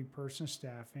with 3-person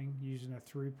staffing using a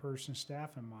 3-person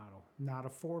staffing model, not a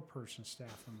 4-person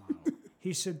staffing model.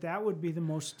 He said that would be the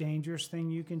most dangerous thing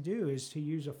you can do is to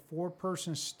use a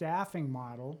 4-person staffing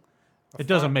model. It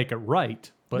doesn't make it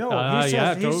right, but No, he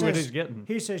yeah, says- totally what he's getting.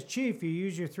 He says, Chief, you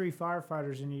use your 3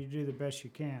 firefighters and you do the best you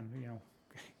can,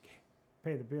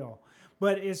 pay the bill.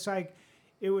 But it's like,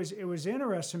 it was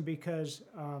interesting because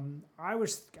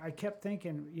I kept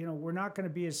thinking, we're not going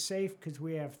to be as safe because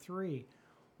we have 3.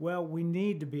 Well, we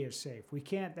need to be as safe. We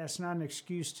can't, that's not an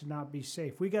excuse to not be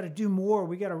safe. We got to do more.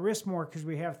 We got to risk more because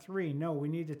we have 3. No, we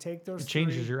need to take those It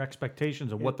changes 3. your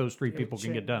expectations of what those 3 people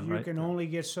can get done, You right? can only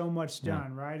get so much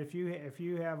done, right? If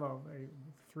you have a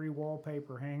 3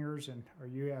 wallpaper hangers or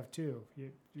you have 2,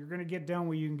 you're going to get done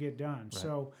what you can get done. Right.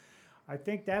 So I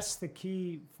think that's the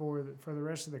key for the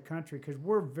rest of the country because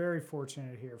we're very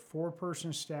fortunate here.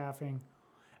 4-person staffing,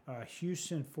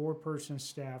 Houston 4-person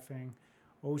staffing,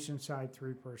 Oceanside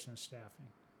 3-person staffing.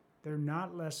 They're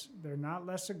not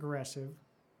less aggressive.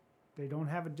 They don't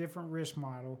have a different risk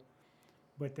model,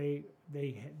 but they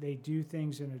do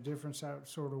things in a different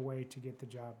sort of way to get the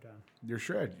job done. Your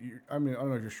strategy, I don't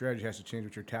know if your strategy has to change,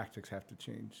 but your tactics have to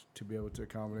change to be able to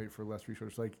accommodate for less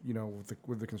resources. Like,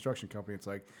 with the construction company, it's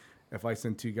like if I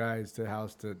send 2 guys to the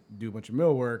house to do a bunch of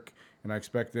mill work and I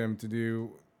expect them to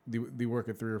do the work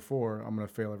at 3 or 4, I'm going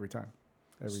to fail every time.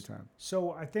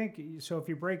 So I think, if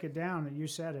you break it down, you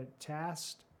said it,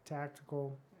 task,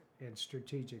 tactical, and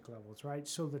strategic levels, right?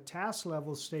 So the task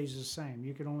level stays the same.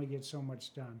 You can only get so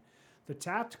much done. The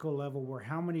tactical level, where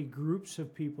how many groups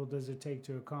of people does it take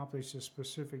to accomplish a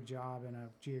specific job in a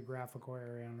geographical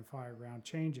area on a fire ground,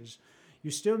 changes. You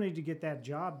still need to get that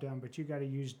job done, but you got to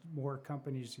use more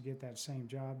companies to get that same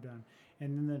job done.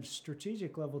 And then the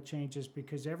strategic level changes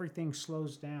because everything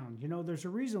slows down. There's a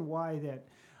reason why that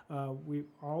we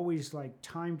always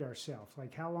timed ourselves.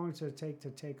 Like, how long does it take to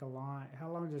take a line? How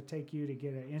long does it take you to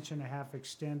get an 1.5 inches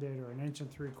extended or 1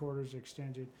 3/4 inches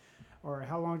extended? Or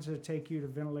how long does it take you to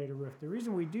ventilate a roof? The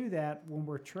reason we do that when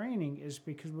we're training is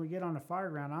because when we get on a fire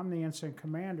ground, I'm the incident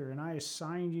commander and I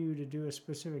assign you to do a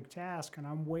specific task and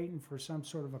I'm waiting for some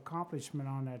sort of accomplishment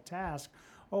on that task.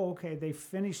 Oh, okay, they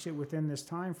finished it within this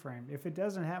time frame. If it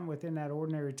doesn't happen within that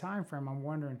ordinary time frame, I'm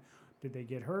wondering, did they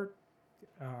get hurt?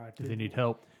 Do they need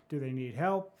help? Do they need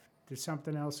help? Did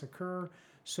something else occur?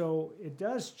 So it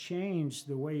does change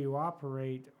the way you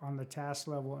operate on the task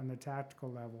level and the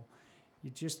tactical level. You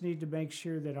just need to make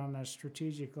sure that on that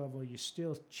strategic level, you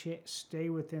still stay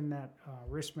within that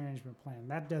risk management plan.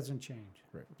 That doesn't change.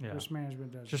 Right. Yeah. Risk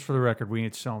management doesn't. Just for the record, we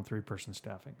ain't selling 3-person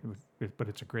staffing, but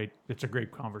it's a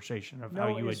great conversation of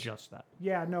how you adjust that.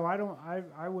 Yeah, no, I don't.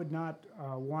 I would not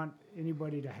want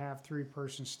anybody to have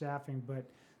 3-person staffing, but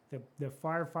The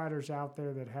firefighters out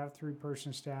there that have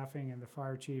 3-person staffing and the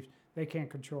fire chiefs, they can't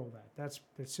control that. That's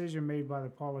the decision made by the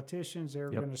politicians.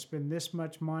 They're Yep. going to spend this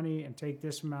much money and take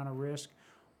this amount of risk.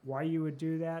 Why you would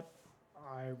do that,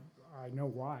 I know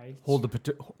why.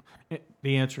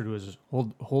 The answer to it is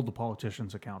hold the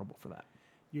politicians accountable for that.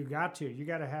 You got to. You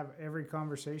got to have every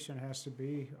conversation has to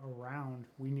be around.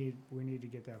 We need to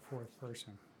get that 4th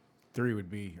person. 3 would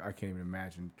be. I can't even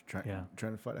imagine trying Yeah.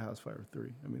 to fight a house fire with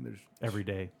 3. I mean, there's Every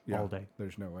day, all day.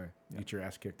 There's no way. Yeah. Get your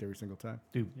ass kicked every single time.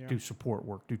 Do support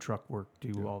work, do truck work, do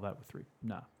Yeah. all that with 3.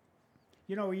 Nah.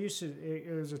 You know, we used to.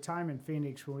 It was a time in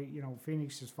Phoenix when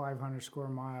Phoenix is 500 square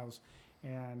miles,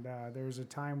 and there was a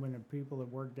time when the people that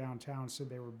worked downtown said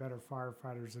they were better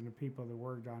firefighters than the people that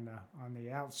worked on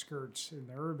the outskirts in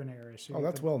the urban area. So Oh,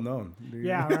 that's well known.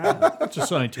 yeah, right. That's a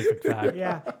scientific fact.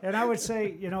 Yeah, and I would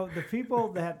say, the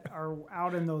people that are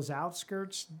out in those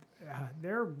outskirts,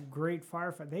 they're great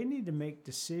firefighters. They need to make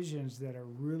decisions that are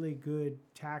really good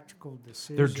tactical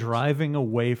decisions. They're driving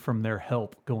away from their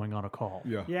help going on a call.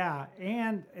 Yeah. Yeah,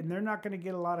 and they're not going to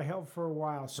get a lot of help for a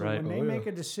while. So Right. when they Oh, yeah. make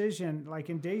a decision,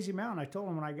 like in Daisy Mountain, I told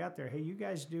them when I got there, hey, you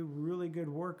guys do really good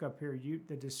work up here.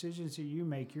 The decisions that you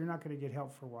make, you're not going to get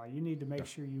help for a while. You need to make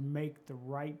sure you make the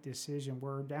right decision.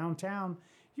 Where downtown,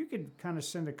 you could kind of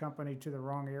send a company to the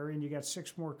wrong area, and you got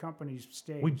 6 more companies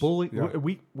staged. We bully. Yeah.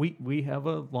 We have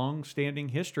a long-standing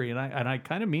history, and I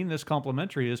kind of mean this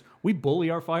complimentary. Is we bully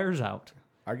our fires out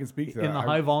I can speak to in that. the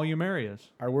high-volume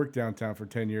areas. I worked downtown for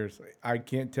 10 years. I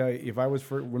can't tell you if I was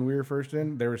when we were first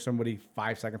in, there was somebody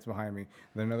 5 seconds behind me, and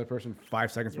then another person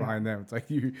 5 seconds behind them. It's like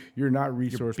you're not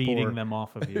resource Beating poor. them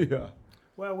off of you. Yeah.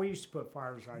 Well, we used to put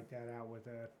fires like that out with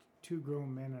 2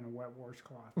 grown men and a wet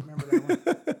washcloth. Remember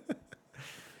that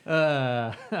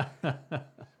one?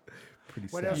 Pretty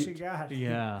What sad. else you got?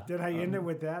 Yeah. Did I end it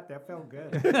with that? That felt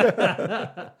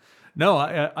good. No,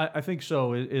 I think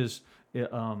so.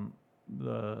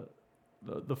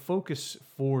 The focus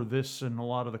for this and a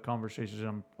lot of the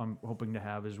conversations I'm hoping to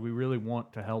have is we really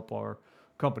want to help our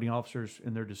company officers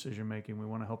in their decision making. We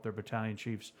want to help their battalion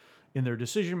chiefs in their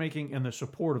decision making and the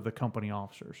support of the company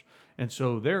officers. And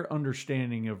so their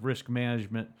understanding of risk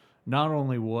management, not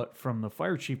only what from the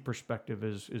fire chief perspective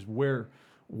is where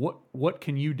what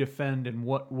can you defend and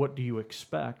what do you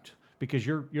expect, because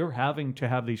you're having to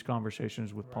have these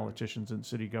conversations with politicians and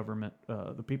city government,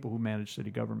 the people who manage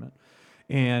city government,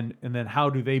 and then how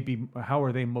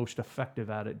are they most effective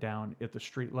at it down at the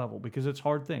street level, because it's a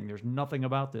hard thing. There's nothing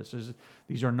about this.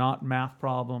 These are not math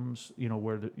problems,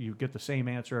 where you get the same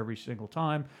answer every single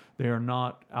time. They are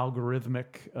not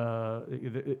algorithmic.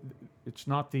 It's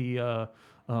not the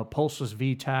Pulse's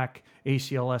VTAC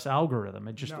ACLS algorithm.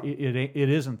 It just it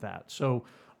isn't that. So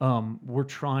we're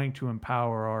trying to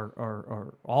empower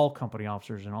our all company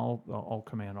officers and all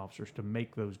command officers to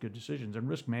make those good decisions. And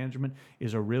risk management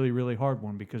is a really, really hard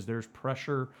one, because there's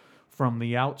pressure from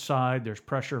the outside, there's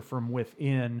pressure from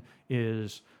within.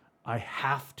 I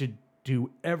have to do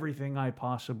everything I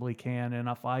possibly can, and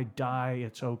if I die,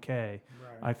 it's okay.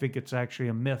 Right. I think it's actually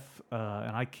a myth,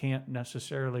 and I can't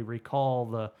necessarily recall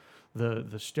the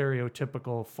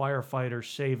stereotypical firefighter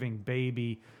saving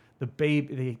baby. The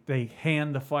baby, they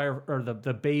hand the fire or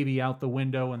the baby out the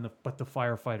window, but the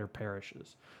firefighter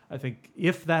perishes. I think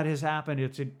if that has happened,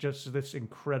 it's just this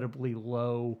incredibly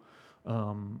low,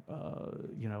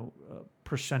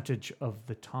 percentage of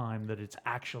the time that it's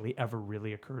actually ever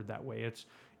really occurred that way.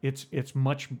 It's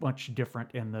much different,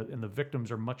 and the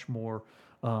victims are much more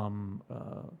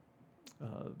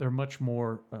they're much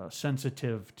more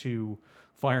sensitive to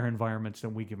fire environments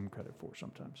than we give them credit for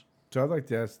sometimes. So I'd like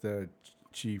to ask the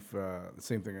chief the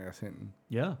same thing I asked Hinton.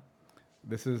 Yeah.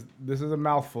 This is a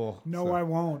mouthful. No, so- I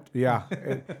won't. Yeah,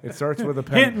 it starts with a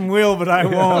pen. Hinton will, but I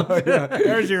won't.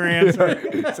 There's your answer.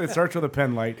 It starts with a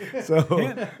pen light. So,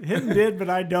 Hinton did, but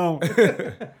I don't.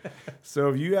 so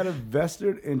if you had a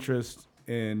vested interest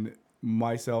in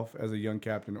myself as a young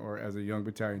captain or as a young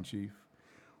battalion chief,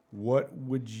 what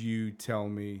would you tell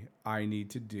me I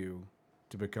need to do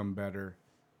to become better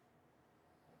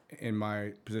in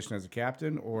my position as a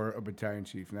captain or a battalion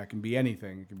chief? And that can be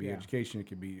anything. It can be education. It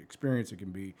can be experience. It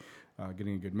can be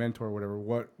getting a good mentor, whatever.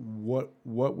 What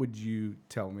would you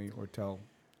tell me or tell?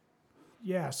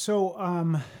 Yeah. So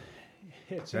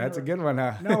That's a good one,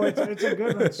 huh? No, it's a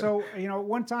good one. So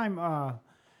one time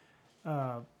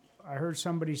I heard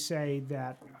somebody say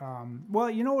that. Well,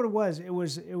 you know what it was? It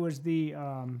was the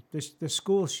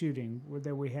school shooting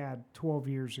that we had 12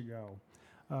 years ago.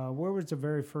 Where was the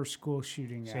very first school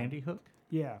shooting at? Sandy Hook?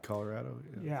 Yeah. Colorado.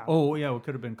 Yeah. Oh, yeah, it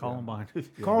could have been Columbine.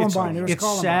 Columbine. It was It's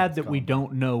Columbine. sad that we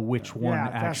don't know which one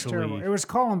Yeah, that's terrible. actually. It was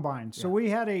Columbine. So we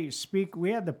had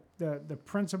the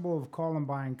principal of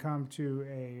Columbine come to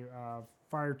a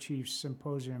fire chief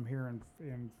symposium here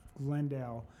in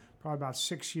Glendale probably about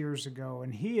 6 years ago,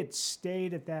 and he had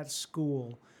stayed at that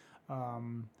school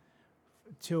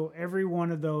till every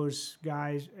one of those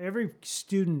guys, every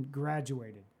student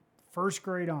graduated, first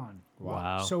grade on.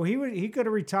 Wow. So he could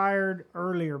have retired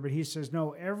earlier, but he says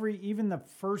no. Even the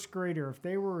first grader, if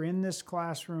they were in this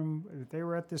classroom, if they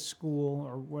were at this school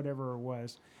or whatever it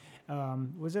was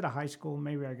it a high school?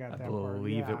 Maybe I got that part. I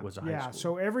believe it was a high school.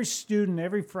 So every student,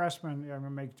 every freshman, I'm gonna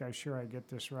make sure I get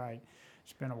this right.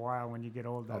 It's been a while when you get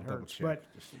old, that hurts. But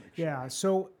yeah,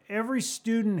 so every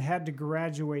student had to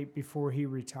graduate before he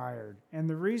retired. And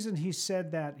the reason he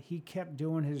said that he kept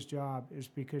doing his job is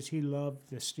because he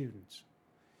loved the students.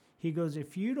 He goes,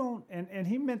 if you don't, and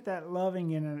he meant that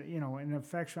loving in an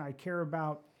affection, I care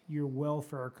about your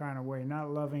welfare kind of way,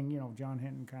 not loving, John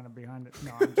Hinton kind of behind it.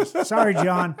 No, I'm just, sorry,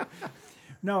 John.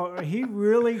 No,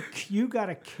 you got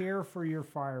to care for your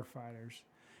firefighters.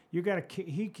 You got to.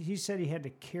 He said he had to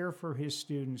care for his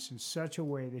students in such a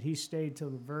way that he stayed till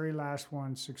the very last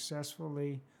one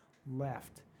successfully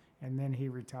left, and then he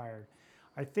retired.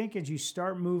 I think as you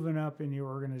start moving up in the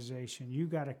organization, you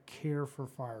got to care for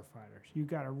firefighters. You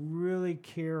got to really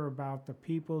care about the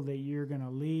people that you're going to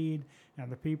lead and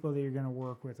the people that you're going to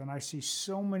work with. And I see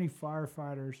so many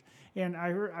firefighters, and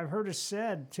I've heard it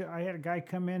said. I had a guy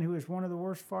come in who was one of the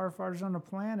worst firefighters on the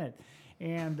planet.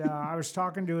 And I was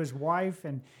talking to his wife,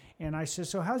 and I said,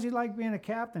 so how's he like being a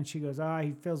captain? She goes,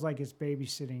 he feels like it's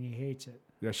babysitting. He hates it.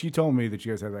 Yeah, she told me that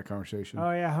you guys had that conversation.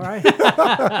 Oh, yeah, right?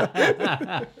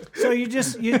 So you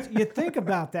think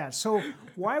about that. So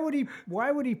why would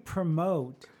he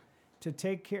promote to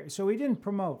take care? So he didn't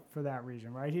promote for that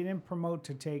reason, right? He didn't promote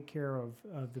to take care of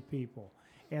the people.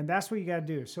 And that's what you got to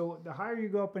do. So the higher you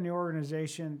go up in the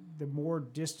organization, the more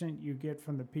distant you get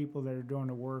from the people that are doing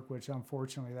the work, which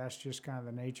unfortunately that's just kind of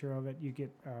the nature of it. You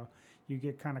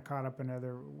get kind of caught up in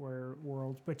other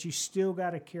worlds, but you still got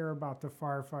to care about the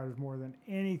firefighters more than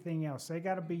anything else. They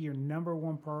got to be your number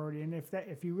one priority. And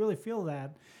if you really feel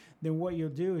that, then what you'll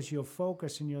do is you'll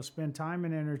focus and you'll spend time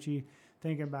and energy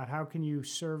thinking about how can you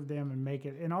serve them and make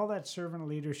it. And all that servant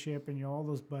leadership and all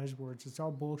those buzzwords, it's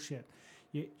all bullshit.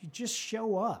 You just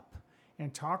show up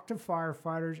and talk to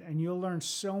firefighters, and you'll learn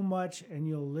so much, and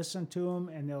you'll listen to them,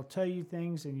 and they'll tell you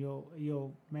things, and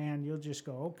you'll just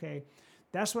go, okay.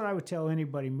 That's what I would tell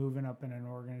anybody moving up in an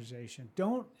organization.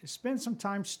 Don't spend some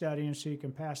time studying so you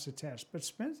can pass the test, but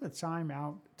spend the time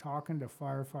out talking to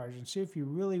firefighters and see if you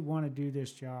really want to do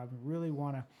this job and really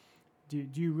want to.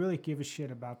 Do you really give a shit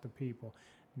about the people?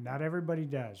 Not everybody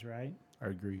does, right? I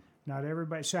agree. Not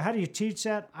everybody. So how do you teach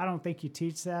that? I don't think you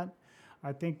teach that.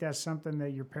 I think that's something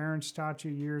that your parents taught you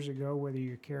years ago, whether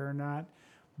you care or not.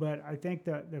 But I think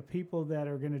the people that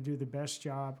are going to do the best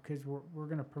job, because we're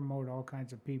going to promote all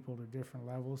kinds of people to different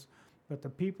levels, but the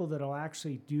people that will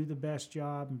actually do the best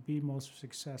job and be most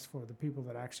successful are the people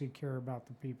that actually care about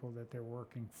the people that they're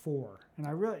working for. And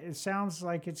it sounds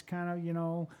like it's kind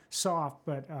of, soft,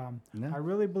 but I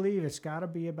really believe it's got to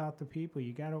be about the people.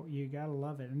 You got to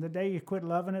love it. And the day you quit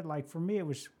loving it, like for me, it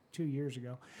was 2 years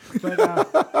ago, but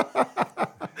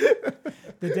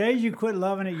the day you quit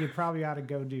loving it, you probably ought to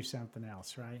go do something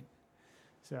else, right?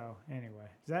 So anyway,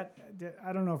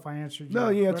 I don't know if I answered you. No,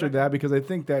 you answered that, because I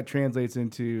think that translates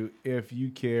into if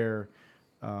you care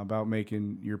about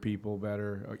making your people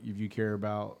better, or if you care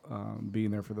about being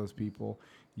there for those people,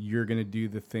 you're going to do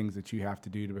the things that you have to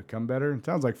do to become better. It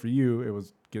sounds like for you, it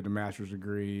was getting a master's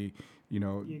degree. You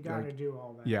got to do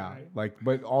all that. Yeah, right?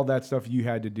 but all that stuff you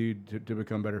had to do to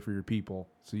become better for your people,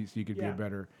 so you could be a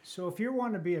better. So if you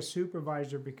want to be a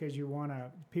supervisor because you want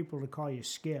people to call you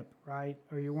Skip, right,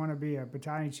 or you want to be a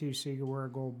battalion chief so you can wear a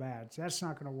gold badge, that's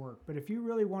not going to work. But if you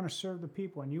really want to serve the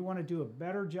people and you want to do a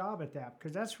better job at that,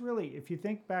 because that's really, if you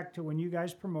think back to when you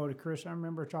guys promoted, Chris, I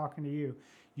remember talking to you,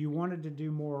 you wanted to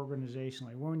do more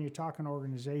organizationally. When you're talking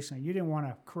organizationally, you didn't want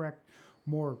to correct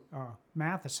more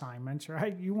math assignments,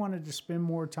 right? You wanted to spend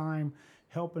more time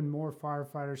helping more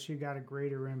firefighters so you got a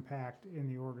greater impact in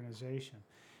the organization.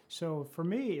 So for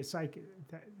me, it's like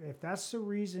if that's the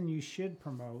reason you should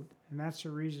promote, and that's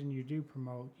the reason you do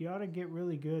promote, you ought to get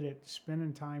really good at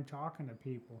spending time talking to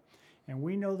people. And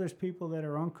we know there's people that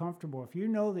are uncomfortable. If you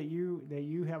know that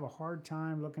you have a hard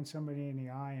time looking somebody in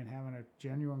the eye and having a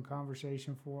genuine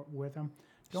conversation with them,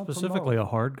 don't Specifically promote. A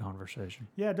hard conversation.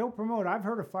 Yeah, don't promote. I've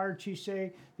heard a fire chief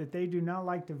say that they do not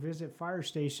like to visit fire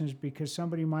stations because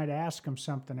somebody might ask them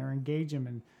something or engage them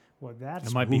in Well, that's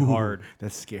It might be hard.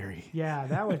 That's scary.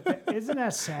 Yeah, isn't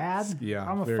that sad? Yeah,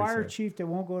 I'm a very fire sad. chief that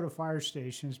won't go to fire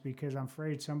stations because I'm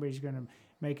afraid somebody's going to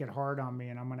make it hard on me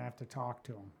and I'm going to have to talk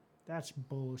to them. That's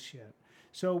bullshit.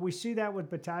 So we see that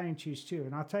with battalion chiefs too.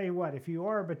 And I'll tell you what, if you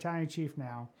are a battalion chief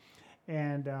now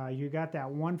and you got that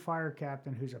one fire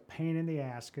captain who's a pain in the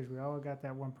ass, because we all got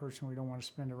that one person we don't want to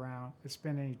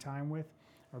spend any time with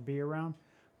or be around,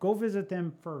 go visit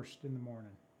them first in the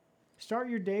morning. Start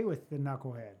your day with the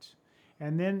knuckleheads,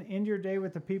 and then end your day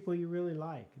with the people you really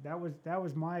like. That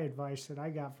was my advice that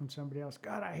I got from somebody else.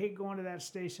 God, I hate going to that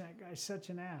station. That guy's such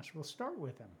an ass. Well, start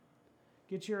with him.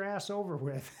 Get your ass over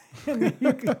with, and then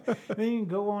you can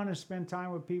go on and spend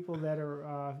time with people that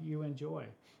are you enjoy.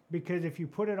 Because if you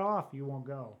put it off, you won't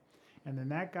go. And then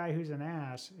that guy who's an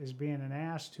ass is being an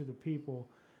ass to the people,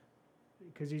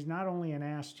 because he's not only an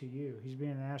ass to you, he's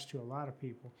being an ass to a lot of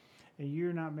people. And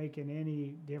you're not making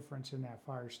any difference in that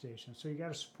fire station. So you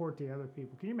got to support the other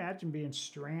people. Can you imagine being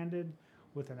stranded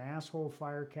with an asshole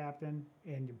fire captain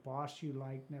and the boss you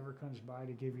like never comes by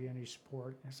to give you any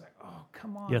support? And it's like, oh,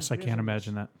 come on. Yes, I can't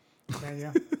imagine that. Can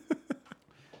you?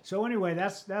 So anyway,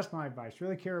 that's my advice.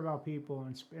 Really care about people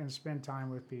and spend time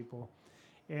with people.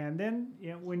 And then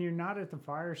when you're not at the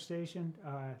fire station,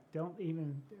 don't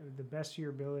even, the best of your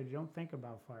ability, don't think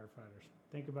about firefighters.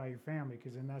 Think about your family,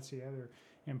 because then that's the other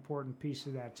important piece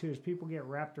of that too, is people get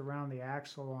wrapped around the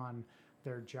axle on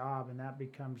their job, and that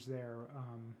becomes their,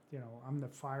 I'm the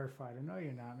firefighter. No,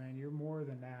 you're not, man. You're more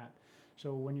than that.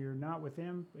 So when you're not with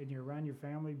them and you're around your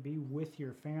family, be with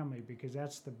your family, because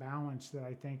that's the balance that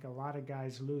I think a lot of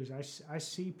guys lose. I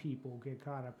see people get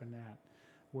caught up in that,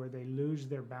 where they lose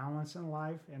their balance in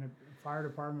life, and a fire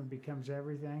department becomes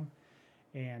everything.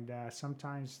 And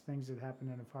sometimes things that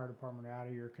happen in a fire department are out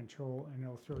of your control, and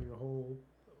they'll throw your whole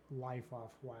life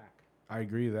off whack. I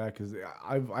agree with that, because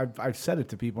I've said it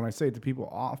to people, and I say it to people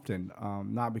often,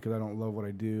 not because I don't love what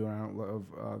I do, and I don't love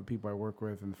the people I work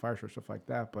with and the fire service, stuff like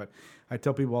that, but I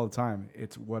tell people all the time,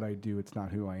 it's what I do, it's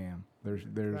not who I am.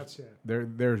 That's it.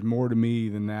 There's more to me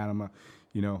than that. I'm a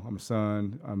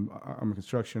son, I'm a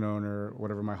construction owner,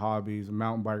 whatever my hobbies, a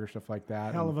mountain biker, stuff like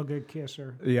that. Hell of a good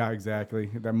kisser. Yeah, exactly.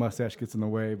 That mustache gets in the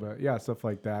way, but yeah, stuff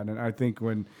like that. And I think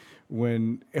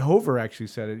when Hover actually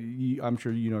said it, I'm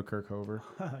sure you know Kirk Hover.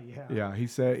 Yeah. Yeah, he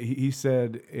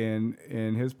said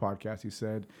in his podcast, he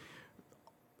said,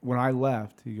 when I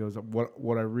left, he goes,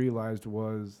 what I realized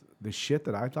was the shit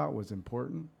that I thought was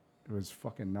important, it was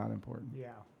fucking not important. Yeah,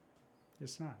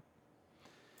 it's not.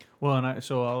 Well, and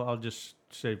I'll just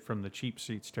say from the cheap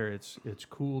seats, Terry, it's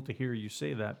cool to hear you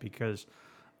say that, because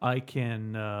I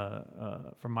can,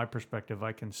 from my perspective,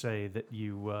 I can say that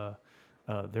you,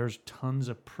 there's tons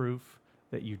of proof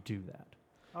that you do that.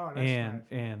 Oh, that's nice.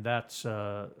 And that's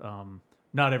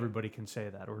not everybody can say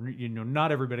that, or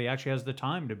not everybody actually has the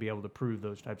time to be able to prove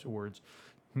those types of words.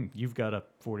 You've got a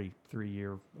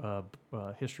 43-year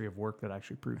history of work that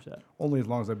actually proves that. Only as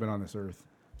long as I've been on this earth.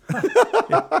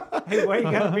 Hey, why you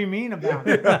got to be mean about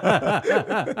it?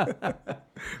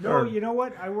 No, you know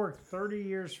what? I worked 30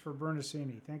 years for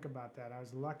Bernasini. Think about that. I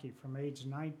was lucky from age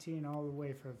 19 all the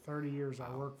way for 30 years. I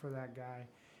worked for that guy.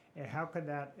 And how could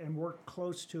that, and worked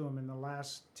close to him in the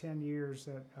last 10 years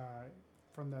that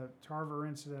from the Tarver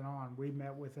incident on, we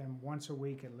met with him once a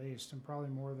week at least, and probably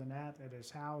more than that, at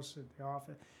his house, at the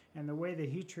office. And the way that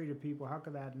he treated people, how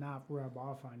could that not rub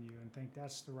off on you and think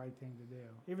that's the right thing to do?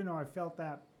 Even though I felt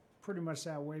that pretty much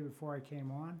that way before I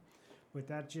came on, but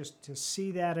that, just to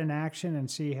see that in action and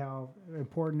see how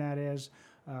important that is,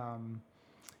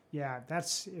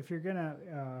 that's, if you're gonna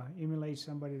emulate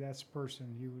somebody, that's a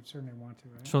person you would certainly want to,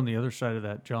 right? So on the other side of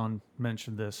that, John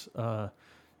mentioned this.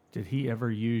 Did he ever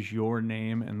use your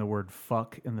name and the word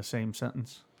fuck in the same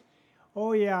sentence?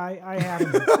 Oh yeah, I had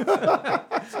him.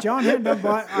 John had done,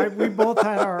 but we both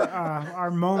had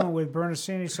our moment with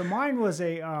Bernasini. So mine was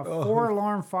a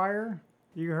 4-alarm fire.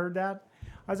 You heard that?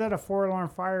 I was at a 4-alarm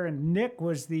fire, and Nick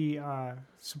was the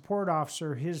support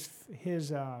officer. His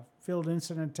field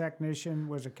incident technician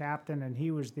was a captain, and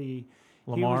he was the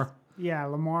Lamar?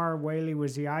 Lamar Whaley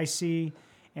was the IC,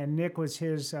 and Nick was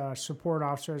his support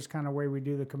officer. It's kind of the way we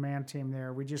do the command team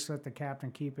there. We just let the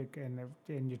captain keep it,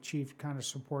 and the chief kind of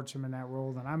supports him in that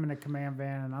role. And I'm in the command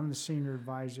van, and I'm the senior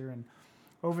advisor, and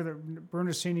over the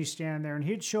Bernasini standing there, and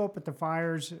he'd show up at the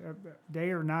fires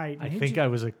day or night. I think I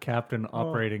was a captain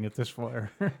operating at this fire.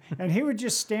 And he would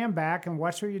just stand back and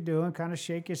watch what you're doing, kind of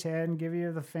shake his head and give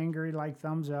you the finger, like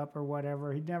thumbs up or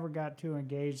whatever. He never got too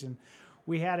engaged. And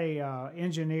we had a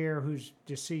engineer who's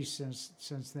deceased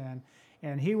since then,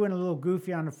 and he went a little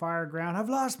goofy on the fire ground. I've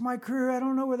lost my crew. I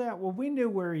don't know where that. Well, we knew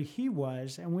where he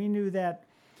was, and we knew that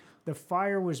the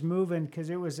fire was moving because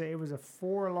it was a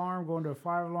 4-alarm going to a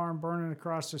 5-alarm burning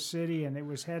across the city, and it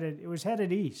was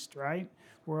headed east, right?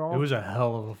 Where It was a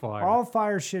hell of a fire. all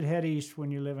fires should head east when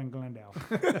you live in Glendale.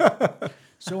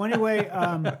 So anyway,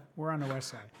 we're on the west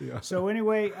side. Yeah. So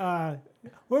anyway,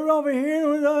 we're over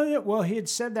here. Well, he had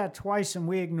said that twice, and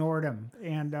we ignored him.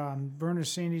 And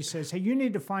Bernasini says, "Hey, you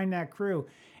need to find that crew."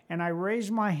 And I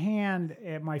raised my hand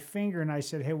at my finger, and I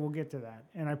said, "Hey, we'll get to that."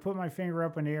 And I put my finger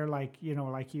up in the air like you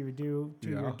would do to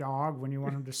your dog when you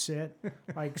want him to sit,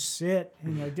 like sit.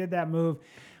 And I did that move.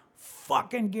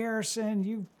 Fucking Garrison,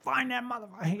 you find that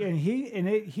motherfucker. And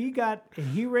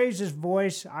he raised his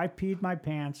voice. I peed my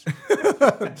pants.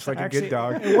 It's like Actually, a good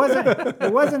dog.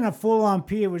 It wasn't a full on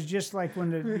pee. It was just like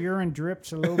when the urine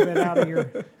drips a little bit out of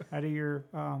your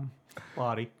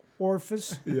Body.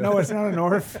 orifice. No, it's not an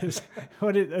orifice.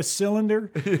 A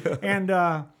cylinder.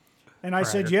 Yeah. And I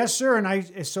said, "Yes, sir."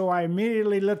 And so I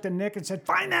immediately looked at Nick and said,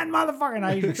 "Find that motherfucker." And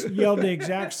I yelled the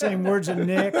exact same words at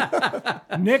Nick.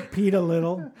 Nick peed a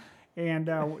little. And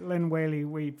Lynn Whaley,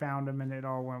 we found him, and it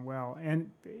all went well. And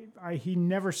he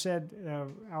never said,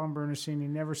 Alan Bernasini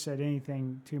never said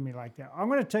anything to me like that. I'm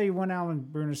going to tell you one Alan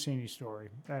Bernasini story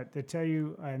to tell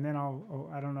you, and then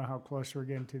I don't know how close we're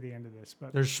getting to the end of this.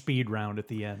 But There's speed round at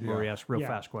the end where he asks real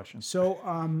fast questions. So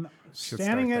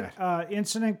standing at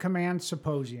Incident Command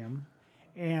Symposium,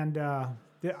 and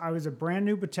I was a brand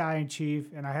new battalion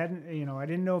chief, and I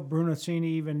didn't know if Bernasini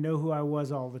even knew who I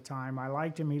was all the time. I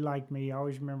liked him, he liked me. I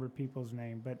always remember people's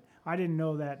name, but I didn't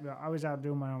know that. I was out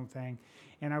doing my own thing,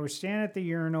 and I was standing at the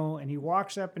urinal, and he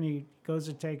walks up and he goes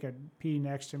to take a pee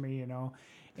next to me, and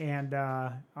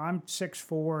I'm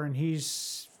 6'4", and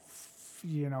he's,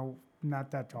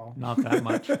 not that tall. Not that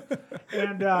much.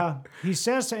 And he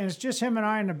says, and it's just him and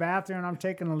I in the bathroom, and I'm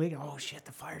taking a leak. Oh, shit,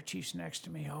 the fire chief's next to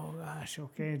me. Oh, gosh,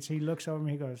 okay. And so he looks over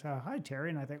me, he goes, "Hi,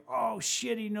 Terry." And I think, oh,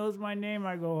 shit, he knows my name.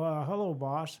 I go, "Hello,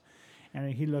 boss."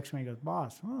 And he looks at me and goes,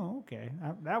 "Boss." "Oh, okay.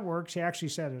 That works." He actually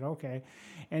said it, okay.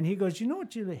 And he goes, "You know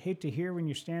what you hate to hear when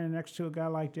you're standing next to a guy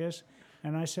like this?"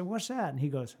 And I said, "What's that?" And he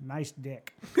goes, "Nice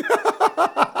dick."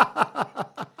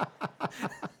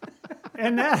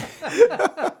 And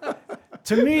that...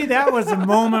 To me, that was the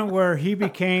moment where he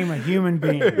became a human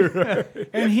being.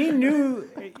 And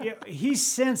he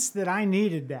sensed that I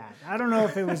needed that. I don't know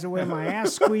if it was the way my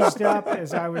ass squeezed up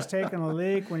as I was taking a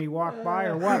leak when he walked by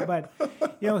or what, but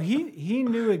he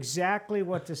knew exactly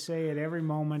what to say at every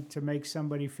moment to make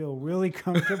somebody feel really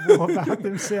comfortable about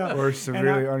themselves. Or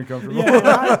severely uncomfortable.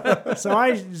 Yeah, so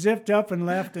I zipped up and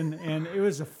left, and it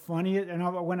was the funniest. And I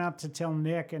went out to tell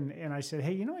Nick, and I said,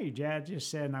 "Hey, you know what your dad just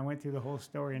said?" And I went through the whole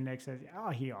story, and Nick said, "Oh,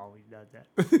 he always does that."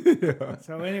 Yeah.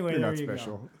 So anyway, You're there not you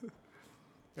special. go.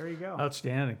 There you go.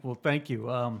 Outstanding. Well, thank you.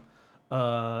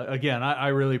 Again, I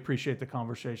really appreciate the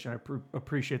conversation. I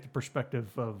appreciate the perspective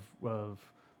of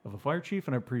a fire chief,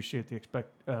 and I appreciate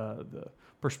the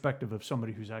perspective of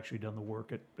somebody who's actually done the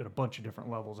work at a bunch of different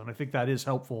levels. And I think that is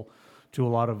helpful to a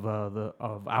lot of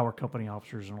our company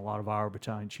officers and a lot of our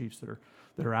battalion chiefs that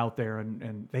are out there,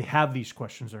 and they have these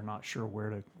questions. They're not sure where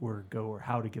to go or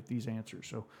how to get these answers.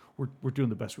 So we're doing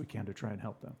the best we can to try and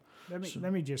help them.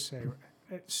 Let me just say,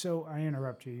 so I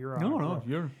interrupt you. You're on. No,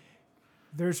 you're.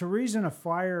 There's a reason a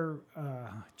fire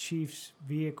chief's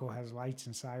vehicle has lights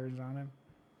and sirens on it.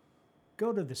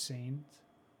 Go to the scenes.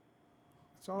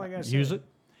 That's all I got to say. Use it.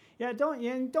 Yeah, don't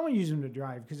use them to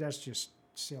drive because that's just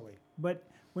silly. But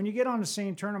when you get on the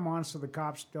scene, turn them on so the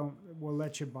cops will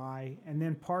let you by, and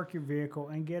then park your vehicle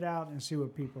and get out and see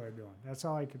what people are doing. That's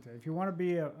all I can tell you. If you want to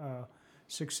be a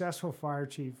successful fire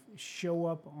chief, show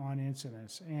up on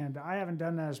incidents. And I haven't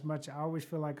done that as much. I always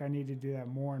feel like I need to do that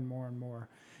more and more and more.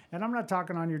 And I'm not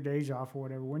talking on your days off or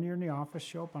whatever. When you're in the office,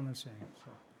 show up on the scene.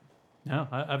 So. No,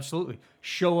 absolutely.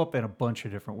 Show up in a bunch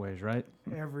of different ways, right?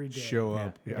 Every day. Show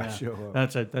up. Yeah, show up.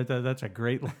 That's a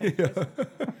great line.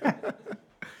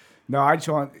 No,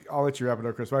 I'll let you wrap it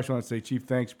up, Chris. But I just want to say, Chief,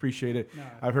 thanks. Appreciate it. No.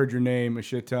 I've heard your name a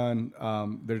shit ton.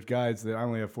 There's guys that I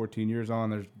only have 14 years on.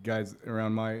 There's guys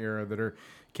around my era that are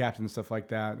captains and stuff like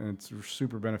that. And it's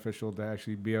super beneficial to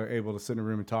actually be able to sit in a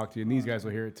room and talk to you. And these guys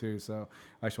will hear it too. So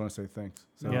I just want to say thanks.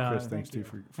 So, Yeah, Chris, thanks thank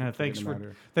too you. for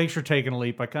thanks for taking a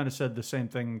leap. I kind of said the same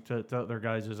thing to other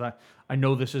guys. Is I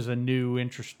know this is a new,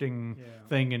 interesting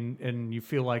thing, and you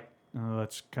feel like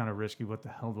that's kind of risky. What the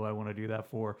hell do I want to do that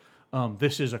for?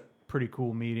 This is a pretty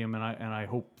cool medium, and I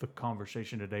hope the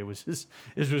conversation today was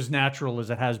as natural as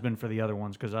it has been for the other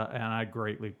ones, because I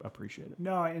greatly appreciate it.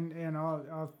 No, and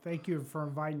I'll thank you for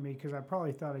inviting me, because I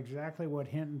probably thought exactly what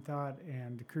Hinton thought,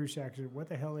 and the Crusack said, what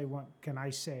the hell can I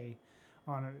say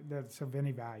on it that's of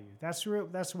any value. That's real.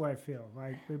 That's the way I feel.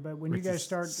 Like, but when Which you guys is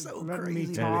start so letting me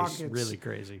crazy. talk, That is it's really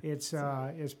crazy.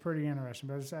 It's pretty interesting.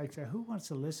 But it's like, who wants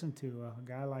to listen to a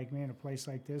guy like me in a place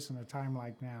like this and a time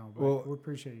like now? But Well, we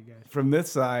appreciate you guys. From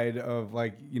this side of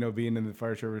like, you know, being in the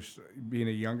fire service, being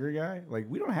a younger guy, like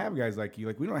we don't have guys like you.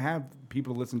 Like we don't have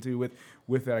people to listen to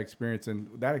with that experience, and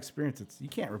that experience, you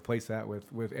can't replace that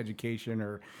with education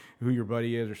or who your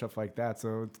buddy is or stuff like that.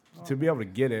 So to be able to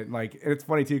get it, like, and it's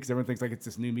funny too because everyone thinks like it's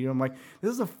this new medium. I'm like,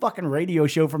 this is a fucking radio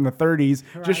show from the 30s,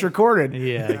 just Right. recorded.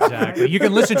 Yeah, exactly. You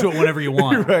can listen to it whenever you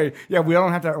want. Right. Yeah, we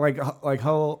don't have to like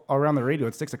huddle around the radio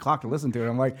at 6 o'clock to listen to it.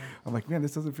 I'm like, man,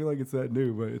 this doesn't feel like it's that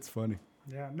new, but it's funny.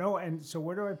 Yeah. No. And so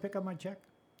where do I pick up my check?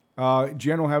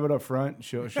 Jen will have it up front.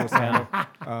 She'll sign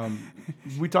it.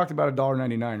 We talked about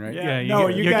 $1.99, right? Yeah. You No,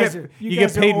 get, you you guys get, are- you you get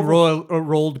guys are paid in over-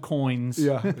 rolled coins.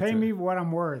 Yeah. Pay me what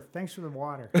I'm worth. Thanks for the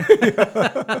water.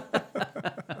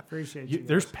 Appreciate you.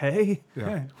 There's pay.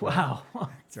 Yeah. Wow.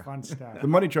 It's fun stuff. The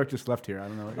money truck just left here. I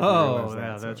don't know. if you Oh, realize yeah,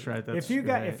 that, so- that's right. That's If you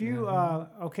got, right. if you,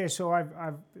 okay, so I've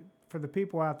for the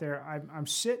people out there, I'm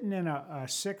sitting in a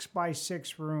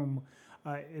 6x6 room.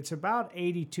 It's about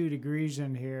 82 degrees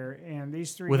in here, and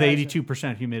these three with guys are-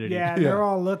 82% humidity. Yeah, Yeah. they're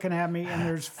all looking at me, and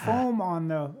there's foam on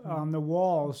the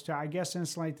walls to, I guess,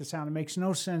 insulate the sound. It makes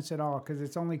no sense at all because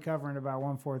it's only covering about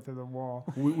 1/4 of the wall.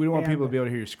 We don't want And- people to be able to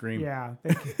hear you scream. Yeah.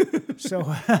 So,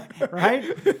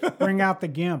 right? Bring out the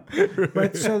gimp.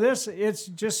 But so it's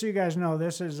just so you guys know,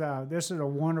 this is a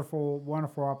wonderful,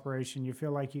 wonderful operation. You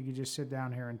feel like you could just sit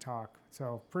down here and talk.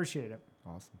 So appreciate it.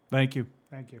 Awesome. Thank you.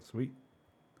 Thank you. Sweet.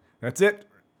 That's it.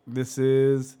 This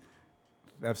is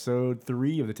episode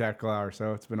 3 of the Tactical Hour.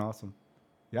 So it's been awesome.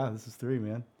 Yeah, this is 3,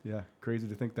 man. Yeah, crazy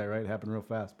to think that, right? It happened real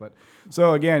fast. But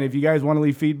so again, if you guys want to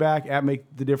leave feedback, at Make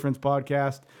the Difference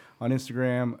Podcast on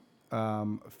Instagram,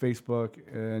 Facebook,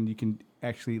 and you can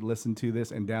actually listen to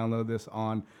this and download this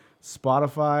on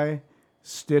Spotify,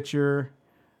 Stitcher,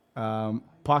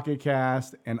 Pocket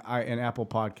Cast, and Apple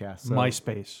Podcasts. So,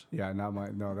 MySpace. yeah, not my.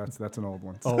 No, that's an old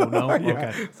one. Oh, no? Yeah.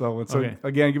 Okay. So Okay.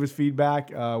 again, give us feedback.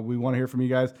 We want to hear from you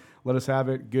guys. Let us have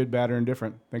it, good, bad, or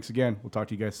indifferent. Thanks again. We'll talk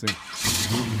to you guys soon.